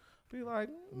Corn. Be like,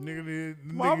 my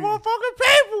motherfucking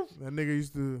people. That nigga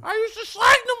used to. I used to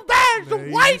slang them bags, Yeah, the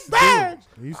he white used to do it. bags.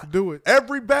 He used to do it.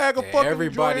 Every bag of Yeah, fucking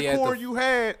everybody Enjoy at Your the Corn you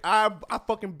had, I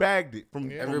fucking bagged it from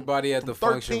Everybody at from the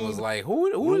function was 13 like, who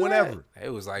is whenever. that? It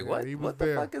was like, Yeah, what? he was What the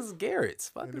there. fuck is Garrett's?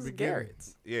 Fuck In the is beginning.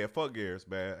 Garrett's? Yeah, fuck Garrett's,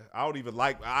 man. I don't even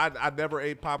like. I never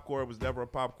ate popcorn. Was never a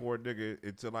popcorn nigga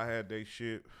until I had they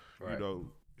shit. Right. You know,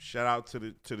 shout out to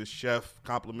the chef.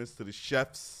 Compliments to the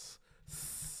chefs.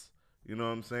 You know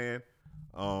what I'm saying?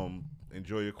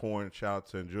 Enjoy Your Corn. Shout out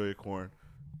to Enjoy Your Corn.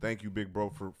 Thank you, big bro,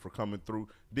 for coming through.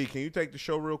 D, can you take the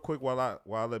show real quick while I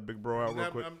let big bro out real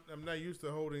quick? I'm not used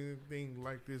to holding anything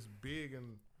like this big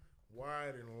and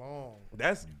wide and long.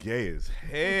 That's gay as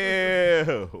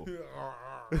hell.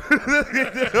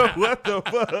 What the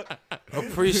fuck?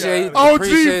 Appreciate OG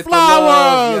appreciate the Flowers!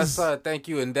 love. Yes, sir. Thank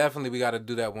you, and definitely we got to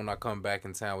do that when I come back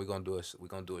in town. We're gonna do a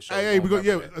show. Hey, we go. Going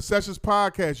Yeah, back there. a Sessions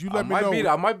podcast. You I let me might know be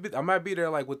there. I might be there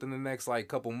like within the next like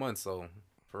couple months. So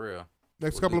for real.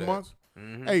 next we'll couple do of that. months.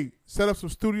 Mhm. Hey, set up some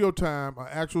studio time, an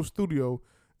actual studio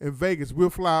in Vegas. We'll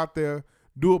fly out there,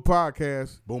 do a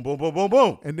podcast, Boom, boom, boom, boom,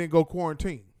 boom. and then go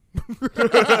quarantine.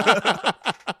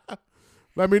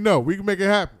 Let me know. We can make it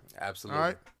happen. Absolutely. All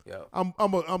right. Yep.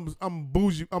 I'm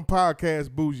bougie. I'm podcast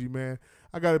bougie, man.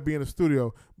 I got to be in the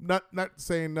studio. Not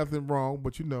saying nothing wrong,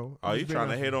 but you know. Oh, you trying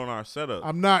to hate on our setup?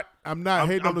 I'm not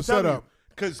hating on the setup.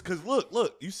 Cause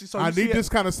look, you see. So you I see need it? this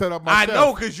kind of setup I myself.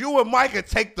 know, cause you and Micah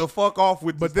take the fuck off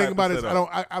with. But this think type about of it.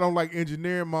 setup. I don't like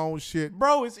engineering my own shit.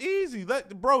 Bro, it's easy.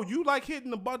 Bro, you like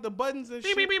hitting the buttons and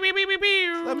shit.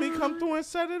 Let me come through and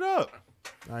set it up.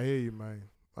 I hear you, man.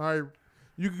 All right,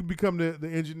 you can become the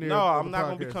engineer. No, of I'm the not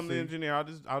gonna podcast, become the see? engineer.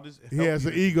 I'll just. He help has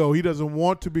you. an ego. He doesn't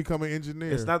want to become an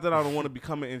engineer. It's not that I don't want to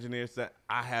become an engineer. It's that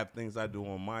I have things I do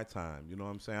on my time. You know what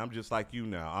I'm saying? I'm just like you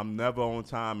now. I'm never on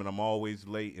time, and I'm always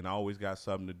late, and I always got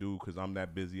something to do because I'm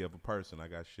that busy of a person. I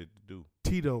got shit to do.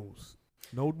 Tito's.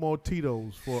 No more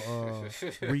Tito's for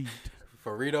Reed.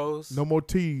 Burritos. No more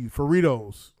tea for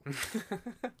Ritos.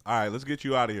 All right, let's get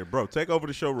you out of here, bro. Take over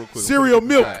the show real quick. Cereal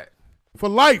milk All right. for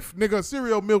life, nigga.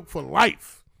 Cereal milk for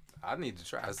life. I need to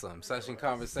try some session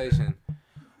conversation.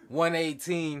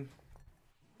 118.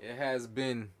 It has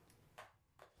been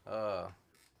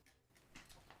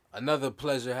another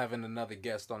pleasure having another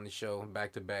guest on the show.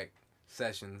 Back-to-back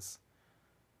sessions.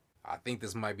 I think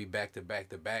this might be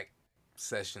back-to-back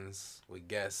sessions with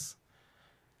guests.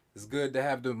 It's good to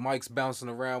have the mics bouncing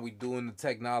around. We doing the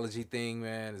technology thing,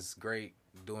 man. It's great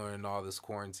during all this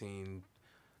quarantine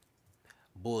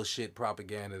bullshit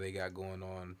propaganda they got going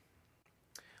on.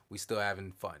 We still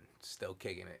having fun, still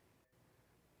kicking it.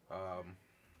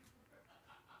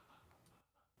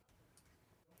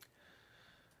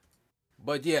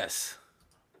 But yes,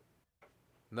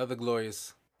 another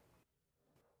glorious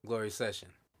session.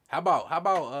 How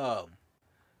about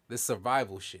this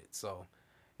survival shit? So,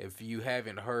 if you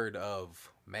haven't heard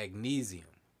of magnesium,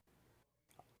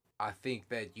 I think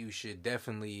that you should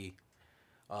definitely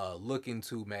look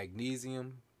into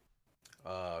magnesium,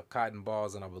 cotton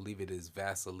balls, and I believe it is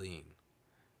Vaseline.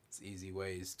 It's easy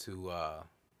ways to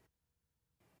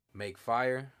make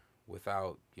fire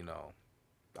without,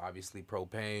 obviously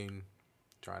propane,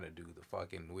 trying to do the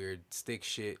fucking weird stick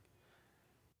shit,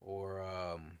 or,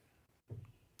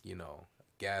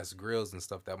 gas grills and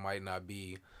stuff that might not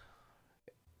be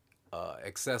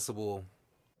accessible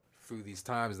through these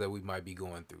times that we might be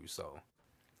going through. So,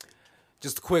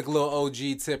 just a quick little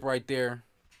OG tip right there.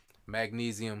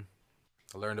 Magnesium.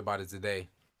 I learned about it today.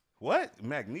 What?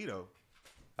 Magneto?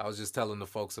 I was just telling the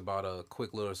folks about a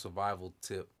quick little survival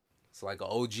tip. It's like an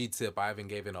OG tip. I haven't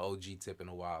given an OG tip in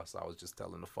a while, so I was just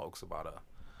telling the folks about a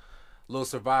little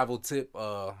survival tip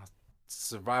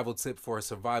for a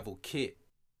survival kit.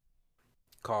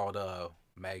 called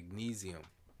magnesium.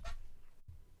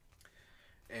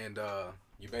 And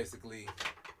you basically,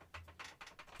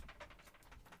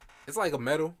 it's like a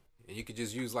metal, and you could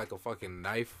just use like a fucking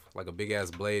knife, like a big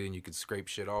ass blade, and you could scrape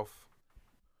shit off.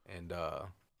 And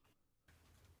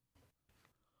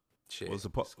shit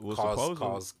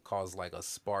cause like a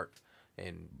spark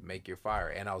and make your fire.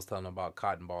 And I was telling them about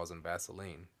cotton balls and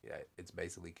Vaseline. Yeah, it's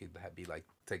basically could be like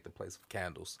take the place of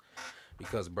candles,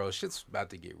 because bro, shit's about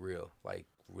to get real. Like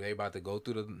they about to go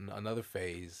through another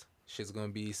phase. Shit's gonna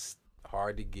be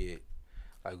hard to get.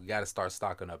 Like we gotta start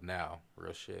stocking up now.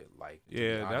 Real shit. Like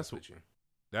yeah,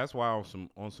 that's why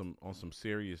on some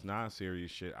serious,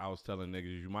 non-serious shit, I was telling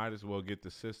niggas you might as well get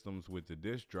the systems with the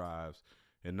disk drives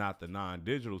and not the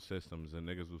non-digital systems. And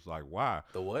niggas was like, why?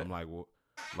 The what? I'm like, well,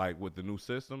 like with the new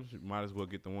systems, you might as well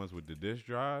get the ones with the disk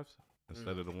drives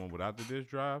instead of the one without the disk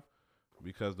drive.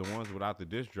 Because the ones without the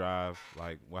disk drive,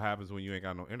 like, what happens when you ain't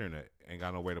got no internet, ain't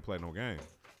got no way to play no game? You know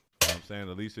what I'm saying?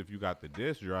 At least if you got the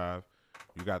disk drive,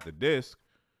 you got the disc,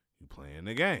 you playing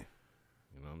the game.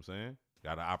 You know what I'm saying?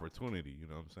 Got an opportunity, you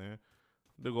know what I'm saying?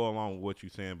 To go along with what you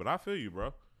saying, but I feel you,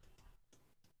 bro.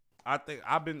 I think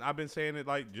I've been saying it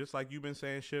like just like you've been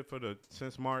saying shit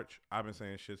since March. I've been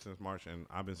saying shit since March, and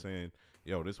I've been saying,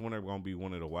 yo, this winter gonna be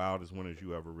one of the wildest winters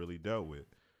you ever really dealt with.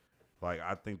 Like,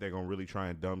 I think they're gonna really try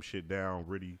and dumb shit down,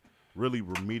 really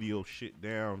remedial shit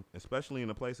down, especially in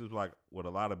the places like with a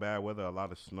lot of bad weather, a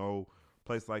lot of snow,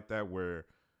 place like that where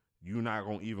you're not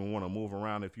gonna even want to move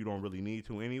around if you don't really need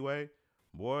to anyway.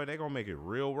 Boy, they gonna make it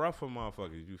real rough for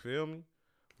motherfuckers. You feel me?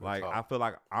 Like, I feel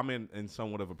like I'm in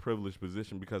somewhat of a privileged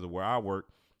position because of where I work.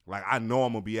 Like, I know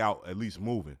I'm gonna be out at least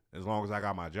moving as long as I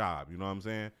got my job. You know what I'm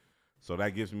saying? So that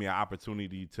gives me an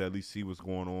opportunity to at least see what's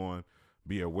going on,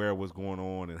 be aware of what's going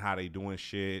on and how they doing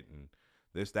shit and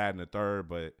this, that, and the third.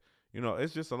 But, you know,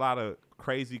 it's just a lot of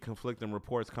crazy conflicting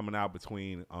reports coming out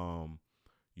between,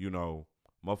 you know,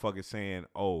 motherfuckers saying,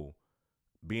 oh,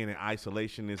 being in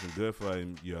isolation isn't good for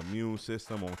your immune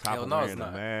system on top of wearing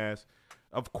a mask.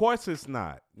 Of course it's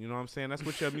not. You know what I'm saying? That's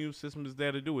what your immune system is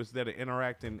there to do. It's there to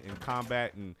interact and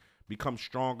combat and become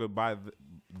stronger by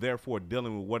therefore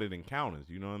dealing with what it encounters.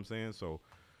 You know what I'm saying? So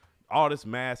all this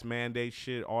mask mandate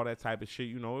shit, all that type of shit,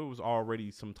 you know, it was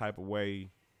already some type of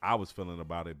way I was feeling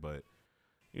about it. But,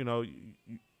 you know,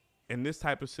 in this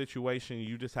type of situation,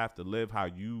 you just have to live how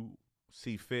you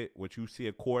see fit, what you see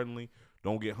accordingly.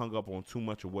 Don't get hung up on too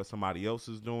much of what somebody else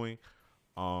is doing.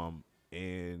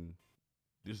 And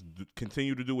just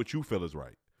continue to do what you feel is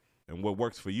right and what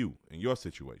works for you in your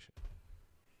situation.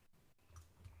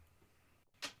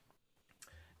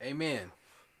 Amen.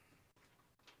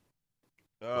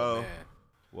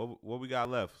 What we got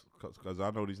left? Because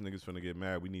I know these niggas finna get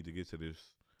mad. We need to get to this.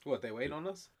 What, they waiting on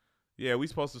us? Yeah, we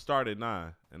supposed to start at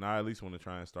 9, and I at least want to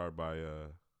try and start by.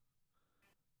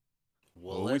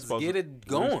 Well, let's get it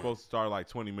going. We were supposed to start like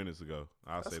 20 minutes ago.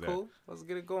 That's say that. That's cool. Let's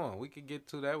get it going. We could get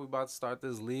to that. We about to start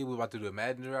this league. We about to do a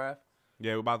Madden draft.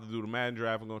 Yeah, we're about to do the Madden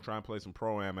draft. We're gonna try and play some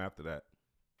Pro-Am after that.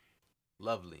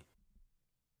 Lovely.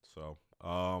 So,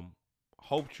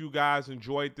 hope you guys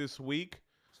enjoyed this week.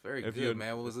 It's very good,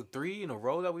 man. What was it, 3 in a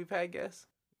row that we've had guests?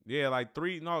 Yeah, like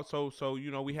 3. No, so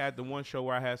you know, we had the one show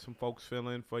where I had some folks fill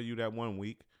in for you that one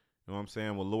week. You know what I'm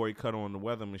saying? With Lori Cutter on the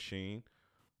Weather Machine.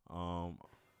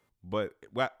 But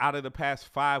out of the past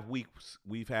 5 weeks,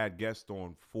 we've had guests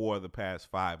on for the past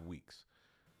 5 weeks.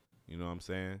 You know what I'm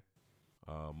saying?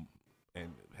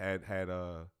 And had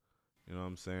you know what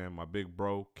I'm saying, my big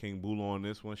bro King Bula on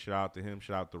this one. Shout out to him.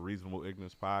 Shout out to Reasonable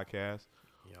Ignorance Podcast.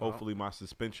 Yo. Hopefully my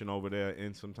suspension over there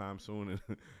ends sometime soon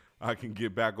and I can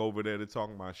get back over there to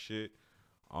talk my shit.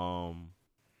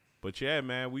 But yeah,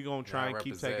 man, we gonna try and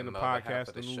keep taking the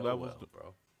podcast to new levels,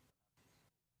 bro.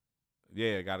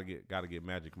 Yeah, gotta get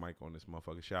Magic Mike on this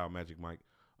motherfucker. Shout out Magic Mike.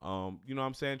 You know what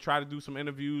I'm saying? Try to do some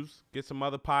interviews, get some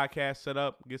other podcasts set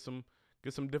up, get some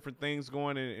different things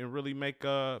going, and really make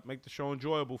the show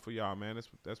enjoyable for y'all, man.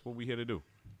 That's what we here to do.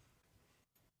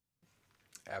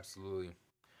 Absolutely.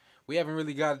 We haven't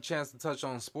really got a chance to touch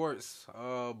on sports,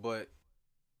 but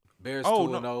Bears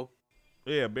 2-0.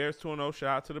 Yeah, Bears 2-0. Shout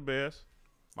out to the Bears.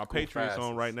 My cool Patriots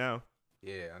on right now.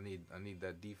 Yeah, I need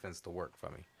that defense to work for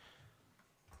me.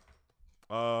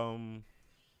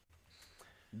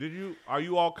 Are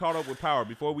you all caught up with Power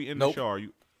before we end the show?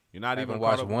 You're not even caught up?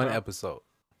 I haven't watched one episode.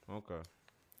 Okay.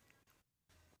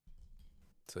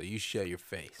 So you share your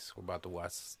face. We're about to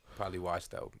probably watch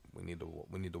that. We need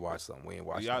to watch something. We ain't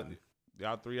watched something.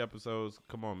 Y'all 3 episodes.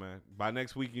 Come on, man. By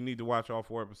next week, you need to watch all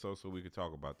 4 episodes so we can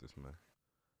talk about this, man.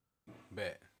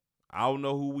 Bet. I don't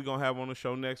know who we gonna have on the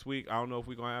show next week. I don't know if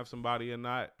we gonna have somebody or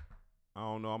not. I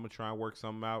don't know. I'm gonna try and work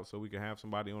something out so we can have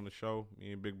somebody on the show.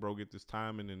 Me and Big Bro get this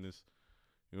timing and this,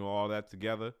 all that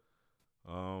together.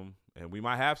 And we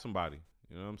might have somebody.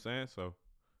 You know what I'm saying? So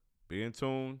be in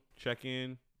tune. Check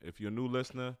in. If you're a new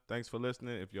listener, thanks for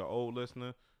listening. If you're an old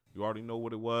listener, you already know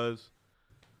what it was.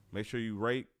 Make sure you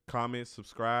rate, comment,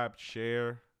 subscribe,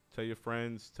 share. Tell your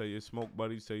friends. Tell your smoke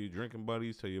buddies. Tell your drinking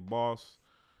buddies. Tell your boss.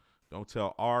 Don't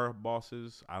tell our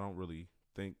bosses. I don't really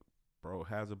think Bro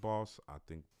has a boss. I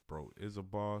think Bro is a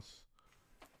boss.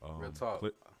 Real talk.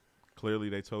 Clearly,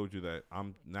 they told you that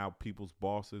I'm now people's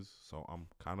bosses, so I'm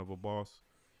kind of a boss,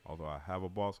 although I have a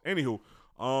boss. Anywho,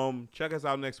 check us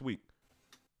out next week.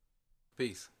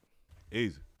 Peace.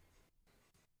 Easy.